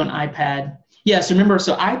curious, maybe on iPad. Yes, remember,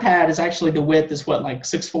 so iPad is actually the width is what, like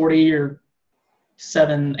 640 or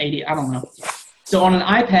 780, I don't know. So on an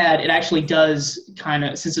iPad, it actually does kind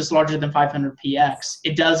of, since it's larger than 500px,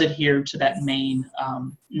 it does adhere to that main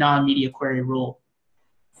non-media query rule.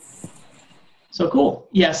 So cool.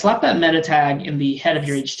 Yeah, slap that meta tag in the head of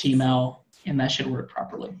your HTML, and that should work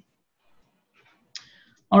properly.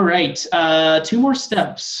 All right, 2 more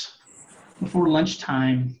steps before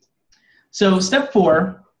lunchtime. So step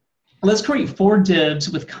 4, let's create 4 divs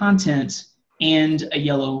with content and a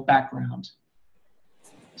yellow background.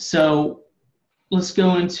 So let's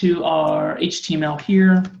go into our HTML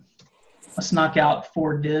here. Let's knock out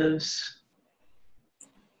 4 divs.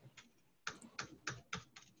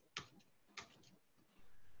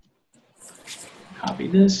 Copy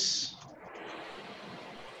this.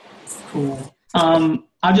 Cool.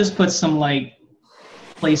 I'll just put some like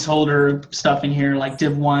placeholder stuff in here, like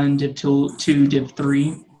div 1, div 2, div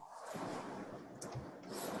 3,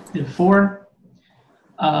 div 4.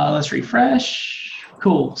 Let's refresh.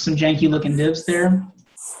 Cool. Some janky looking divs there.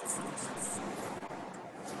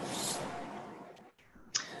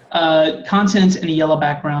 Content and a yellow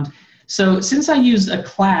background. So since I used a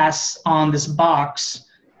class on this box,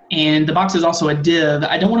 and the box is also a div,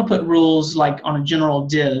 I don't want to put rules like on a general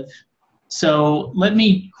div. So let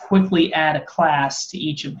me quickly add a class to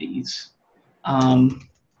each of these. I'm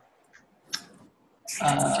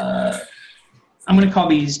going to call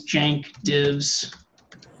these jank divs.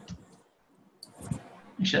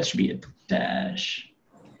 Actually, that should be a dash.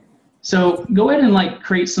 So go ahead and like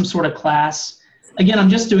create some sort of class. Again, I'm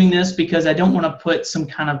just doing this because I don't want to put some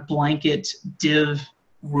kind of blanket div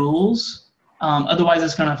rules. Otherwise,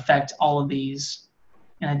 it's going to affect all of these.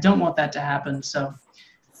 And I don't want that to happen. So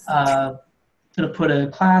I'm going to put a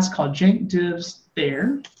class called jank divs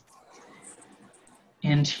there.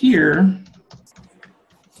 And here,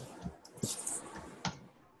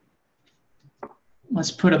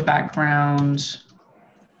 let's put a background.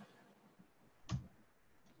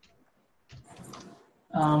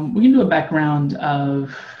 We can do a background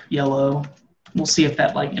of yellow. We'll see if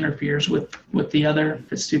that like interferes with the other,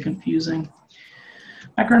 if it's too confusing.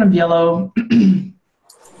 Background of yellow.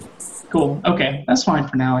 Cool. Okay, that's fine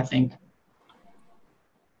for now, I think.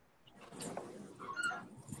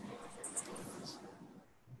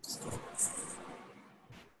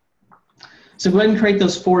 So go ahead and create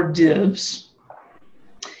those 4 divs.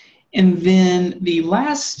 And then the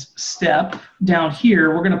last step down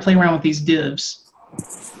here, we're going to play around with these divs.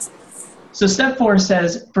 So step 4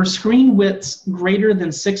 says, for screen widths greater than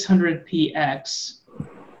 600px,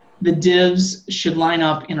 the divs should line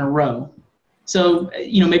up in a row. So,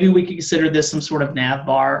 you know, maybe we could consider this some sort of nav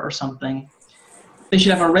bar or something. They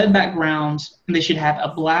should have a red background, and they should have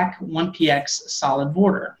a black 1px solid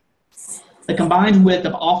border. The combined width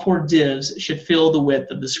of all 4 divs should fill the width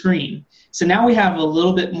of the screen. So now we have a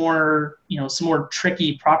little bit more, you know, some more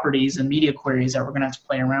tricky properties and media queries that we're going to have to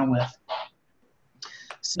play around with.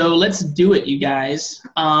 So let's do it, you guys.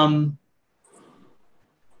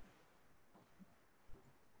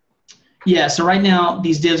 Yeah, so right now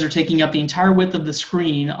these divs are taking up the entire width of the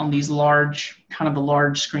screen on these large, kind of the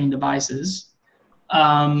large screen devices.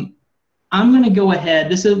 I'm going to go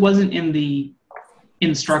ahead. This wasn't in the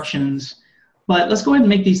instructions, but let's go ahead and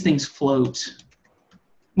make these things float.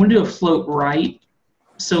 I'm going to do a float right.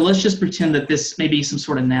 So let's just pretend that this may be some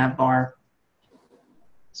sort of nav bar.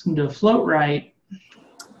 So I'm going to do a float right.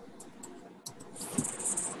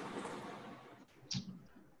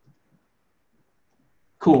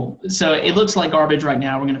 Cool. So it looks like garbage right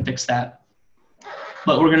now. We're going to fix that.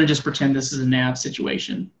 But we're going to just pretend this is a nav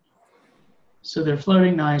situation. So they're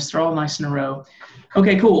floating nice. They're all nice in a row.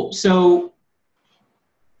 Okay, cool. So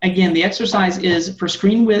again, the exercise is for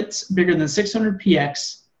screen widths bigger than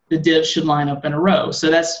 600px, the divs should line up in a row.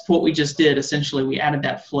 So that's what we just did. Essentially, we added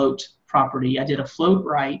that float property. I did a float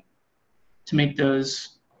right to make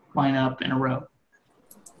those line up in a row.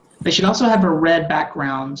 They should also have a red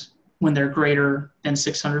background when they're greater than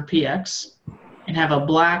 600px, and have a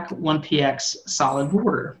black 1px solid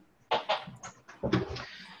border.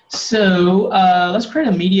 So let's create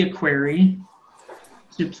a media query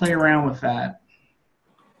to play around with that.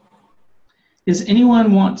 Does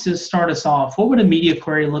anyone want to start us off? What would a media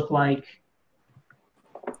query look like?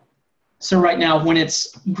 So right now, when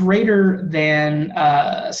it's greater than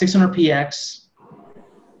 600px,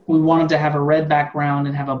 we want them to have a red background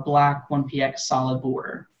and have a black 1px solid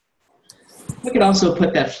border. We could also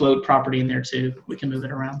put that float property in there too. We can move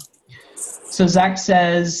it around. So Zach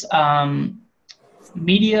says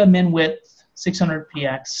media min width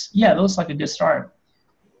 600px. Yeah, that looks like a good start.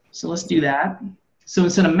 So let's do that. So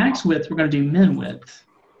instead of max width, we're going to do min width.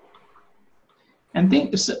 And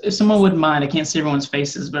think if someone wouldn't mind, I can't see everyone's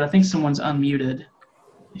faces, but I think someone's unmuted.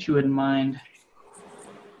 If you wouldn't mind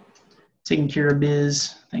taking care of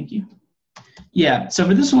biz, thank you. Yeah, so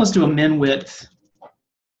for this one, let's do a min width,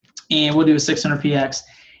 and we'll do a 600px.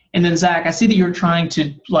 And then Zach, I see that you're trying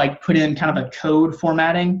to like put in kind of a code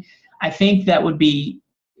formatting. I think that would be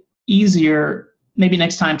easier. Maybe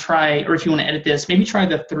next time try, or if you want to edit this, maybe try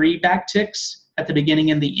the 3 backticks at the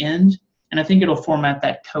beginning and the end, and I think it'll format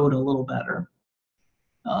that code a little better.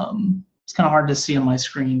 It's kind of hard to see on my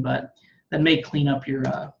screen, but that may clean up your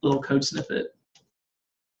little code snippet.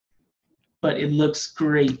 But it looks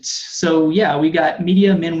great. So yeah, we got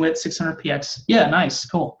media min width 600px. Yeah, nice,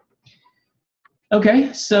 cool.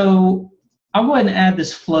 Okay, so I'll go ahead and add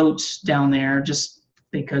this float down there just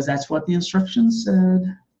because that's what the instructions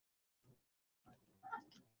said.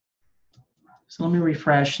 So let me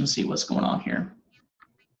refresh and see what's going on here.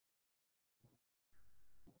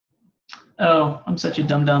 Oh, I'm such a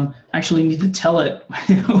dum-dum. Actually, need to tell it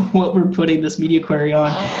what we're putting this media query on.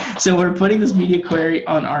 So we're putting this media query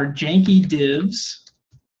on our janky divs.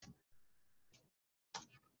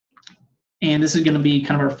 And this is going to be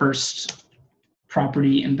kind of our first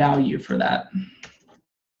property and value for that.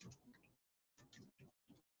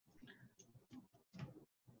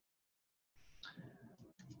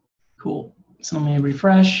 Cool. So let me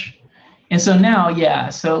refresh. And so now, yeah,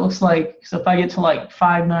 so it looks like, so if I get to like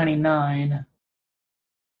 599,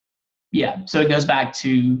 yeah, so it goes back to,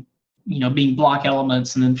 you know, being block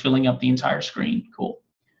elements and then filling up the entire screen. Cool.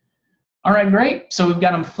 All right, great. So we've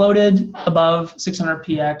got them floated above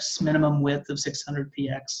 600px, minimum width of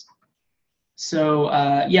 600px. So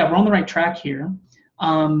yeah, we're on the right track here.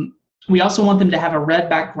 We also want them to have a red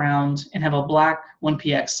background and have a black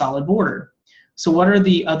 1px solid border. So what are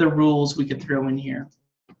the other rules we could throw in here?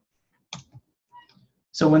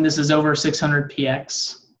 So when this is over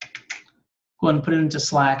 600px, go ahead and put it into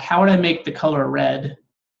Slack. How would I make the color red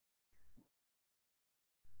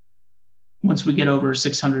once we get over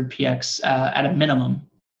 600px at a minimum?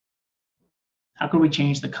 How could we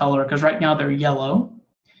change the color? Because right now they're yellow.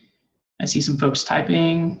 I see some folks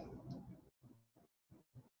typing.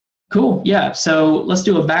 Cool, yeah, so let's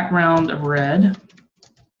do a background of red.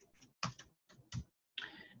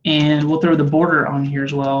 And we'll throw the border on here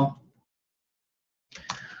as well.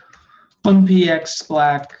 1px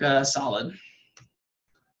black solid.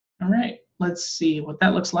 All right, let's see what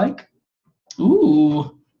that looks like.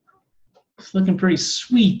 Ooh, it's looking pretty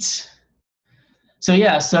sweet. So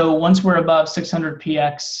yeah, so once we're above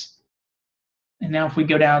 600px, and now if we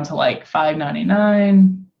go down to like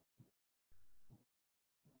 599,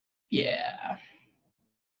 yeah.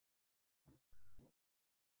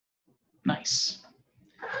 Nice.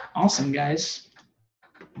 Awesome, guys.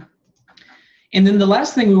 And then the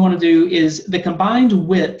last thing we want to do is the combined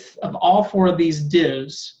width of all 4 of these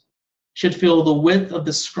divs should fill the width of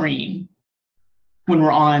the screen when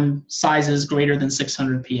we're on sizes greater than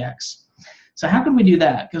 600px. So how can we do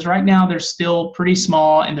that? Because right now they're still pretty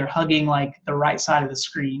small and they're hugging like the right side of the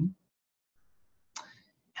screen.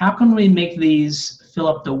 How can we make these fill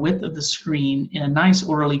up the width of the screen in a nice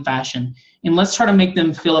orderly fashion? And let's try to make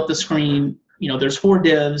them fill up the screen. You know, there's 4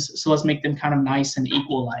 divs, so let's make them kind of nice and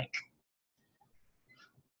equal like.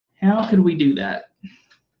 How could we do that?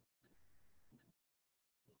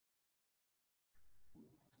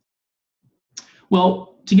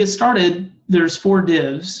 Well, to get started, there's 4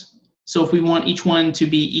 divs. So if we want each one to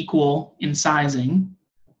be equal in sizing,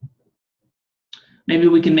 maybe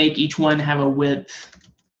we can make each one have a width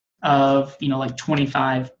of, you know, like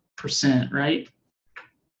 25%, right?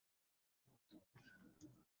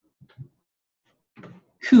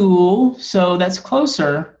 Cool, so that's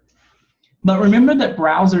closer. But remember that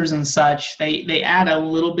browsers and such, they add a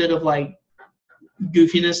little bit of like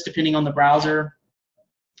goofiness depending on the browser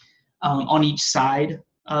on each side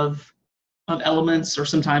of elements, or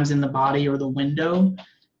sometimes in the body or the window.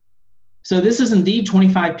 So this is indeed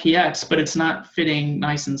 25px, but it's not fitting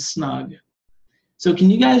nice and snug. So can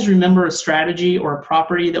you guys remember a strategy or a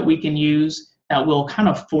property that we can use that will kind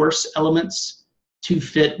of force elements to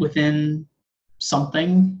fit within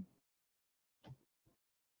something?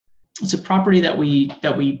 It's a property that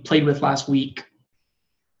we played with last week,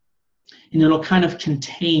 and it'll kind of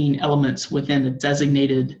contain elements within a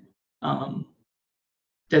designated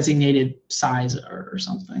size or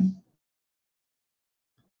something.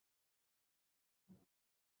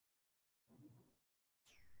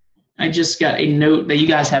 I just got a note that you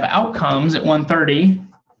guys have outcomes at 1:30,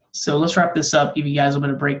 so let's wrap this up. Give you guys a bit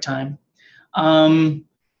of break time. Tom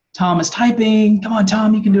is typing. Come on,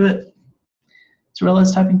 Tom, you can do it.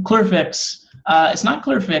 Cirella's typing. Clearfix. It's not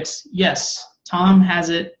Clearfix. Yes, Tom has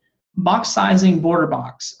it. box sizing border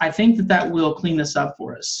box. I think that will clean this up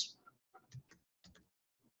for us.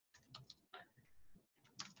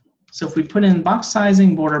 So if we put in box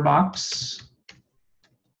sizing border box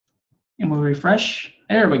and we refresh,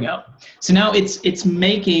 there we go. So now it's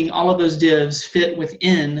making all of those divs fit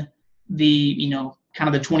within the,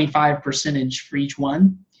 kind of the 25% for each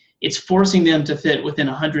one. It's forcing them to fit within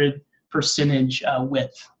 100%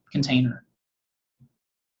 width container.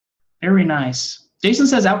 Very nice. Jason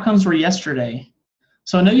says outcomes were yesterday.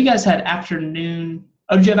 So I know you guys had afternoon.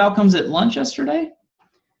 Oh, did you have outcomes at lunch yesterday?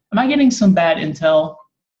 Am I getting some bad intel?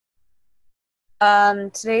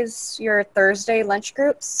 Today's your Thursday lunch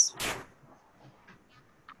groups.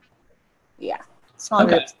 Yeah, small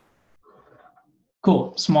groups.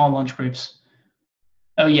 Cool, small lunch groups.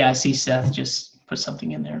 Oh yeah, I see Seth just put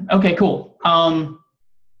something in there. Okay, cool. All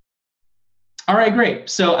right, great.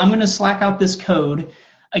 So I'm gonna Slack out this code.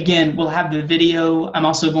 Again, we'll have the video. I'm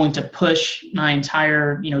also going to push my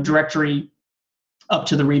entire directory up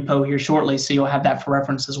to the repo here shortly, so you'll have that for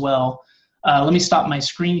reference as well. Let me stop my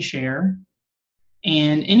screen share.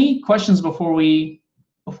 And any questions before we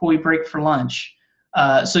break for lunch?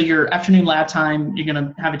 So your afternoon lab time, you're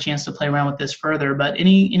gonna have a chance to play around with this further. But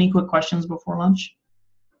any quick questions before lunch?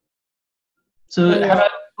 So I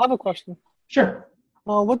have a question. Sure.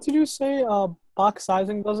 What did you say box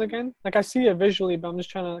sizing does again? Like I see it visually, but I'm just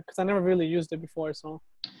trying to, because I never really used it before. So.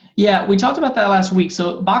 Yeah, we talked about that last week.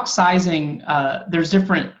 So box sizing, there's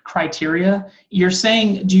different criteria. You're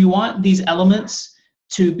saying, do you want these elements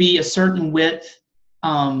to be a certain width,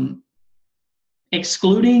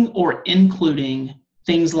 excluding or including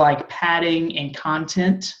things like padding and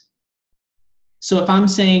content? So if I'm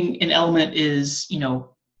saying an element is,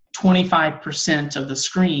 25% of the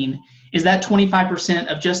screen, is that 25%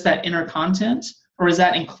 of just that inner content, or is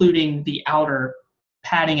that including the outer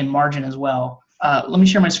padding and margin as well? Let me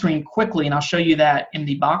share my screen quickly, and I'll show you that in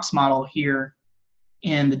the box model here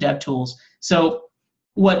in the DevTools. So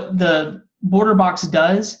what the border box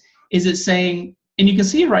does is it's saying, and you can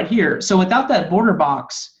see it right here. So without that border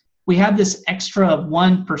box, we have this extra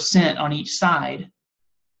 1% on each side.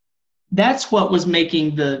 That's what was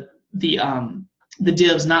making the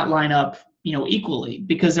divs not line up, equally,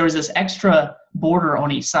 because there was this extra border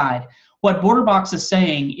on each side. What border box is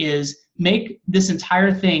saying is make this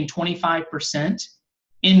entire thing 25%,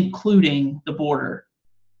 including the border.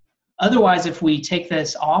 Otherwise, if we take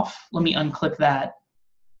this off, let me unclick that.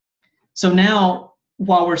 So now,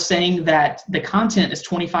 while we're saying that the content is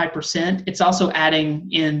 25%, it's also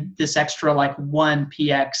adding in this extra like 1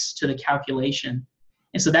 px to the calculation.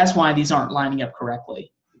 And so that's why these aren't lining up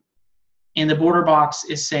correctly. And the border box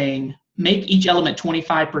is saying make each element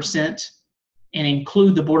 25% and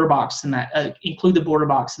include the border box in that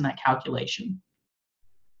calculation.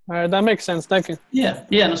 All right, that makes sense. Thank you. Yeah,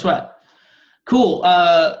 no sweat. Cool.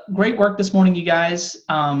 Great work this morning, you guys.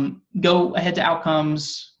 Go ahead to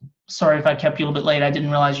outcomes. Sorry if I kept you a little bit late. I didn't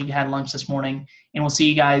realize you had lunch this morning. And we'll see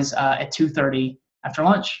you guys at 2:30 after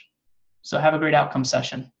lunch. So have a great outcome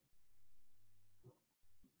session.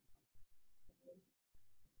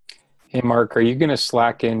 Hey, Mark, are you going to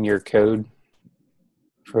Slack in your code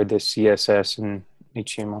for the CSS and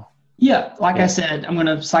HTML? Yeah, like I said, I'm going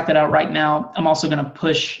to Slack that out right now. I'm also going to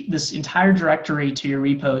push this entire directory to your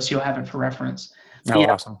repo so you'll have it for reference. Oh,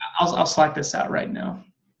 yeah, awesome. I'll Slack this out right now.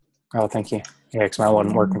 Oh, thank you. Yeah, because mine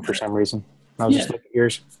wasn't working for some reason. I was just looking at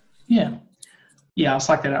yours. Yeah, I'll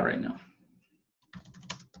Slack that out right now.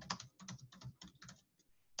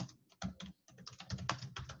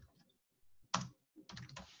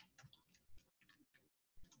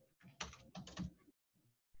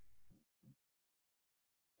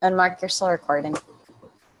 And Mark, you're still recording.